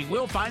in daily,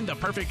 we'll find the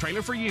perfect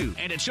trailer for you.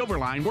 And at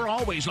Silverline, we're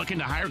always looking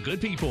to hire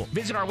good people.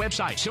 Visit our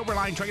website,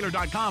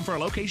 silverlinetrailer.com, for a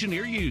location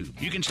near you.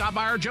 You can stop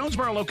by our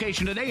Jonesboro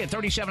location today at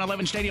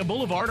 3711 Stadium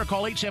Boulevard or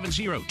call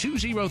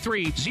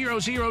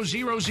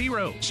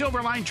 870-203-0000.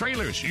 Silverline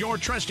Trailers, your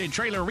trusted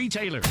trailer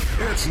retailer.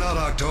 It's not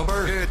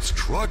October, it's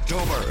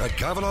Trucktober at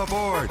Kavanaugh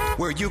Ford,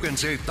 where you can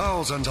save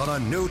thousands on a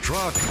new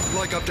truck,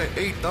 like up to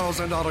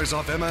 $8,000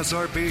 off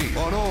MSRP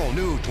on all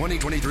new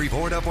 2023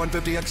 Ford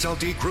F-150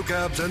 XLT crew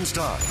cabs in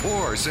stock.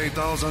 Or save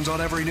thousands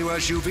on every new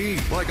SUV,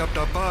 like up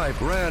to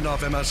 $5,000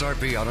 off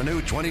MSRP on a new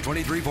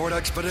 2023 Ford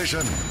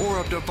Expedition, or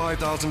up to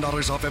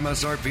 $5,000 off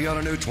MSRP on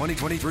a new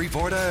 2023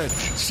 Ford Edge.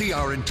 See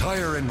our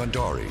entire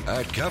inventory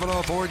at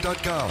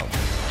KavanaughFord.com.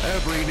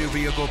 Every new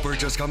vehicle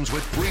purchase comes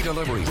with free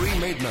delivery, free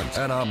maintenance,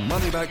 and a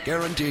money-back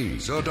guarantee.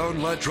 So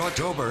don't let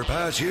Trucktober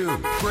pass you.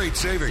 Great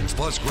savings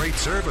plus great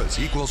service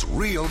equals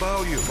real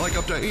value. Like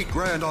up to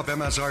 $8,000 off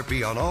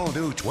MSRP on all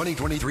new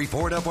 2023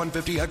 Ford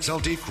F-150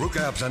 XLT crew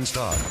cabs in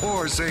stock.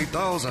 Or save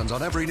thousands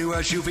on every new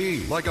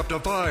SUV. Like up to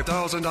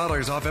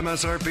 $5,000 off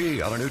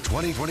MSRP on a new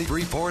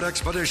 2023 Ford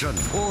Expedition.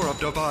 Or up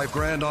to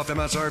 $5,000 off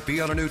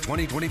MSRP on a new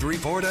 2023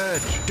 Ford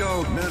Edge.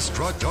 Don't miss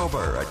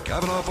Trucktober at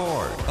Kavanaugh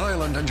Ford,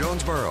 Highland and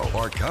Jonesboro,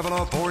 or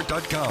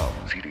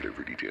KavanaughFord.com. See dealer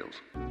for details.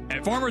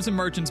 At Farmers and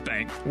Merchants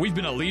Bank, we've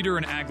been a leader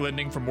in ag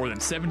lending for more than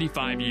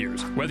 75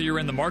 years. Whether you're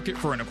in the market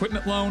for an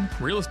equipment loan,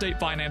 real estate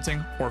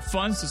financing, or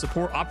funds to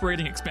support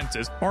operating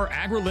expenses, our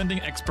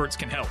agri-lending experts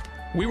can help.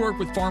 We work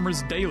with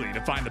farmers daily to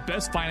find the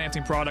best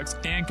financing products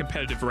and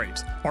competitive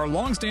rates. Our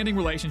long-standing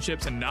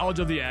relationships and knowledge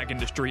of the ag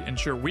industry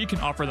ensure we can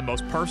offer the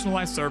most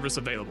personalized service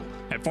available.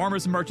 At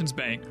Farmers and Merchants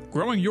Bank,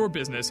 growing your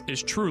business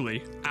is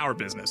truly our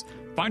business.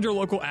 Find your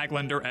local ag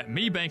lender at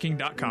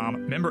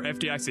mebanking.com, member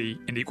FDIC,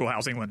 and equal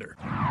housing lender.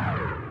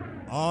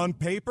 On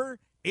paper,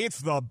 it's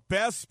the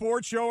best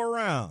sports show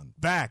around.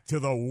 Back to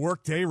the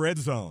Workday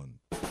Redzone.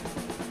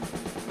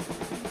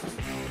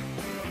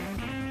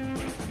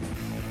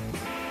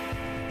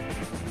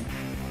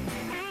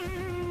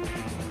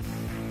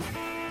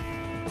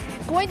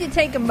 Going to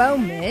take a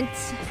moment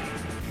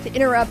to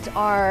interrupt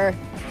our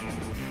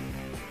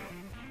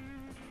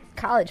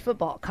college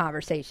football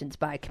conversations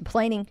by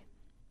complaining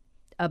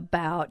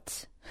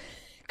about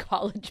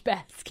college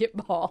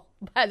basketball.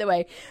 By the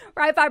way,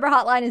 Right Fiber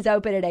Hotline is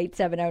open at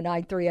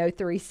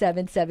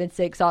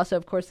 870-930-3776. Also,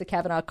 of course, the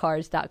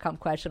CavanaughCars.com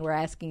question. We're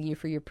asking you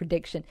for your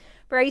prediction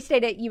for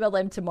A-State at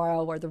ULM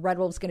tomorrow. Are the Red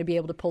Wolves going to be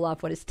able to pull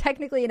off what is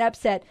technically an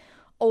upset,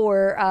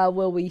 or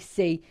will we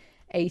see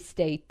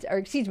A-State, or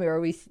excuse me,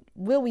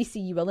 will we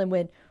see ULM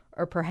win,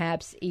 or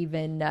perhaps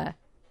even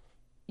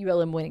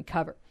ULM win and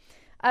cover?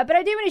 But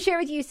I do want to share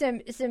with you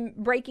some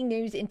breaking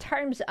news in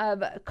terms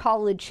of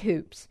college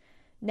hoops.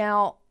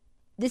 Now,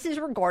 this is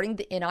regarding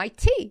the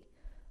NIT.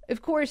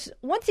 Of course,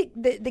 once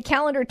the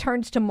calendar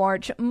turns to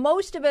March,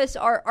 most of us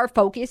are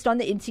focused on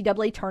the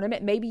NCAA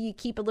tournament. Maybe you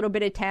keep a little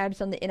bit of tabs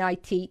on the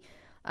NIT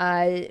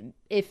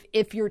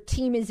if your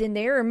team is in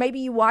there, or maybe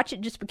you watch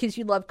it just because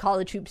you love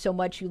college hoops so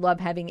much, you love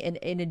having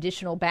an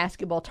additional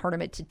basketball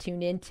tournament to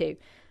tune into.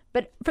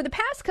 But for the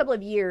past couple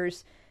of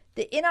years,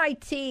 the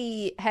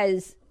NIT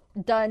has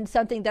done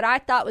something that I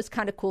thought was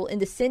kind of cool, in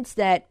the sense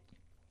that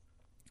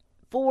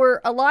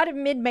for a lot of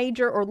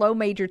mid-major or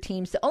low-major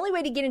teams, the only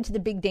way to get into the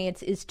big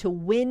dance is to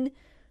win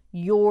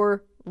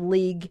your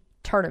league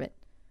tournament.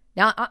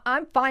 Now,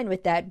 I'm fine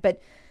with that,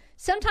 but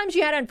sometimes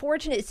you had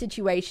unfortunate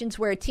situations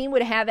where a team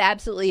would have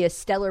absolutely a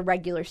stellar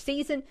regular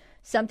season.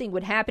 Something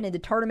would happen in the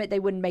tournament, they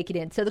wouldn't make it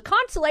in. So the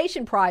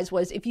consolation prize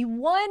was, if you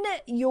won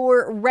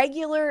your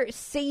regular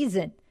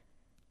season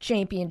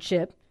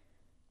championship,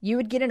 you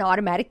would get an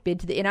automatic bid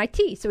to the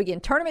NIT. So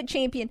again, tournament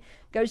champion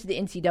goes to the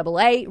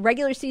NCAA.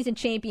 Regular season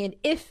champion,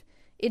 if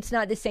it's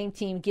not the same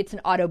team, gets an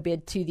auto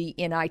bid to the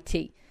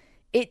NIT.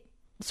 It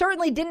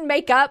certainly didn't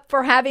make up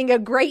for having a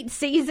great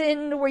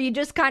season where you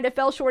just kind of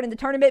fell short in the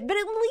tournament, but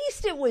at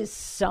least it was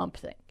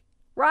something,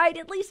 right?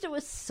 At least it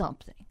was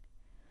something.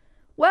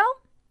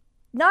 Well,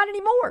 not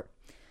anymore.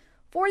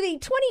 For the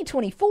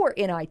 2024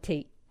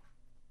 NIT,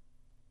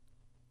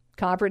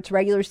 conference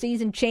regular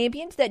season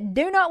champions that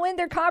do not win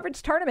their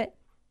conference tournament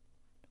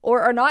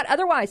or are not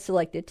otherwise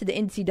selected to the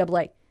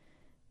NCAA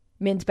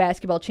men's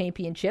basketball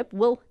championship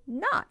will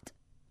not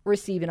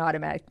receive an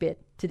automatic bid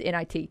to the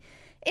NIT.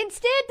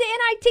 Instead, the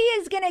NIT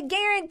is going to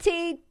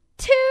guarantee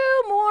 2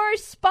 more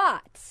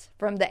spots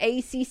from the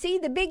ACC,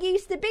 the Big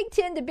East, the Big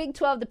 10, the Big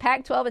 12, the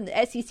Pac-12, and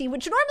the SEC,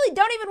 which normally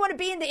don't even want to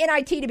be in the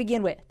NIT to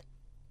begin with.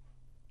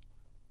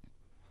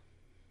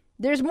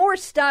 There's more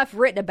stuff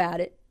written about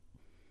it.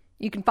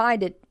 You can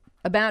find it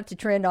about to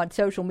trend on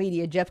social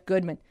media. Jeff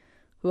Goodman,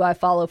 who I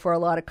follow for a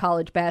lot of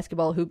college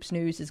basketball hoops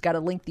news, has got a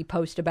lengthy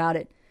post about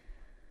it.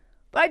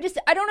 But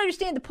I don't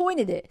understand the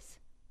point of this.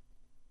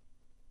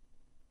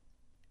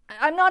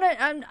 I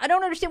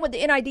don't understand what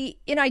the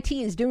NIT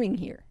is doing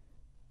here.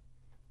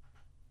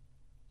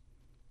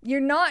 You're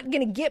not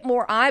going to get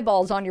more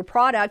eyeballs on your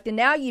product, and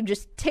now you've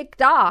just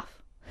ticked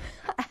off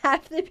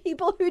half the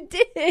people who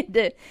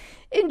did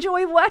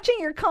enjoy watching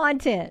your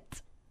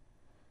content.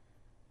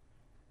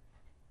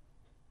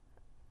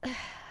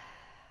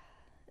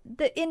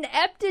 The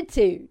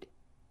ineptitude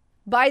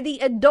by the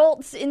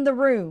adults in the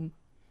room,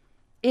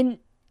 in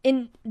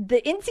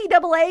the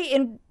NCAA,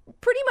 and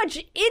pretty much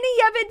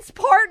any of its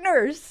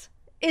partners,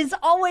 is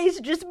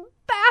always just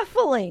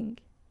baffling.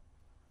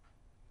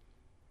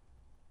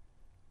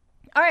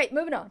 All right,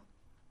 moving on.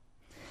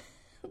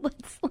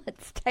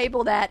 Let's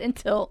table that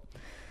until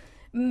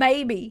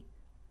maybe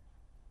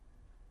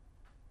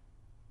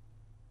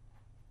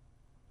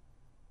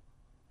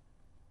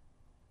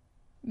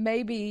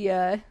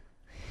we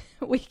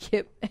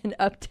get an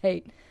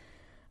update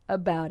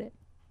about it.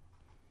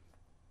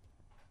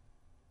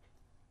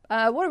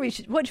 What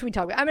should we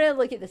talk about? I'm going to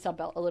look at the Sun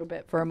Belt a little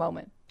bit for a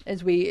moment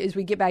as we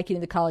get back into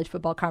the college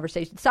football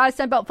conversation. Saw a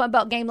Sun Belt Fun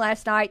Belt game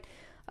last night.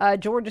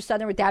 Georgia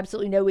Southern with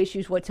absolutely no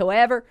issues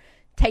whatsoever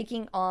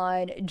taking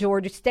on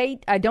Georgia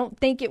State. I don't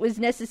think it was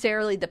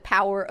necessarily the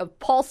power of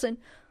Paulson,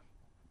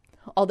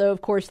 although,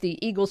 of course,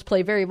 the Eagles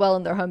play very well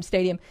in their home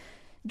stadium.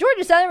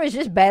 Georgia Southern was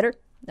just better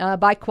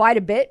by quite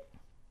a bit.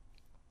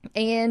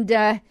 And,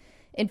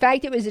 in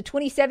fact, it was a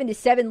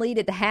 27-7 lead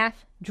at the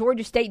half.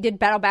 Georgia State did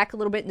battle back a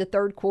little bit in the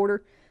third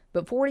quarter,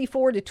 but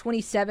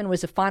 44-27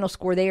 was the final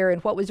score there,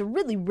 and what was a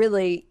really,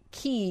 really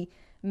key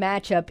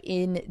matchup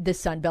in the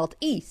Sun Belt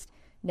East.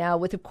 Now,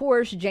 with, of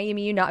course,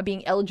 JMU not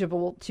being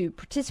eligible to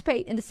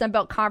participate in the Sun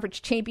Belt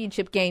Conference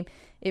Championship game,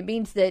 it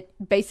means that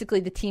basically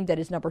the team that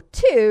is number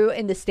 2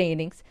 in the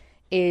standings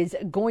is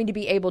going to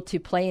be able to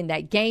play in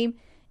that game,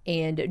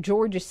 and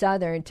Georgia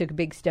Southern took a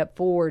big step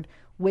forward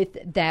with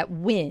that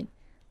win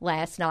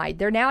last night.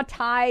 They're now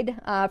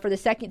tied for the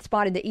second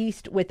spot in the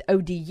East with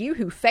ODU,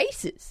 who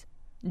faces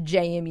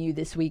JMU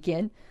this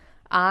weekend.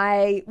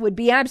 I would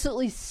be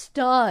absolutely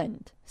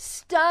stunned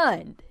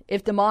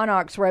if the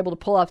Monarchs were able to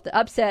pull off the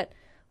upset,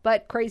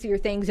 but crazier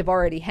things have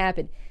already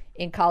happened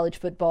in college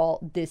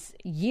football this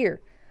year.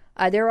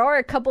 There are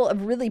a couple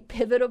of really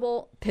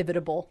pivotal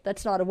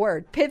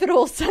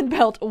Sun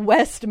Belt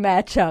West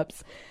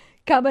matchups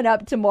coming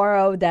up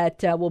tomorrow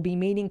that will be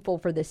meaningful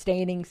for the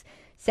standings.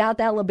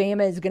 South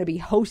Alabama is going to be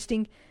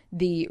hosting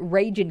the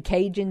Ragin'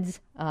 Cajuns.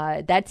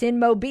 That's in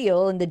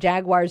Mobile, and the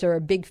Jaguars are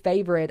a big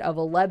favorite of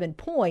 11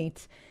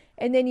 points.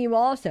 And then you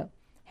also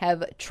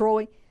have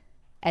Troy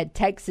at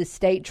Texas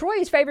State. Troy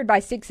is favored by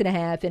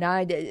 6.5,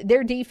 and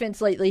their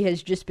defense lately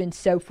has just been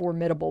so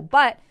formidable.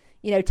 But,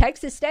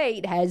 Texas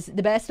State has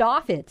the best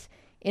offense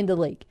in the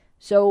league.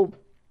 So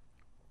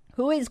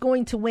who is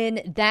going to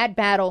win that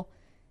battle?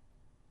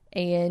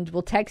 And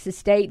will Texas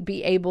State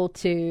be able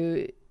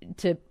to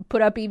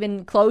put up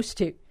even close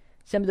to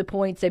some of the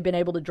points they've been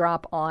able to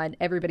drop on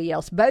everybody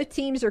else? Both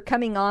teams are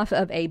coming off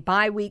of a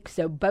bye week,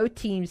 so both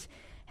teams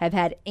have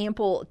had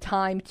ample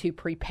time to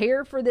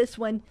prepare for this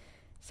one.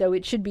 So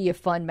it should be a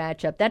fun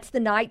matchup. That's the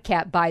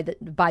nightcap, by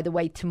the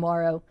way,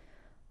 tomorrow.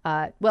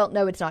 Well,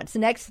 no, it's not. It's the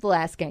next to the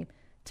last game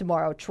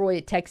tomorrow. Troy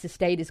at Texas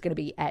State is going to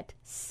be at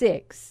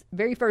 6.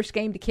 Very first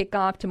game to kick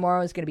off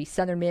tomorrow is going to be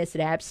Southern Miss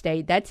at App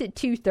State. That's at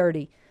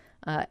 2:30.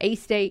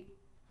 A-State,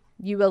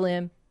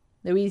 ULM,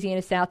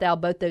 Louisiana South Al,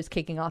 both those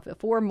kicking off at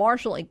 4.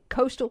 Marshall and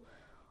Coastal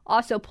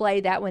also play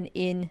that one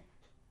in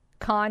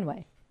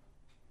Conway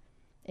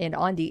and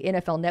on the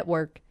NFL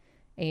Network.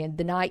 And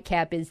the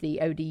nightcap is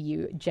the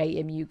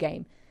ODU-JMU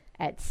game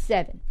at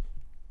 7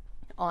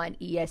 on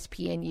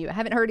ESPNU. I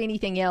haven't heard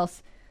anything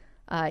else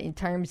in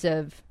terms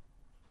of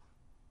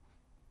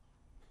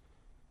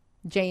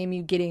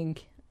JMU getting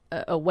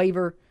a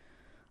waiver,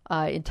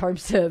 in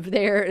terms of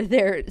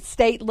their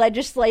state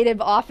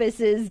legislative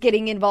offices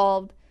getting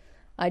involved.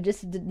 I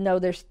just know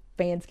their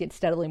fans get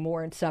steadily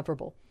more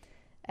insufferable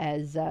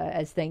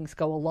as things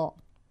go along.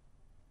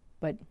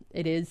 But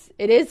it is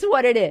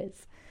what it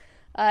is.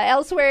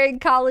 Elsewhere in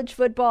college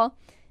football,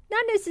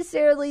 not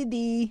necessarily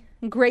the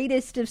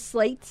greatest of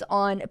slates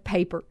on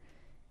paper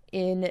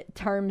in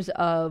terms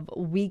of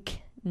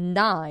Week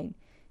 9. In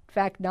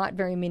fact, not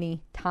very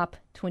many top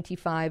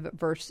 25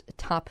 versus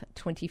top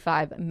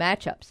 25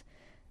 matchups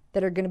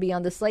that are going to be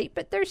on the slate,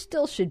 but there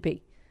still should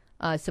be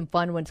some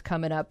fun ones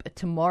coming up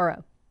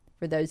tomorrow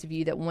for those of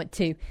you that want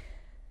to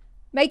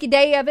make a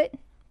day of it,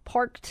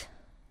 parked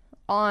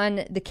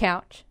on the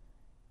couch.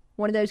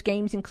 One of those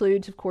games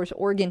includes, of course,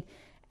 Oregon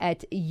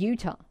at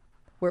Utah,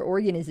 where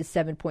Oregon is a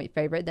 7-point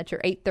favorite. That's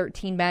your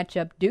 8-13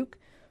 matchup. Duke,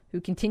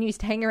 who continues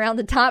to hang around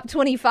the top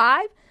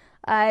 25,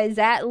 is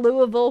at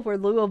Louisville, where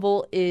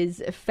Louisville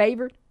is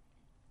favored.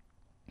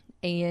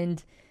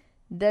 And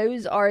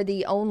those are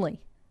the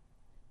only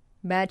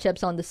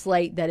matchups on the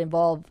slate that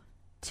involve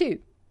 2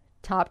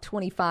 top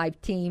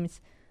 25 teams.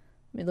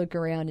 Let me look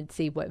around and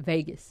see what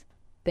Vegas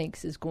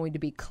thinks is going to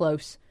be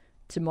close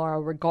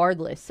tomorrow,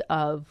 regardless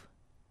of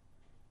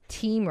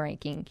team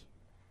ranking.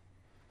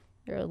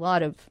 There are a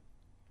lot of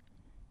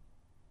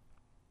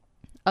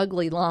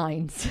ugly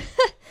lines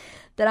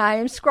that I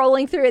am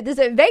scrolling through.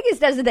 Vegas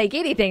doesn't think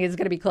anything is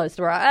going to be close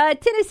tomorrow.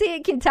 Tennessee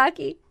and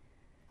Kentucky.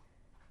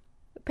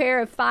 A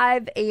pair of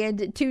 5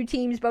 and 2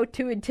 teams, both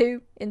 2-2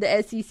 in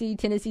the SEC.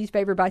 Tennessee's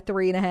favored by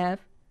 3.5.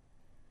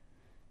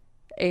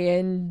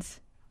 And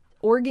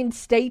Oregon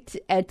State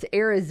at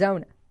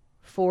Arizona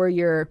for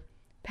your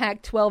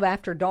Pac-12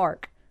 After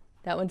Dark.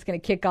 That one's going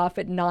to kick off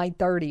at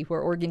 9:30,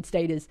 where Oregon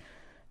State is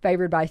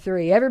favored by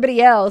 3.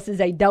 Everybody else is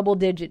a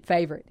double-digit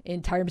favorite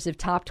in terms of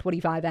top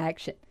 25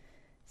 action.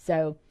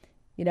 So,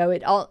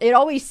 it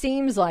always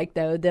seems like,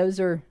 though, those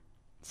are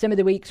some of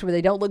the weeks where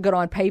they don't look good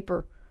on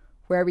paper,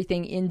 where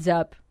everything ends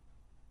up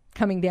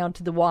coming down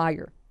to the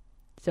wire.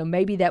 So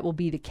maybe that will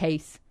be the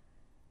case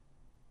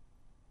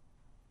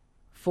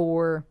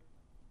for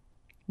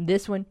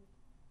this one.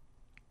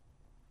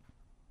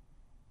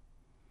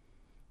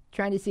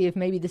 Trying to see if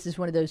maybe this is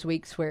one of those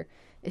weeks where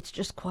it's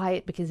just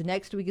quiet because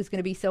next week is going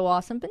to be so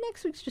awesome, but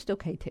next week's just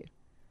okay too.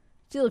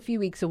 Still a few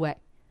weeks away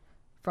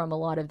from a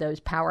lot of those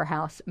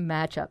powerhouse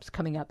matchups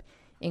coming up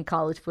in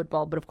college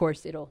football, but of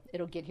course it'll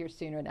get here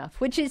soon enough,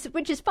 which is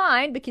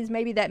fine, because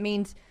maybe that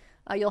means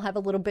you'll have a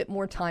little bit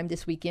more time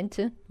this weekend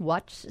to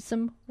watch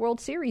some World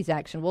Series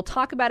action. We'll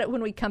talk about it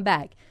when we come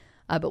back,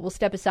 but we'll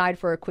step aside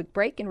for a quick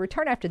break and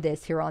return after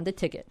this here on The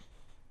Ticket.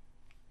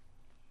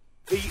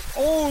 The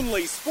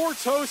only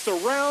sports host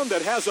around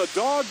that has a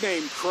dog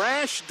named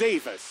Crash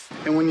Davis.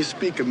 And when you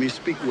speak of me,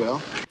 speak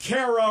well.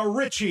 Kara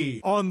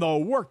Richey on the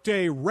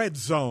Workday Red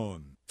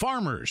Zone.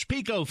 Farmers,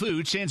 Pico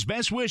Foods sends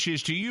best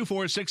wishes to you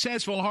for a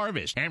successful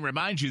harvest and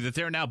reminds you that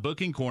they're now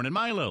booking corn and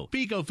milo.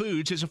 Pico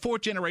Foods is a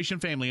 4th-generation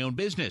family-owned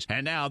business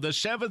and now the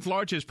 7th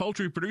largest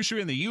poultry producer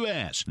in the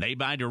U.S. They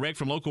buy direct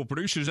from local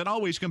producers at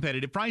always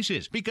competitive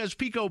prices because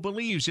Pico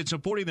believes in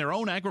supporting their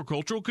own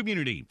agricultural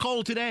community.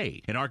 Call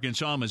today. In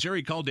Arkansas,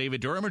 Missouri, call David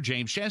Durham or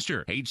James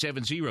Chester,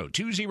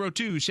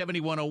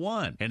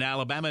 870-202-7101. In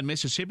Alabama and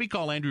Mississippi,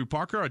 call Andrew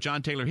Parker or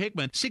John Taylor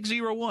Hickman,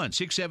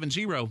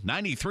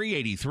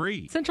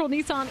 601-670-9383. Central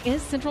Nissan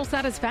is Central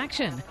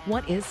Satisfaction.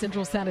 What is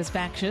Central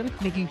Satisfaction?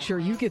 Making sure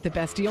you get the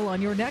best deal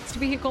on your next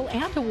vehicle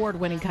and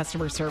award-winning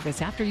customer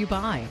service after you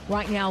buy.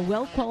 Right now,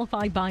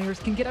 well-qualified buyers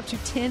can get up to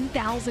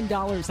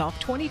 $10,000 off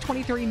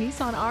 2023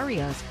 Nissan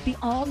Arias, the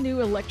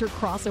all-new electric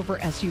crossover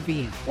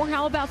SUV. Or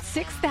how about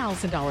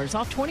 $6,000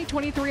 off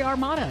 2023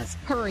 Armadas?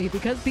 Hurry,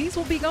 because these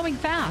will be going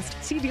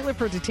fast. See dealer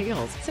for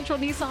details. Central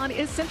Nissan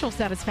is Central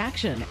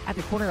Satisfaction at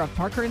the corner of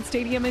Parker and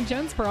Stadium in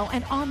Jonesboro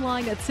and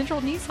online at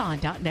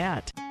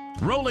centralnissan.net.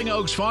 Rolling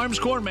Oaks Farms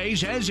Corn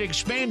Maze has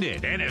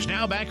expanded and is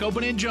now back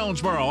open in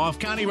Jonesboro off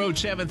County Road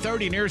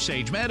 730 near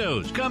Sage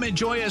Meadows. Come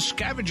enjoy a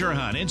scavenger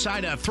hunt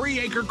inside a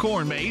 3-acre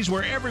corn maze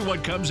where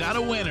everyone comes out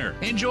a winner.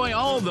 Enjoy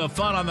all the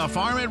fun on the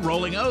farm at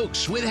Rolling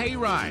Oaks with hay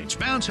rides,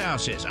 bounce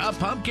houses, a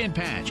pumpkin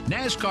patch,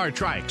 NASCAR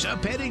trikes, a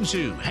petting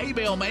zoo, hay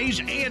bale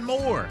maze, and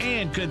more.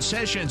 And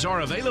concessions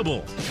are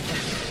available.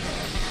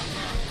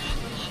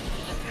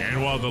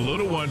 And while the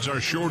little ones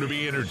are sure to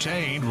be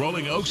entertained,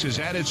 Rolling Oaks has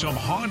added some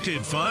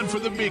haunted fun for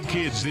the big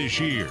kids this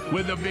year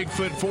with the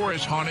Bigfoot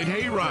Forest Haunted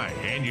Hayride.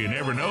 And you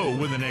never know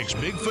when the next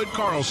Bigfoot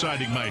Carl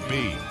sighting might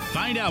be.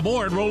 Find out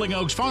more at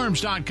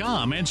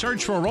RollingOaksFarms.com and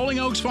search for Rolling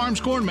Oaks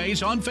Farms Corn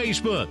Maze on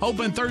Facebook.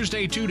 Open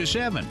Thursday 2 to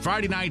 7,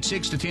 Friday night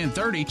 6 to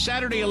 10:30,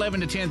 Saturday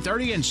 11 to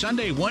 10:30, and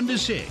Sunday 1 to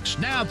 6.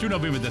 Now through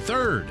November the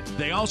 3rd.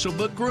 They also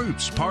book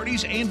groups,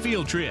 parties, and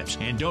field trips.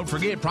 And don't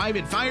forget,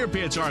 private fire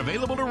pits are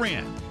available to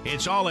rent.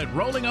 It's all at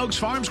Rolling Oaks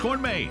Farms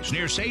Corn Maze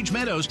near Sage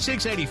Meadows,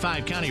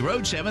 685 County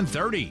Road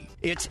 730.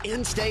 It's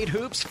in-state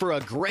hoops for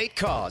a great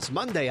cause.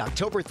 Monday,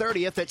 October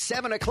 30th at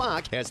 7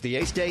 o'clock as the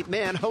A-State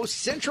men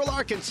host Central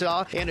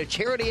Arkansas in a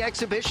charity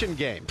exhibition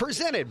game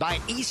presented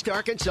by East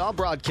Arkansas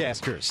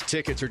Broadcasters.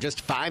 Tickets are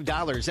just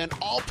 $5 and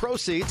all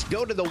proceeds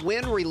go to the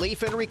Win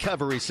Relief and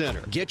Recovery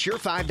Center. Get your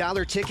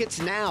 $5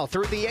 tickets now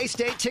through the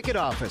A-State ticket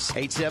office,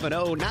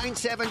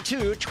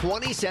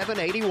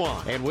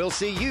 870-972-2781. And we'll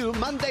see you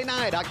Monday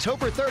night,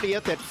 October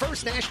 30th at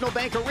First National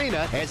Bank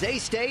Arena as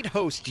A-State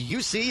hosts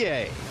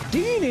UCA. Do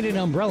you need an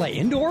umbrella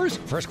indoors?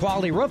 First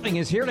Quality Roofing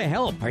is here to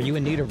help. Are you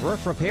in need of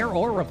roof repair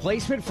or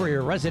replacement for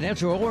your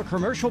residential or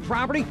commercial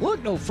property?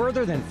 Look no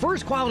further than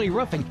First Quality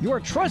Roofing, your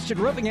trusted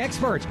roofing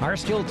experts. Our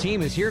skilled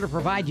team is here to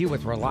provide you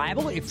with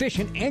reliable,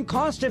 efficient, and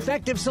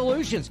cost-effective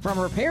solutions. From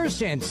repairs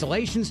to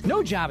installations,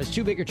 no job is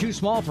too big or too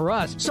small for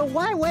us. So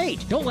why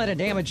wait? Don't let a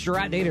damaged or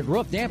outdated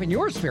roof dampen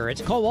your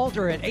spirits. Call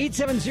Walter at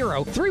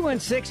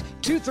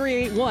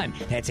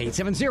 870-316-2381. That's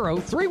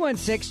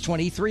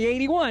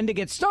 870-316-2381 to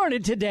get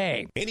started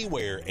today.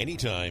 Anywhere,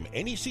 anytime,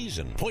 any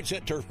season,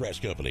 Poinsett Turf Grass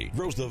Company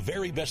grows the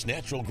very best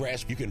natural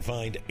grass you can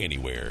find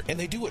anywhere. And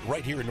they do it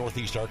right here in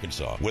Northeast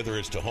Arkansas. Whether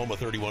it's Tahoma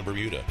 31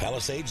 Bermuda,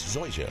 Palisades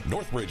Zoysia,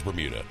 Northbridge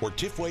Bermuda, or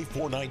Tifway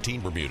 419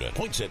 Bermuda,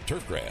 Poinsett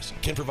Turf Grass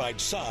can provide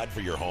sod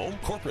for your home,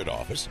 corporate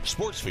office,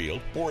 sports field,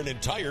 or an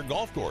entire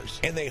golf course.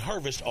 And they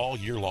harvest all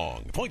year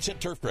long. Poinsett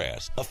Turf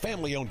Grass, a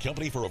family-owned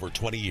company for over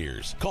 20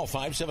 years. Call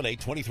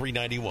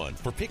 578-2391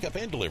 for pickup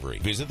and delivery.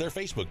 Visit their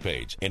Facebook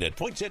page and at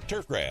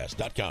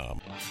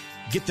poinsetturfgrass.com.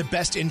 Get the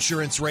best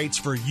insurance rates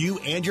for you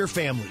and your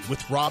family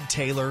with Rob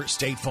Taylor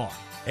State Farm.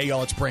 Hey,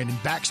 y'all, it's Brandon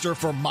Baxter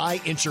for my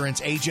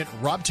insurance agent,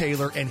 Rob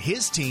Taylor, and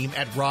his team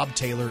at Rob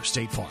Taylor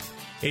State Farm.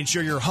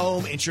 Insure your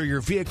home, insure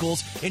your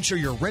vehicles, insure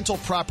your rental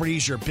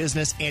properties, your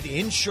business, and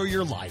insure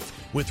your life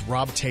with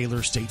Rob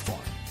Taylor State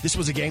Farm. This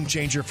was a game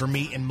changer for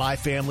me and my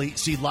family.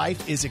 See,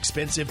 life is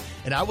expensive,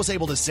 and I was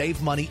able to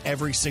save money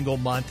every single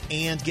month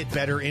and get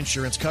better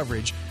insurance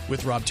coverage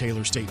with Rob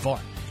Taylor State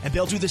Farm. And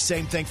they'll do the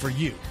same thing for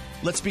you.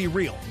 Let's be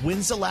real.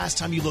 When's the last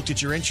time you looked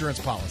at your insurance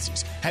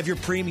policies? Have your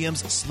premiums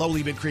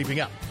slowly been creeping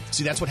up?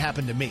 See, that's what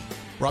happened to me.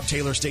 Rob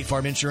Taylor State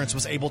Farm Insurance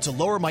was able to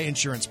lower my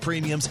insurance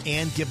premiums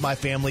and give my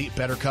family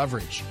better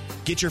coverage.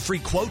 Get your free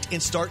quote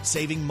and start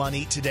saving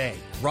money today.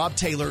 Rob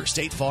Taylor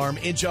State Farm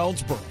in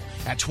Jonesboro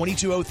at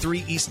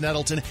 2203 East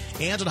Nettleton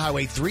and on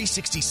Highway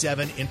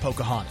 367 in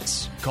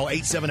Pocahontas. Call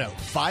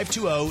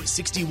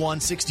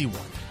 870-520-6161.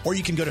 Or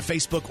you can go to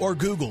Facebook or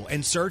Google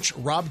and search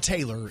Rob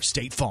Taylor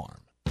State Farm.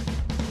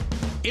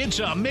 It's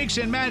a mix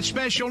and match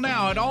special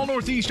now at all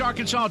Northeast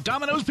Arkansas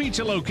Domino's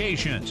Pizza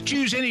locations.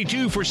 Choose any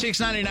two for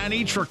 $6.99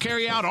 each for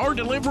carryout or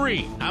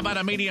delivery. How about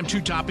a medium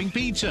 2-topping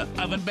pizza,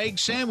 oven-baked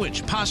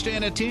sandwich, pasta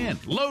in a tin,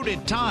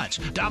 loaded tots,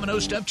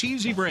 Domino's stuffed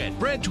cheesy bread,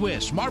 bread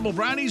twists, marble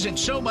brownies, and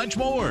so much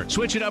more.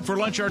 Switch it up for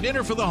lunch or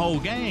dinner for the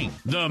whole gang.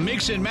 The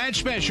mix and match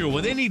special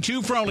with any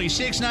two for only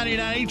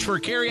 $6.99 each for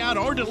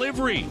carryout or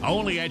delivery.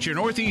 Only at your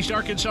Northeast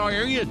Arkansas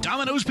area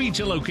Domino's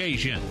Pizza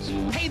locations.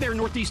 Hey there,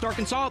 Northeast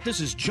Arkansas. This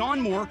is John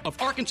Moore of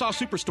Arkansas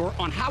Superstore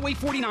on Highway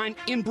 49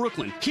 in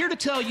Brooklyn. Here to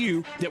tell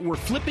you that we're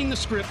flipping the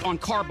script on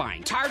car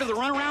buying. Tired of the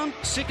runaround?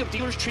 Sick of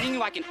dealers treating you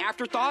like an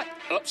afterthought?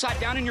 Upside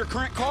down in your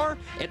current car?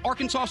 At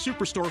Arkansas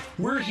Superstore,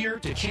 we're here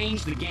to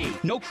change the game.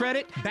 No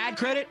credit, bad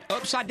credit,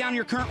 upside down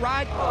your current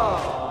ride?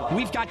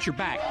 We've got your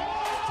back.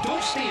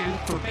 Don't stand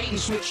for bait and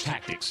switch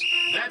tactics.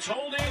 That's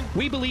holding.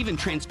 We believe in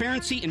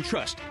transparency and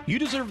trust. You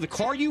deserve the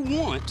car you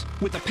want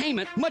with a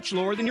payment much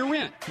lower than your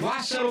rent.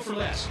 Why settle for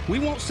less? We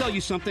won't sell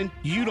you something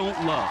you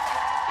don't love.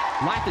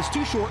 Life is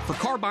too short for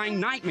car buying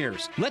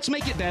nightmares. Let's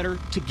make it better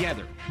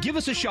together. Give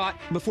us a shot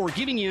before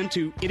giving in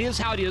to it is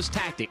how it is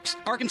tactics.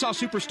 Arkansas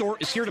Superstore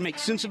is here to make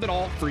sense of it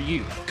all for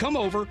you. Come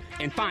over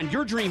and find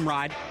your dream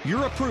ride.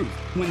 You're approved.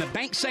 When the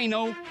banks say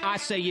no, I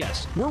say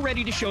yes. We're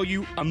ready to show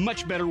you a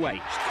much better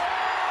way.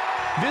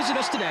 Visit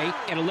us today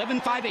at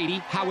 11580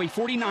 Highway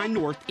 49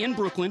 North in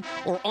Brooklyn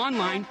or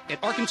online at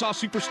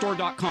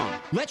arkansassuperstore.com.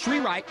 Let's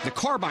rewrite the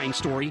car buying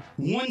story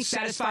one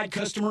satisfied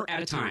customer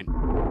at a time.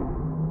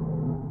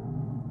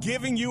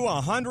 giving you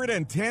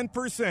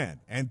 110%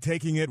 and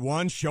taking it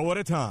one show at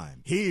a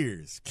time.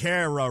 Here's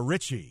Kara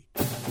Richey.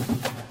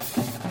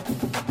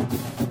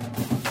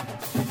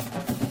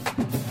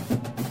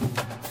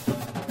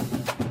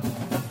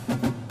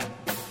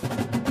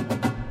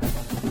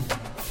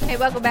 Hey,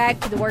 welcome back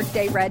to the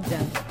Workday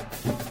Redzone.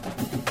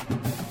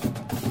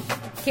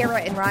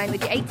 Kara and Ryan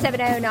with you,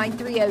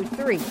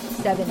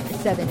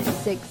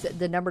 870-930-3776,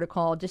 the number to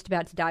call. Just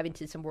about to dive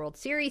into some World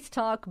Series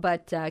talk,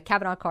 but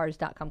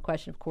CavanaughCars.com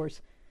question, of course.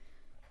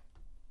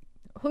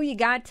 Who you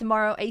got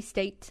tomorrow,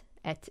 A-State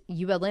at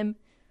ULM?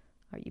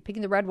 Are you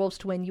picking the Red Wolves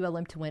to win,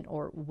 ULM to win,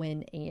 or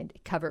win and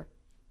cover?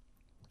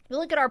 We'll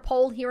look at our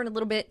poll here in a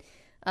little bit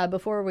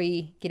before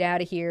we get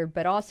out of here,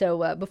 but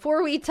also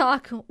before we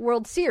talk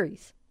World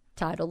Series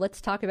title, let's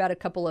talk about a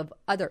couple of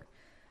other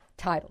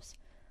titles.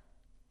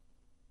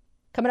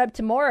 Coming up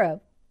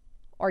tomorrow,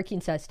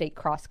 Arkansas State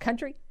cross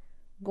country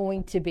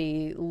going to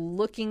be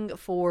looking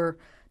for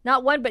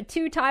not one but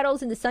two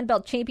titles in the Sun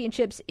Belt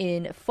Championships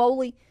in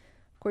Foley.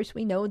 Of course,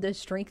 we know the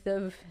strength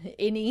of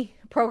any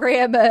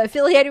program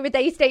affiliated with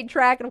A-State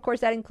track, and of course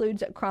that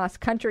includes cross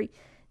country.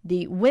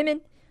 The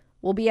women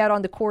will be out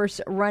on the course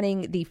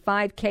running the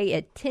 5K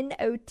at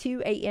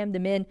 10:02 a.m. The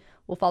men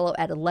will follow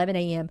at 11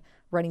 a.m.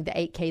 running the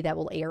 8K that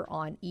will air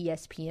on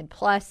ESPN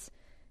Plus.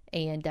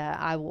 And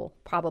I will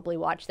probably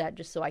watch that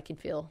just so I can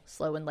feel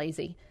slow and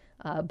lazy.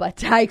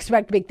 But I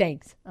expect big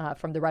things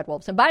from the Red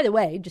Wolves. And by the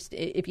way, just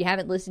if you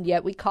haven't listened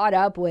yet, we caught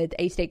up with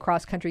A-State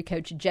cross-country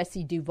coach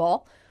Jesse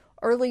Duvall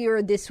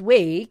earlier this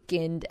week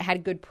and had a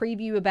good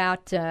preview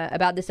about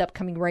this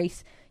upcoming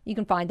race. You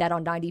can find that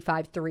on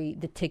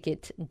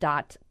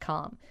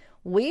 953theticket.com.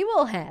 We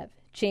will have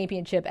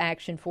championship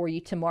action for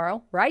you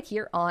tomorrow right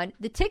here on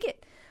The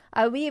Ticket.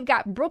 We have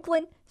got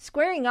Brooklyn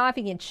squaring off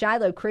against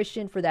Shiloh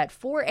Christian for that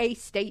 4A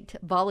state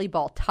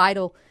volleyball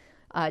title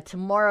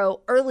tomorrow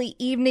early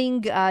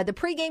evening. The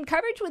pregame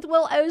coverage with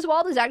Will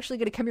Oswald is actually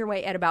going to come your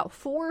way at about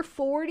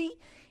 4:40.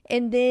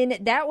 And then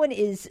that one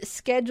is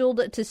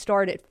scheduled to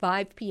start at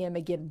 5 p.m.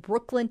 Again,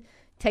 Brooklyn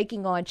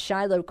taking on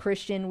Shiloh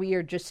Christian. We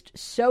are just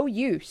so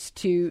used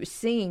to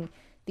seeing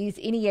these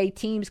NEA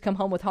teams come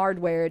home with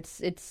hardware.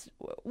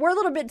 We're a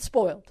little bit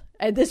spoiled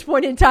at this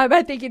point in time,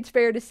 I think it's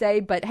fair to say.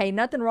 But, hey,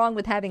 nothing wrong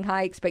with having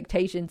high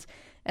expectations.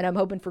 And I'm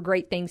hoping for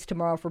great things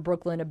tomorrow for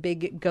Brooklyn. A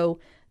big go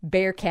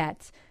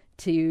Bearcats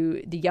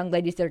to the young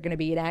ladies that are going to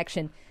be in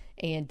action.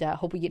 And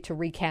hope we get to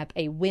recap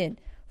a win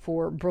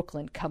for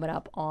Brooklyn coming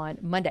up on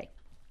Monday.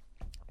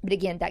 But,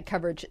 again, that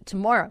coverage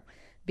tomorrow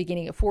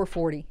beginning at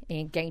 4:40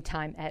 and game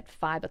time at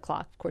 5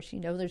 o'clock. Of course, you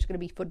know there's going to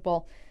be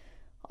football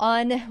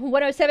on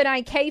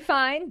 107.9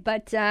 K-Fine.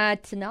 But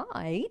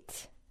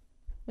tonight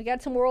we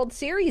got some World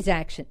Series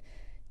action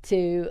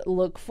to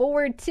look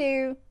forward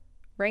to.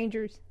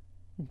 Rangers,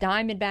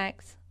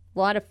 Diamondbacks, a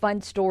lot of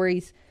fun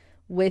stories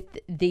with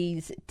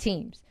these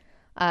teams.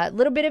 A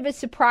little bit of a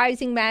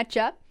surprising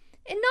matchup,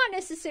 and not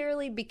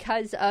necessarily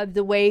because of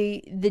the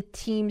way the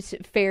teams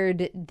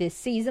fared this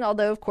season,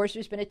 although, of course,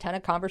 there's been a ton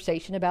of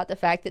conversation about the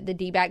fact that the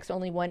D-backs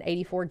only won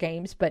 84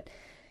 games. But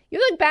you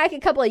look back a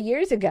couple of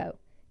years ago,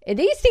 and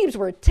these teams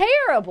were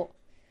terrible.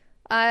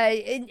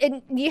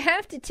 And you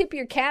have to tip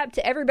your cap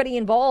to everybody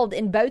involved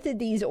in both of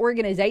these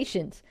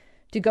organizations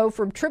to go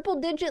from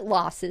triple-digit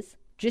losses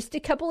just a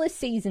couple of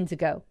seasons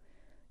ago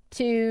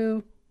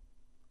to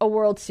a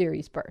World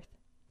Series berth.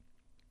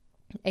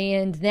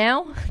 And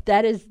now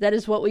that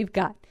is what we've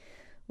got.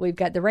 We've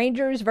got the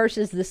Rangers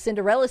versus the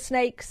Cinderella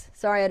Snakes.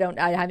 Sorry,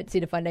 I haven't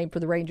seen a fun name for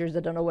the Rangers.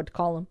 I don't know what to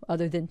call them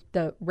other than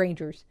the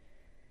Rangers.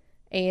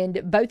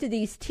 And both of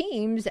these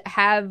teams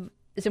have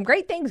some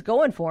great things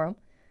going for them.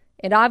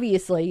 And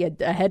obviously a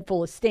head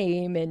full of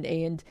steam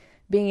and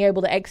being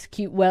able to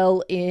execute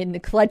well in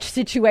clutch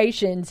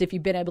situations if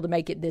you've been able to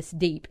make it this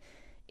deep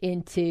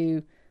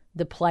into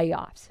the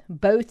playoffs.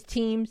 Both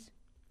teams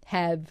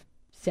have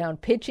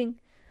sound pitching.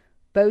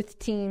 Both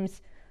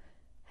teams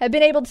have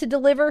been able to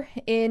deliver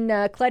in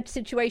clutch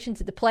situations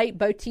at the plate.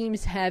 Both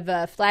teams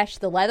have flashed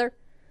the leather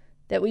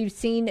that we've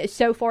seen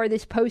so far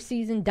this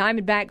postseason.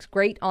 Diamondbacks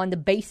great on the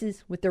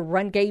bases with their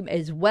run game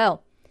as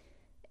well.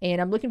 And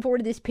I'm looking forward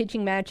to this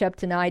pitching matchup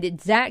tonight.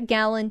 It's Zack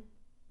Gallen,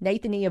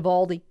 Nathan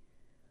Eovaldi,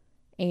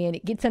 and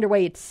it gets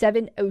underway at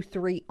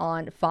 7:03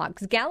 on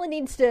Fox. Gallen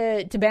needs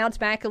to bounce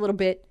back a little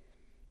bit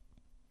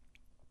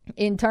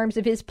in terms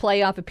of his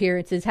playoff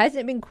appearances.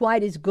 Hasn't been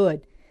quite as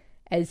good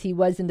as he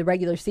was in the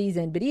regular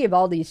season, but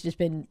Eovaldi's just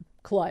been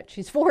clutch.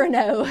 He's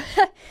 4-0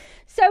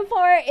 so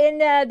far in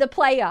the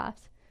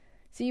playoffs.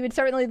 So you would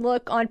certainly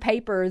look on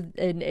paper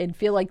and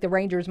feel like the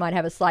Rangers might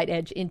have a slight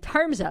edge in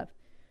terms of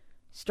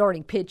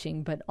starting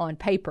pitching, but on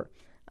paper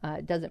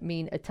doesn't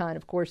mean a ton.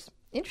 Of course,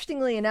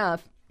 interestingly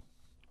enough,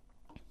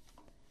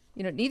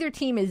 neither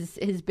team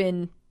has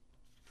been,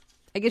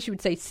 I guess you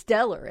would say,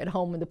 stellar at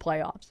home in the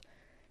playoffs.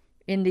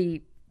 In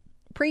the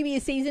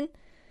previous season,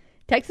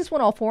 Texas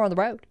won all four on the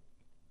road.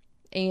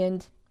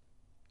 And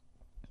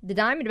the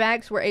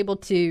Diamondbacks were able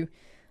to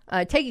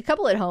take a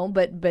couple at home,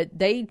 but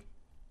they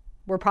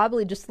were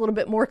probably just a little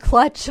bit more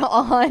clutch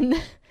on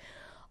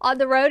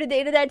the road at the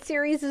end of that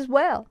series as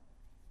well.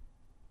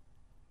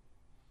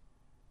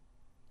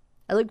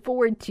 I look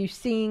forward to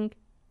seeing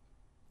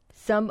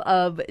some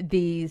of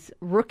these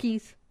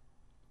rookies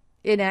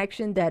in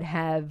action that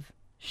have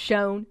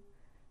shown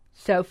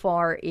so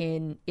far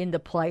in the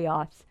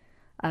playoffs,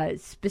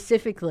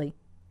 specifically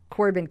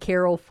Corbin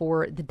Carroll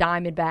for the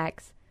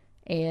Diamondbacks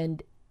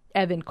and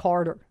Evan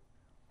Carter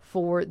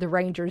for the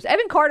Rangers.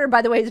 Evan Carter,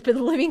 by the way, has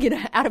been living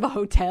out of a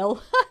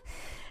hotel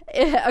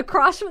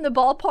across from the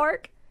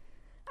ballpark.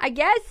 I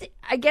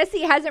guess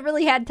he hasn't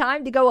really had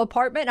time to go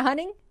apartment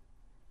hunting.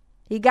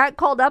 He got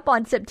called up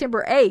on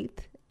September 8th,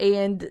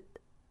 and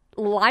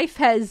life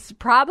has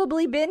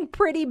probably been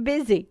pretty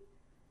busy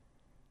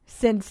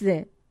since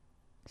then.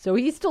 So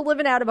he's still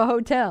living out of a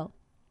hotel.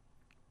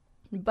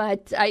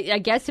 But I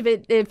guess if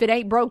it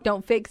ain't broke,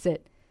 don't fix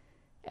it,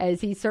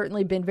 as he's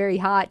certainly been very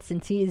hot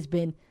since he has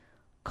been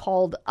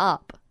called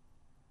up.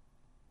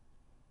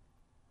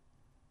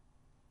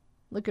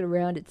 Looking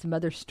around at some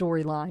other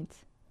storylines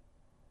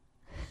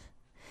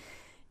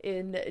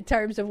in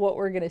terms of what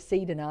we're going to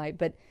see tonight.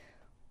 But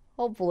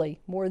hopefully,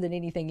 more than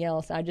anything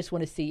else, I just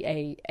want to see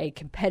a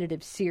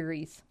competitive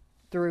series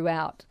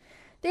throughout.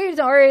 There's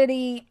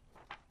already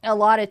a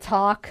lot of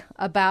talk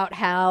about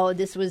how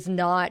this was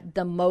not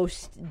the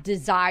most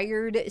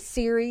desired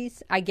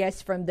series, I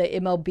guess, from the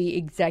MLB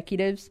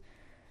executives.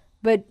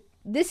 But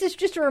this is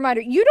just a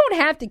reminder, you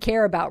don't have to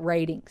care about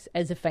ratings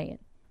as a fan.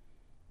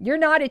 You're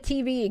not a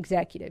TV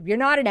executive. You're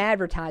not an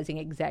advertising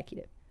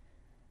executive.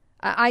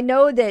 I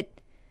know that,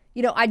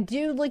 I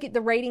do look at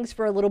the ratings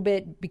for a little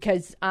bit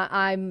because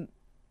I'm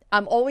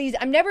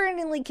never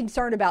really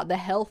concerned about the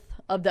health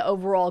of the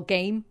overall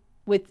game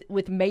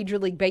with Major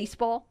League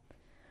Baseball.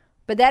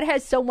 But that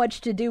has so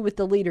much to do with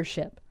the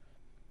leadership.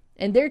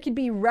 And there could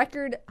be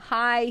record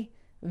high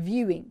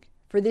viewing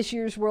for this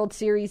year's World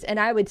Series, and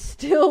I would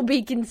still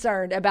be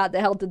concerned about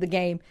the health of the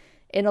game.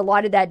 And a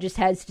lot of that just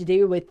has to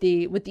do with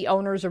the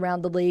owners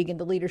around the league and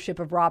the leadership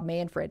of Rob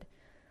Manfred.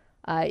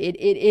 It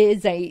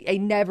is a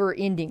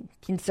never-ending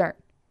concern.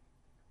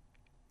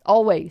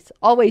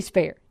 Always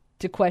fair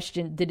to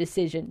question the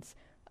decisions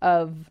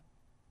of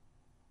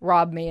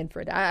Rob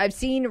Manfred. I've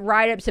seen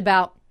write-ups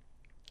about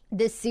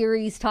this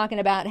series talking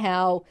about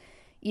how,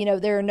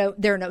 there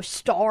are no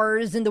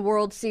stars in the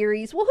World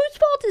Series. Well, whose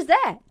fault is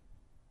that?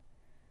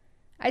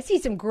 I see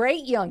some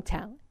great young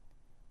talent.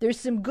 There's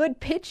some good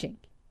pitching.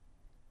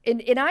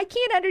 And I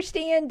can't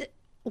understand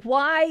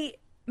why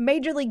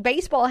Major League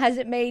Baseball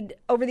hasn't made,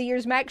 over the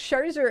years, Max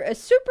Scherzer a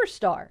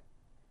superstar.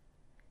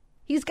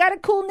 He's got a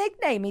cool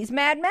nickname. He's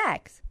Mad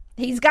Max.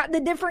 He's got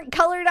the different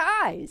colored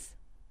eyes.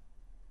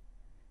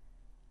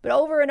 But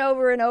over and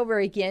over and over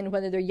again,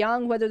 whether they're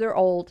young, whether they're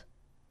old,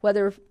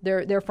 whether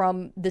they're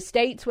from the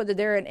States, whether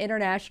they're an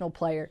international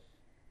player,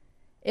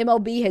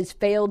 MLB has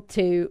failed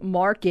to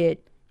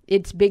market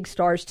its big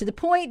stars to the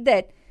point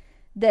that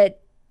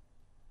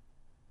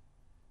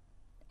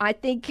I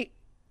think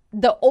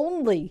the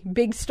only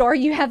big star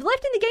you have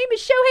left in the game is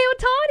Shohei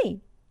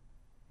Ohtani.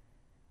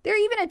 There are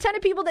even a ton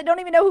of people that don't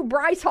even know who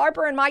Bryce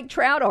Harper and Mike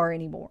Trout are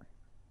anymore.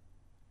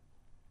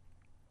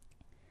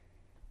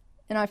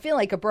 And I feel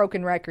like a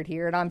broken record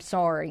here, and I'm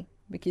sorry,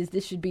 because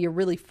this should be a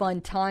really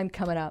fun time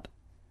coming up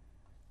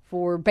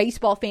for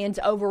baseball fans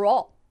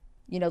overall,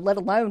 let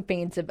alone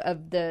fans of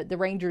the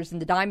Rangers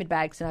and the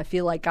Diamondbacks. And I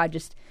feel like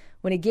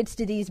when it gets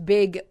to these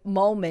big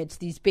moments,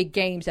 these big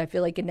games, I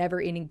feel like a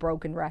never-ending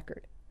broken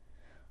record.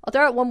 I'll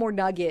throw out one more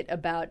nugget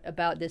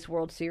about this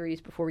World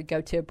Series before we go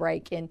to a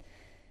break. And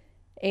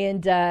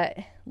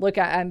look,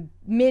 I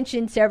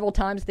mentioned several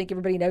times, I think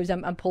everybody knows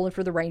I'm pulling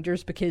for the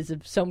Rangers because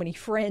of so many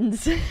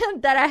friends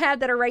that I have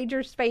that are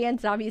Rangers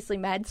fans. Obviously,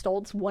 Matt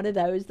Stoltz, one of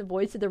those, the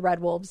voice of the Red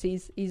Wolves.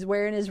 He's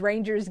wearing his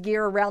Rangers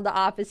gear around the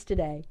office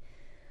today.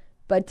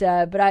 But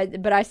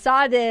I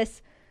saw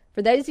this.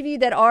 For those of you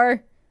that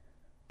are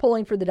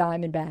pulling for the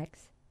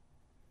Diamondbacks,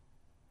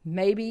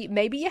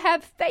 maybe you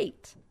have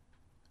fate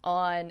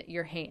on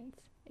your hands.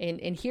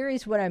 And here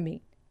is what I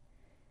mean.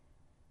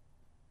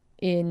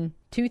 In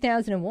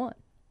 2001,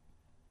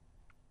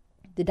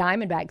 the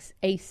Diamondbacks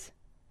ace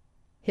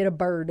hit a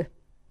bird.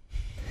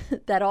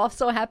 That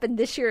also happened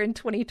this year in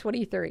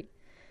 2023.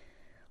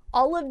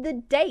 All of the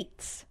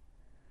dates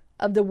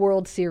of the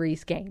World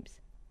Series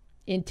games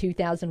in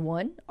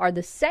 2001 are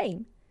the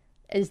same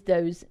as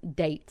those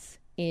dates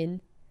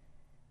in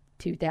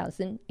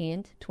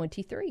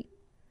 2023.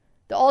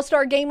 The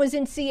All-Star game was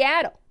in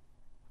Seattle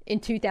in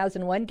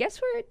 2001.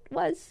 Guess where it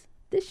was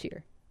this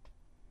year?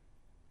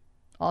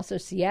 Also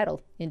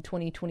Seattle in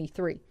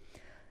 2023.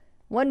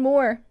 One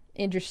more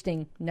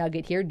interesting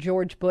nugget here.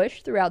 George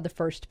Bush threw out the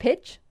first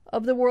pitch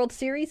of the World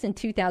Series in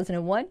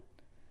 2001.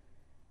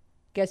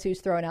 Guess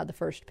who's throwing out the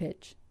first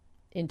pitch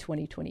in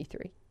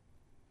 2023?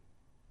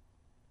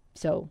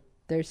 So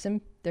there's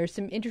some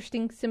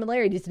interesting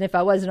similarities. And if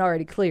I wasn't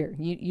already clear,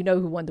 you know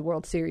who won the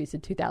World Series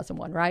in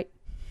 2001, right?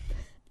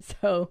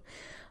 So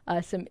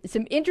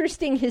some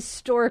interesting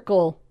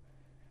historical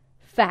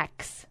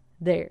facts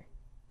there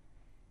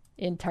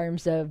in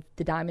terms of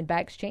the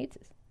Diamondbacks'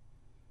 chances.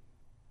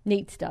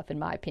 Neat stuff, in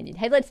my opinion.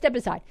 Hey, let's step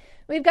aside.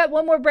 We've got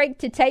one more break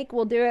to take.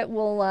 We'll do it.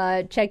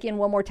 We'll check in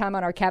one more time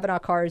on our Kavanaugh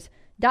Cars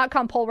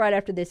 .com poll right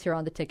after this here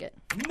on The Ticket.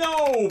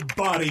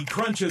 Nobody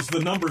crunches the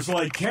numbers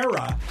like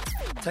Kara.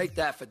 Take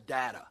that for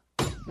data.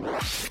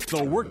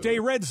 The Workday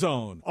Red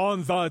Zone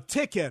on the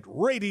Ticket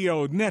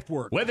Radio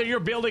Network. Whether you're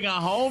building a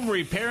home,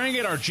 repairing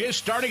it, or just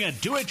starting a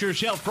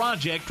do-it-yourself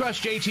project,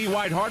 trust JT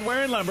White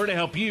Hardware and Lumber to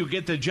help you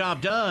get the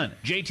job done.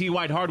 JT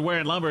White Hardware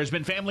and Lumber has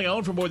been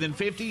family-owned for more than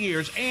 50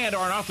 years and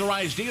are an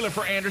authorized dealer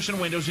for Anderson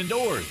Windows and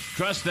Doors.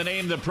 Trust the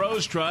name the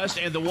pros trust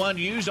and the one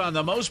used on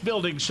the most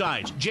building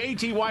sites.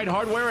 JT White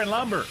Hardware and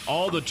Lumber.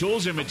 All the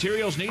tools and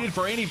materials needed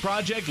for any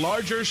project,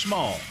 large or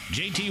small.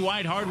 JT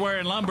White Hardware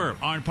and Lumber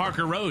on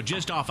Parker Road,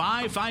 just off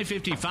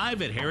I-555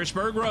 at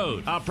Harrisburg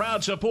Road. A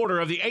proud supporter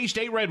of the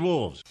A-State Red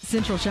Wolves.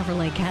 Central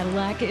Chevrolet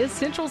Cadillac is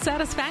Central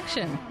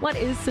Satisfaction. What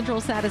is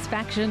Central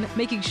Satisfaction?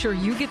 Making sure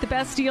you get the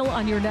best deal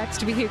on your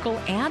next vehicle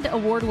and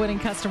award-winning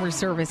customer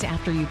service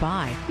after you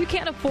buy. You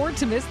can't afford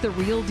to miss the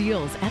real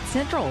deals at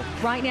Central.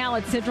 Right now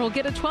at Central,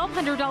 get a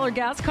 $1,200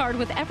 gas card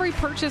with every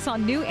purchase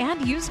on new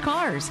and used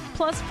cars,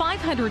 plus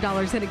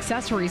 $500 in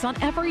accessories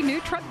on every new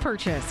truck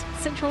purchase.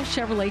 Central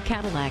Chevrolet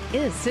Cadillac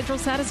is Central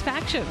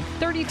Satisfaction.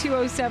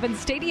 3207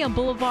 Stadium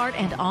Boulevard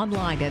and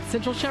online at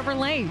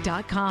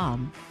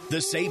centralchevrolet.com.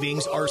 The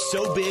savings are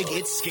so big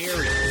it's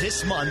scary.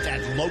 This month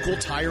at Local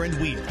Tire and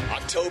Wheel.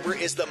 October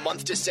is the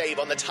month to save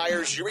on the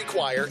tires you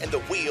require and the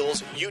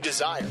wheels you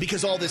desire.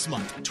 Because all this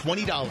month,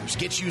 $20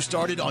 gets you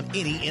started on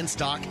any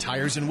in-stock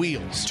tires and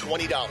wheels.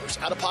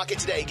 $20 out of pocket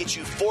today gets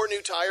you 4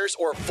 new tires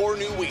or 4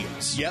 new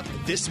wheels. Yep,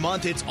 this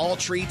month it's all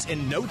treats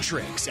and no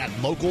tricks at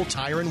Local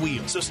Tire and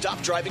Wheel. So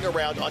stop driving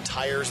around on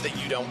tires that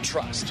you don't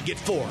trust. Get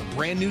 4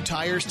 brand new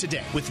tires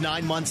today with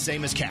 9 months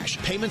same as cash.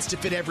 Payments to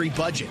fit every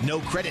budget,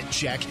 no credit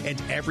check,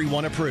 and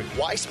everyone approved.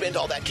 Why spend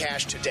all that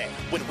cash today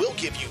when we'll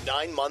give you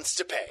 9 months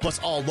to pay? Plus,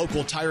 all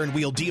Local Tire and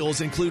Wheel deals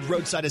include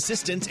roadside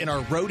assistance in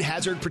our road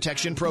hazard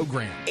protection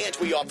program. And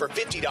we offer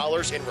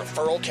 $50 in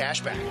referral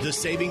cash back. The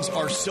savings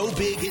are so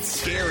big it's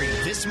scary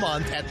this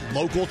month at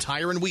Local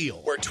Tire and Wheel,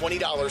 where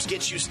 $20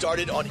 gets you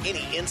started on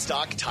any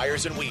in-stock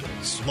tires and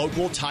wheels.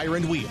 Local Tire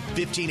and Wheel,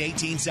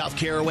 1518 South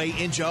Caraway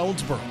in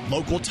Jonesboro.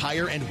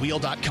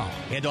 LocalTireandWheel.com.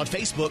 And on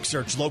Facebook,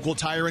 search Local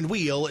Tire and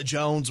Wheel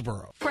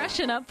Jonesboro.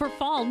 Freshen up for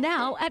fall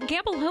now at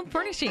Gamble Home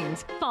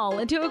Furnishings. Fall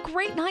into a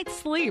great night's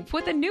sleep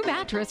with a new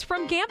mattress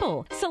from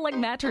Gamble. Select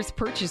mattress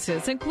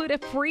purchases include a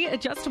free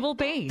adjustable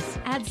base.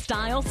 Add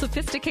style,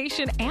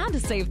 sophistication, and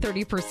save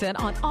 30%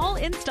 on all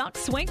in-stock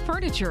Swank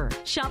furniture.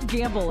 Shop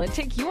Gamble and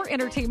take your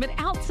entertainment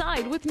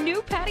outside with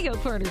new patio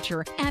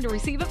furniture and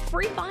receive a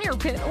free fire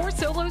pit or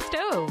solo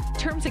stove.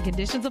 Terms and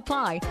conditions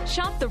apply.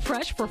 Shop the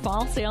Fresh for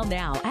Fall sale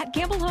now at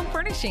Gamble Home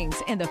Furnishings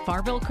in the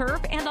Farville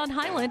Curve and on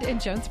Highland in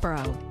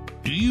Jonesboro.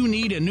 Do you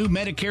need a new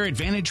Medicare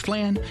Advantage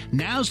plan?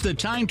 Now's the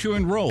time to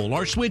enroll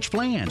or switch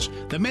plans.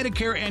 The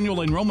Medicare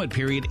annual enrollment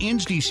period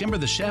ends December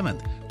the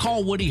 7th.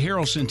 Call Woody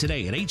Harrelson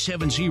today at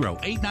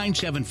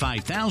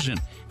 870-897-5000.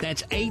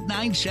 That's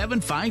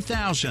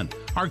 897-5000.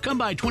 Or come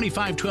by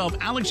 2512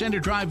 Alexander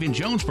Drive in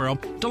Jonesboro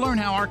to learn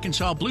how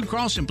Arkansas Blue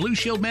Cross and Blue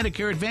Shield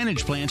Medicare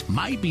Advantage plans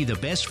might be the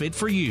best fit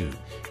for you.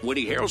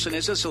 Woody Harrelson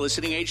is a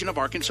soliciting agent of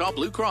Arkansas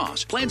Blue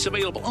Cross. Plans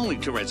available only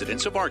to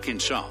residents of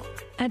Arkansas.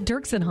 At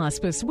Dirksen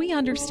Hospice, we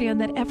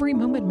understand that every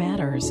moment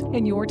matters.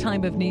 In your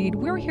time of need,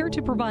 we're here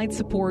to provide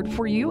support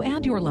for you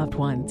and your loved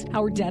ones.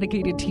 Our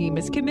dedicated team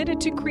is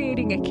committed to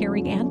creating a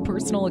caring and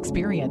personal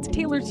experience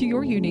tailored to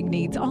your unique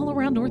needs all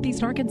around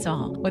Northeast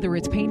Arkansas. Whether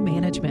it's pain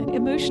management,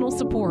 emotional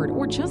support,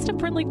 or just a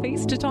friendly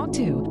face to talk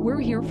to,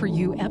 we're here for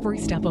you every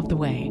step of the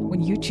way.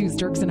 When you choose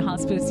Dirksen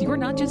Hospice, you're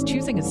not just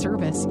choosing a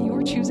service,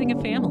 you're choosing a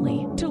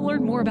family. To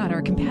learn more about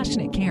our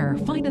compassionate care,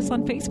 find us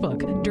on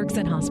Facebook,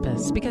 Dirksen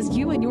Hospice, because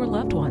you and your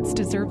loved ones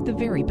deserve the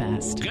very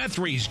best.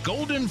 Guthrie's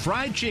Golden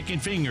Fried Chicken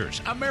Fingers,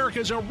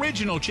 America's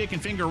original chicken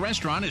finger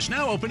restaurant, is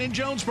now open in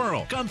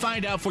Jonesboro. Come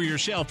find out for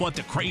yourself what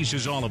the craze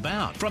is all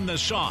about. From the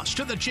sauce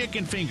to the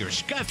chicken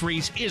fingers,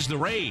 Guthrie's is the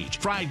rage.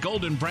 Fried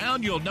golden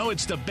brown, you'll know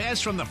it's the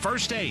best from the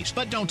first taste.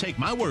 But don't take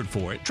my word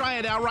for it. Try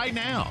it out right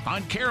now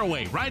on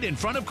Caraway, right in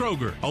front of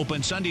Kroger.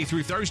 Open Sunday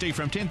through Thursday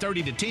from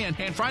 10:30 to 10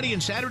 and Friday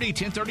and Saturday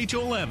 10:30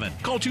 to 11.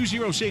 Call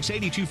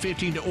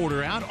 206-8215 to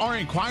order out or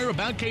inquire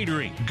about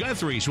catering.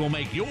 Guthrie's will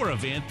make your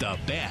event the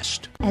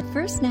best. At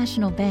First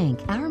National Bank,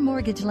 our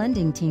mortgage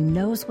lending team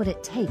knows what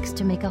it takes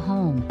to make a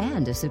home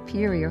and a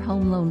superior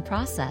home loan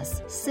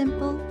process.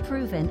 Simple,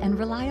 proven, and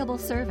reliable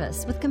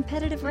service with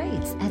competitive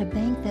rates at a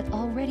bank that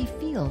already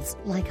feels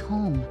like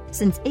home.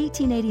 Since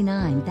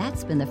 1889,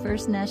 that's been the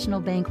First National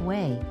Bank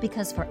way,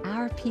 because for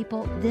our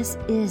people, this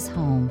is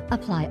home.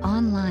 Apply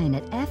online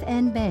at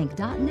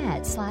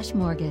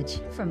fnbank.net/mortgage.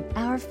 From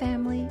our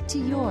family to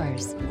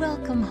yours,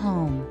 welcome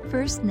home.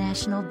 First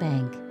National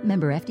Bank.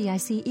 Member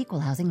FDIC, Equal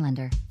Housing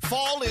Lender.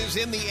 Fall is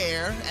in the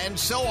air, and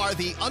so are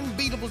the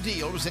unbeatable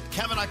deals at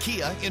Kavanaugh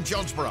Kia in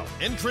Jonesboro.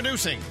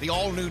 Introducing the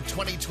all-new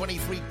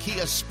 2023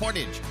 Kia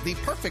Sportage, the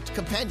perfect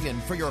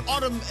companion for your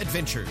autumn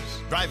adventures.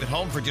 Drive it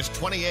home for just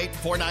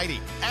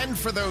 $28,490. And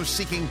for those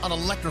seeking an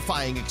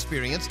electrifying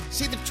experience,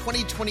 see the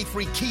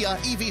 2023 Kia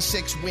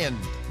EV6 Wind.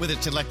 With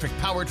its electric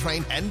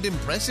powertrain and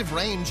impressive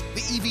range,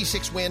 the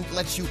EV6 Wind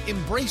lets you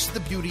embrace the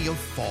beauty of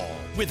fall.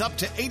 With up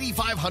to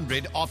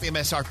 $8,500 off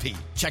MSRP.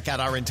 Check out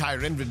our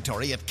entire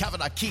inventory at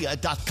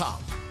CavanaughKia.com.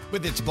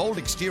 With its bold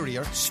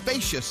exterior,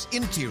 spacious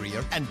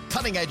interior, and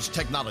cutting-edge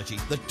technology,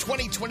 the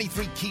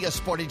 2023 Kia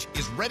Sportage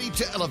is ready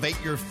to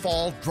elevate your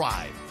fall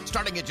drive.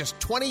 Starting at just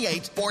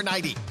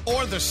 $28,490.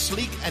 Or the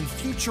sleek and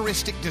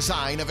futuristic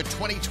design of a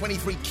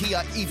 2023 Kia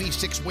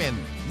EV6 Wind.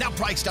 Now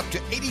priced up to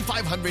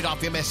 $8,500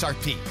 off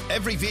MSRP.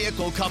 Every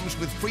vehicle comes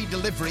with free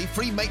delivery,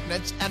 free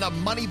maintenance, and a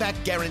money-back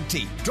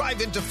guarantee.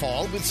 Drive into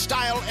fall with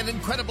style and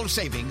incredible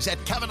savings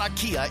at Kavanaugh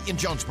Kia in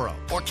Jonesboro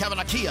or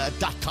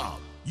CavanaughKia.com.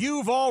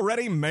 You've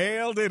already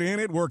mailed it in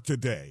at work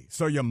today,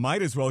 so you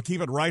might as well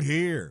keep it right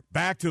here.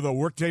 Back to the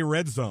Workday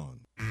Red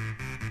Zone.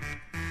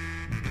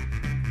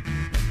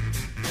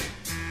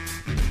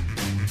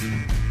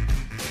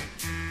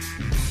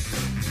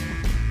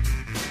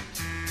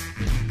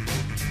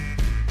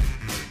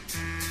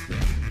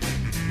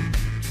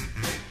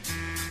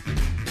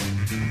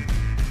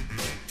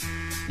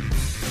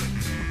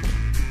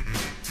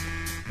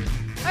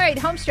 All right,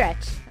 home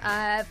stretch.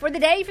 For the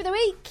day, for the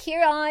week,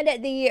 here on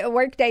the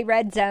Workday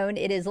Red Zone,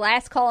 it is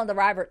last call on the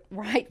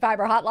Right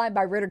Fiber Hotline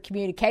by Ritter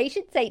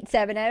Communications,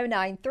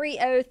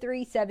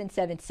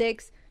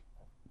 870-930-3776.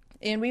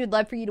 And we would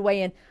love for you to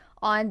weigh in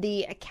on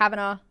the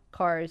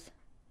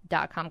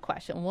CavanaughCars.com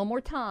question. One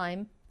more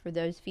time, for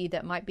those of you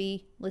that might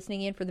be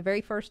listening in for the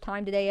very first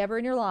time today ever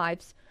in your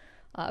lives,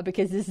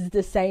 because this is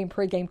the same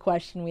pregame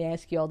question we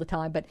ask you all the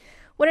time. But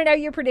want to know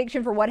your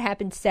prediction for what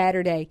happened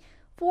Saturday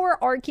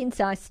for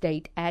Arkansas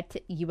State at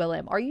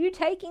ULM. Are you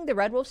taking the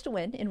Red Wolves to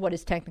win in what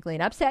is technically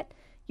an upset,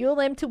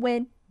 ULM to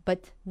win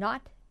but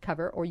not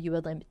cover, or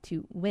ULM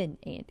to win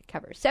and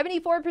cover?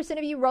 74%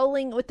 of you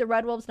rolling with the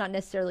Red Wolves, not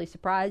necessarily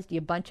surprised, you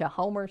bunch of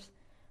homers.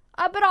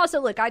 But also,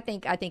 look, I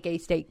think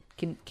A-State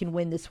can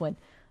win this one,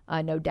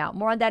 no doubt.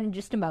 More on that in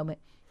just a moment.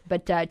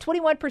 But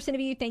 21% of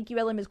you think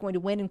ULM is going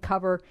to win and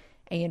cover,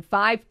 and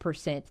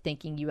 5%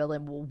 thinking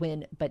ULM will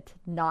win but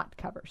not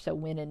cover. So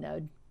win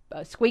in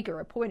a squeaker,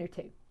 a point or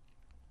two.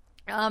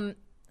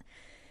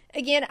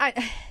 Again,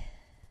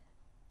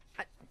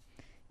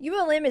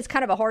 ULM is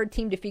kind of a hard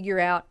team to figure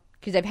out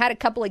because they've had a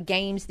couple of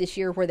games this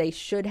year where they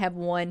should have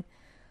won.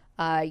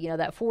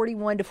 That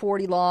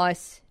 41-40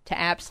 loss to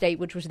App State,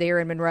 which was there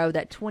in Monroe,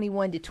 that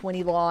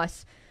 21-20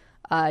 loss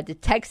to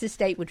Texas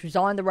State, which was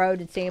on the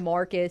road in San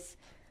Marcos.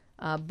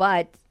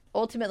 But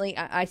ultimately,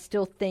 I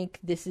still think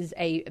this is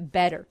a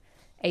better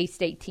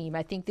A-State team.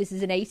 I think this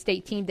is an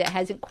A-State team that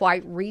hasn't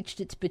quite reached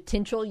its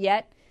potential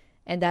yet,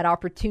 and that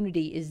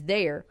opportunity is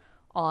there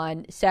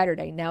on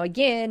Saturday. Now,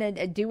 again,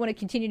 I do want to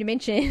continue to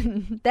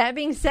mention, that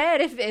being said,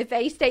 if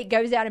A-State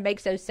goes out and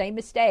makes those same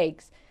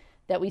mistakes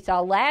that we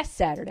saw last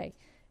Saturday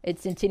at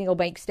Centennial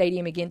Bank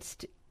Stadium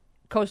against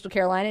Coastal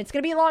Carolina, it's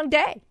going to be a long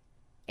day.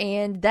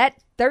 And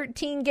that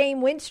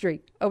 13-game win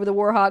streak over the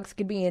Warhawks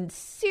could be in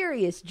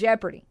serious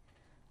jeopardy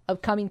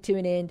of coming to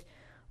an end.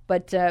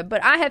 But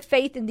I have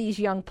faith in these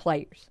young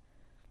players.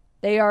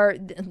 They are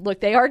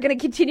going to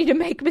continue to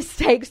make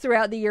mistakes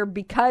throughout the year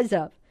because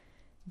of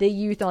the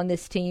youth on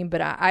this team,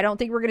 but I don't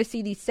think we're going to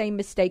see these same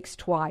mistakes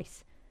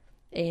twice.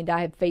 And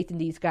I have faith in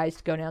these guys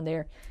to go down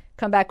there,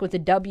 come back with a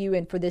W,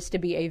 and for this to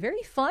be a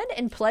very fun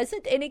and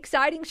pleasant and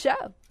exciting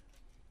show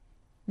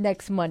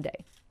next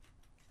Monday.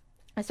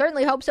 I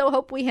certainly hope so.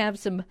 Hope we have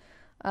some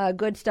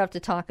good stuff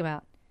to talk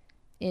about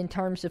in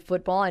terms of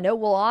football. I know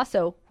we'll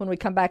also, when we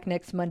come back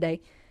next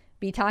Monday,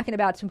 be talking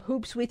about some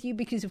hoops with you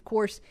because, of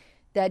course,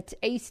 that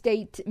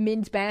A-State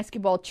men's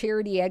basketball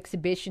charity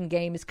exhibition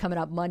game is coming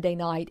up Monday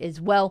night as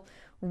well.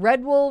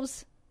 Red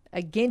Wolves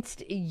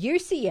against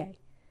UCA.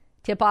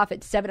 Tip-off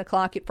at 7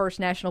 o'clock at First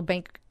National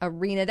Bank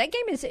Arena. That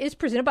game is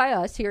presented by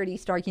us here at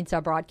East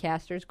Arkansas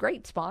Broadcasters.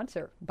 Great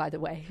sponsor, by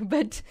the way.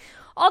 But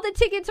all the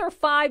tickets are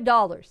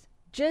 $5.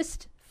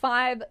 Just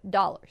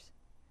 $5.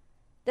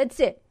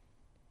 That's it.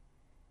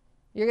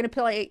 You're going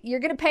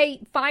to pay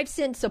 5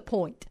 cents a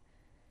point.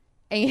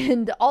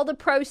 And all the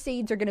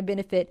proceeds are going to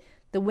benefit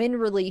the Win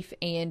Relief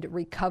and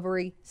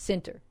Recovery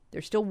Center.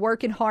 They're still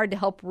working hard to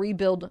help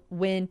rebuild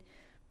Win.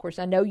 Of course,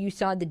 I know you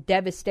saw the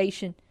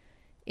devastation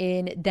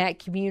in that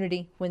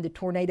community when the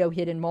tornado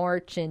hit in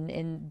March,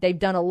 and they've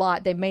done a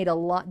lot. They've made up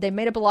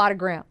a lot of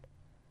ground.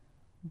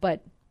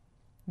 But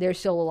there's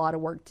still a lot of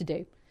work to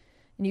do.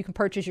 And you can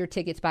purchase your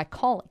tickets by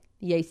calling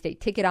the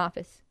A-State ticket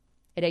office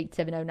at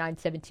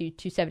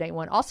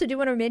 870-972-2781. Also do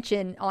want to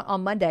mention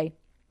on Monday,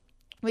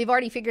 we've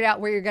already figured out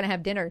where you're going to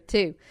have dinner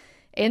too.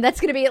 And that's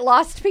going to be at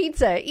Lost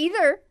Pizza,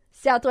 either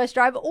Southwest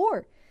Drive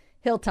or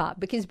Hilltop,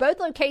 because both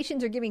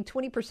locations are giving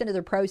 20% of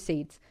their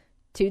proceeds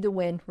to the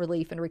Win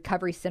Relief and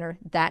Recovery Center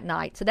that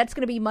night. So that's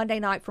going to be Monday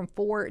night from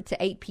 4 to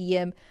 8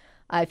 p.m.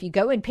 If you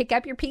go and pick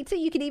up your pizza,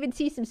 you can even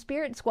see some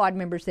Spirit Squad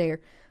members there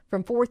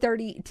from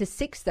 4:30 to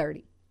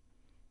 6:30.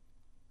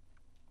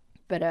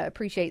 But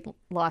appreciate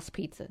Lost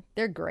Pizza.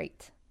 They're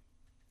great.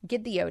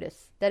 Get the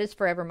Otis. That is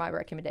forever my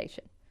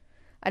recommendation.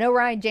 I know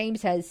Ryan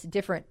James has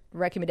different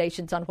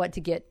recommendations on what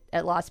to get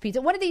at Lost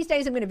Pizza. One of these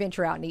days I'm going to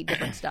venture out and eat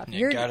different stuff.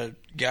 You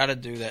gotta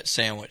do that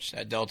sandwich,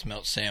 that Delta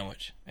Melt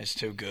sandwich. It's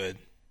too good.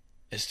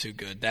 It's too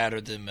good. That or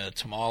the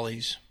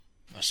tamales.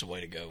 That's the way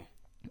to go.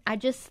 I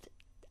just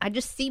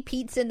see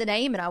pizza in the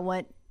name, and I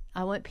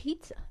want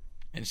pizza.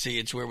 And see,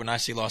 it's weird when I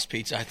see Lost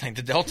Pizza, I think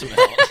the Delta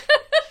Melt,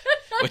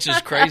 which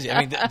is crazy. I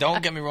mean,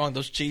 don't get me wrong,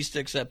 those cheese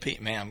sticks,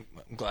 man,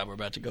 I'm glad we're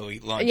about to go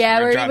eat lunch.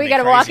 Yeah, we got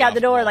to walk out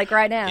the door like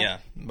right now. Yeah,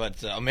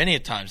 but many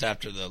times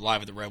after the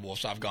Live with the Red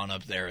Wolves, I've gone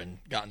up there and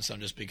gotten some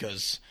just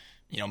because,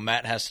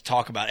 Matt has to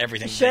talk about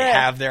everything they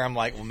have there. I'm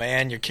like, well,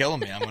 man, you're killing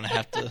me. I'm going to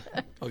have to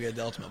go get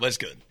the ultimate. But it's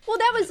good. Well,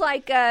 that was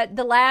like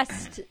the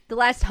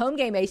last home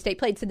game A-State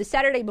played. So the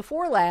Saturday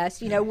before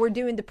last, we're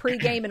doing the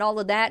pregame and all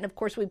of that. And, of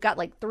course, we've got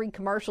like 3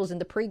 commercials in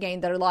the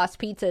pregame that are Lost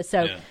Pizza.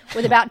 So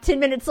with about 10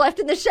 minutes left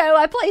in the show,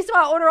 I placed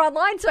my order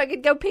online so I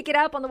could go pick it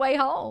up on the way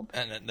home.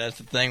 And that's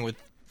the thing with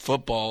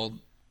football.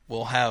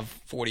 We'll have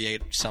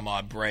 48 some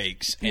odd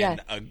breaks, and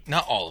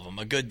not all of them.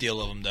 A good deal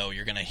of them, though,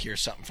 you're going to hear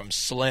something from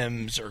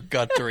Slims or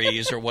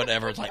Guthrie's or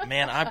whatever. It's like,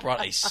 man, I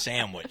brought a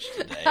sandwich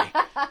today.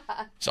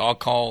 So I'll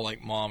call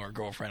like mom or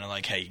girlfriend and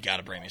like, hey, you got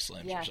to bring me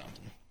Slims or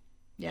something.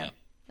 Yeah.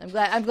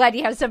 I'm glad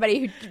you have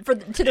somebody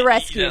to the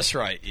rescue. That's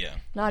right. Yeah.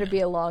 Not to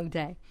be a long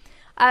day.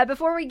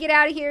 Before we get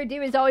out of here,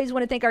 as always,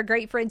 want to thank our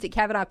great friends at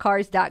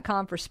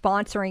CavanaughCars.com for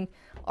sponsoring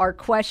our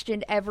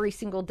question every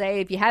single day.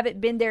 If you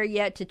haven't been there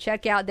yet to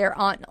check out their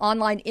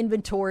online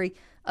inventory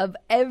of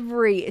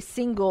every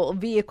single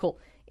vehicle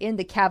in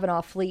the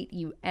Cavanaugh fleet,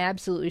 you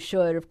absolutely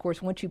should. Of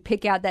course, once you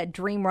pick out that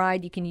dream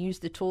ride, you can use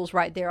the tools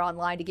right there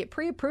online to get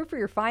pre-approved for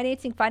your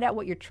financing, find out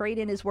what your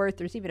trade-in is worth.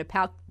 There's even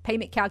a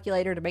payment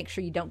calculator to make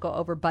sure you don't go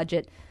over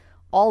budget.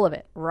 All of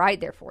it right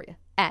there for you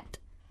at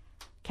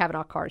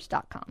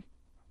CavanaughCars.com.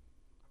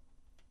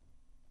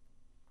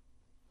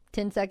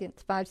 10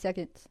 seconds, 5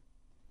 seconds.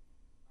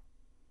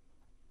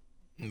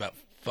 About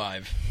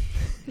 5,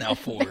 now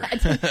 4.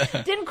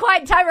 Didn't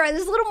quite time around.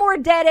 There's a little more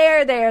dead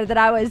air there that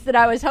I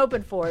was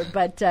hoping for,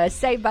 but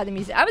saved by the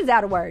music. I was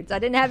out of words. I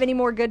didn't have any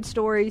more good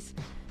stories.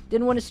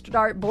 Didn't want to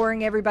start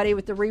boring everybody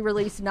with the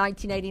re-release in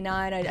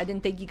 1989. I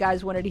didn't think you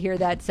guys wanted to hear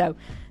that, so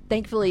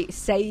thankfully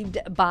saved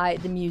by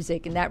the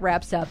music. And that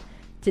wraps up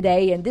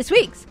today and this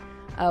week's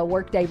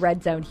Workday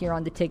Redzone here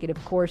on the Ticket.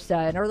 Of course,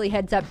 an early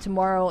heads up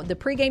tomorrow. The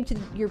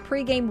your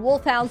pregame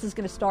Wolf House is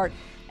going to start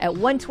at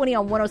 1:20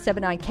 on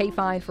 107.9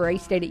 K-Fine for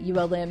A-State at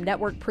ULM.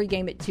 Network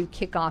pregame at 2,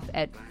 kickoff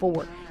at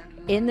 4.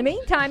 In the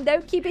meantime,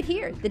 though, keep it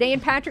here. The Dan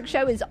Patrick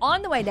Show is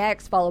on the way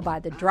next, followed by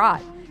The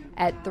Drive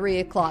at 3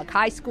 o'clock.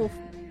 High school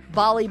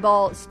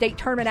volleyball state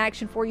tournament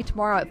action for you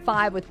tomorrow at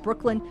 5 with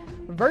Brooklyn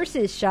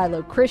versus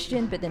Shiloh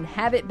Christian, but then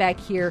have it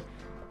back here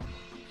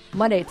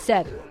Monday at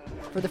 7.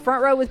 For the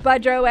Front Row with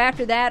Budrow,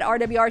 after that,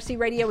 RWRC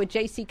Radio with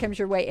JC comes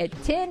your way at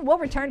 10. We'll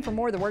return for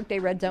more of the Workday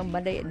Red Zone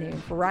Monday at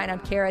noon. For Ryan, I'm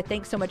Kara.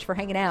 Thanks so much for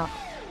hanging out.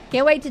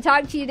 Can't wait to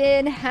talk to you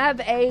then. Have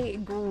a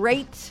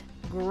great,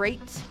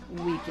 great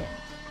weekend.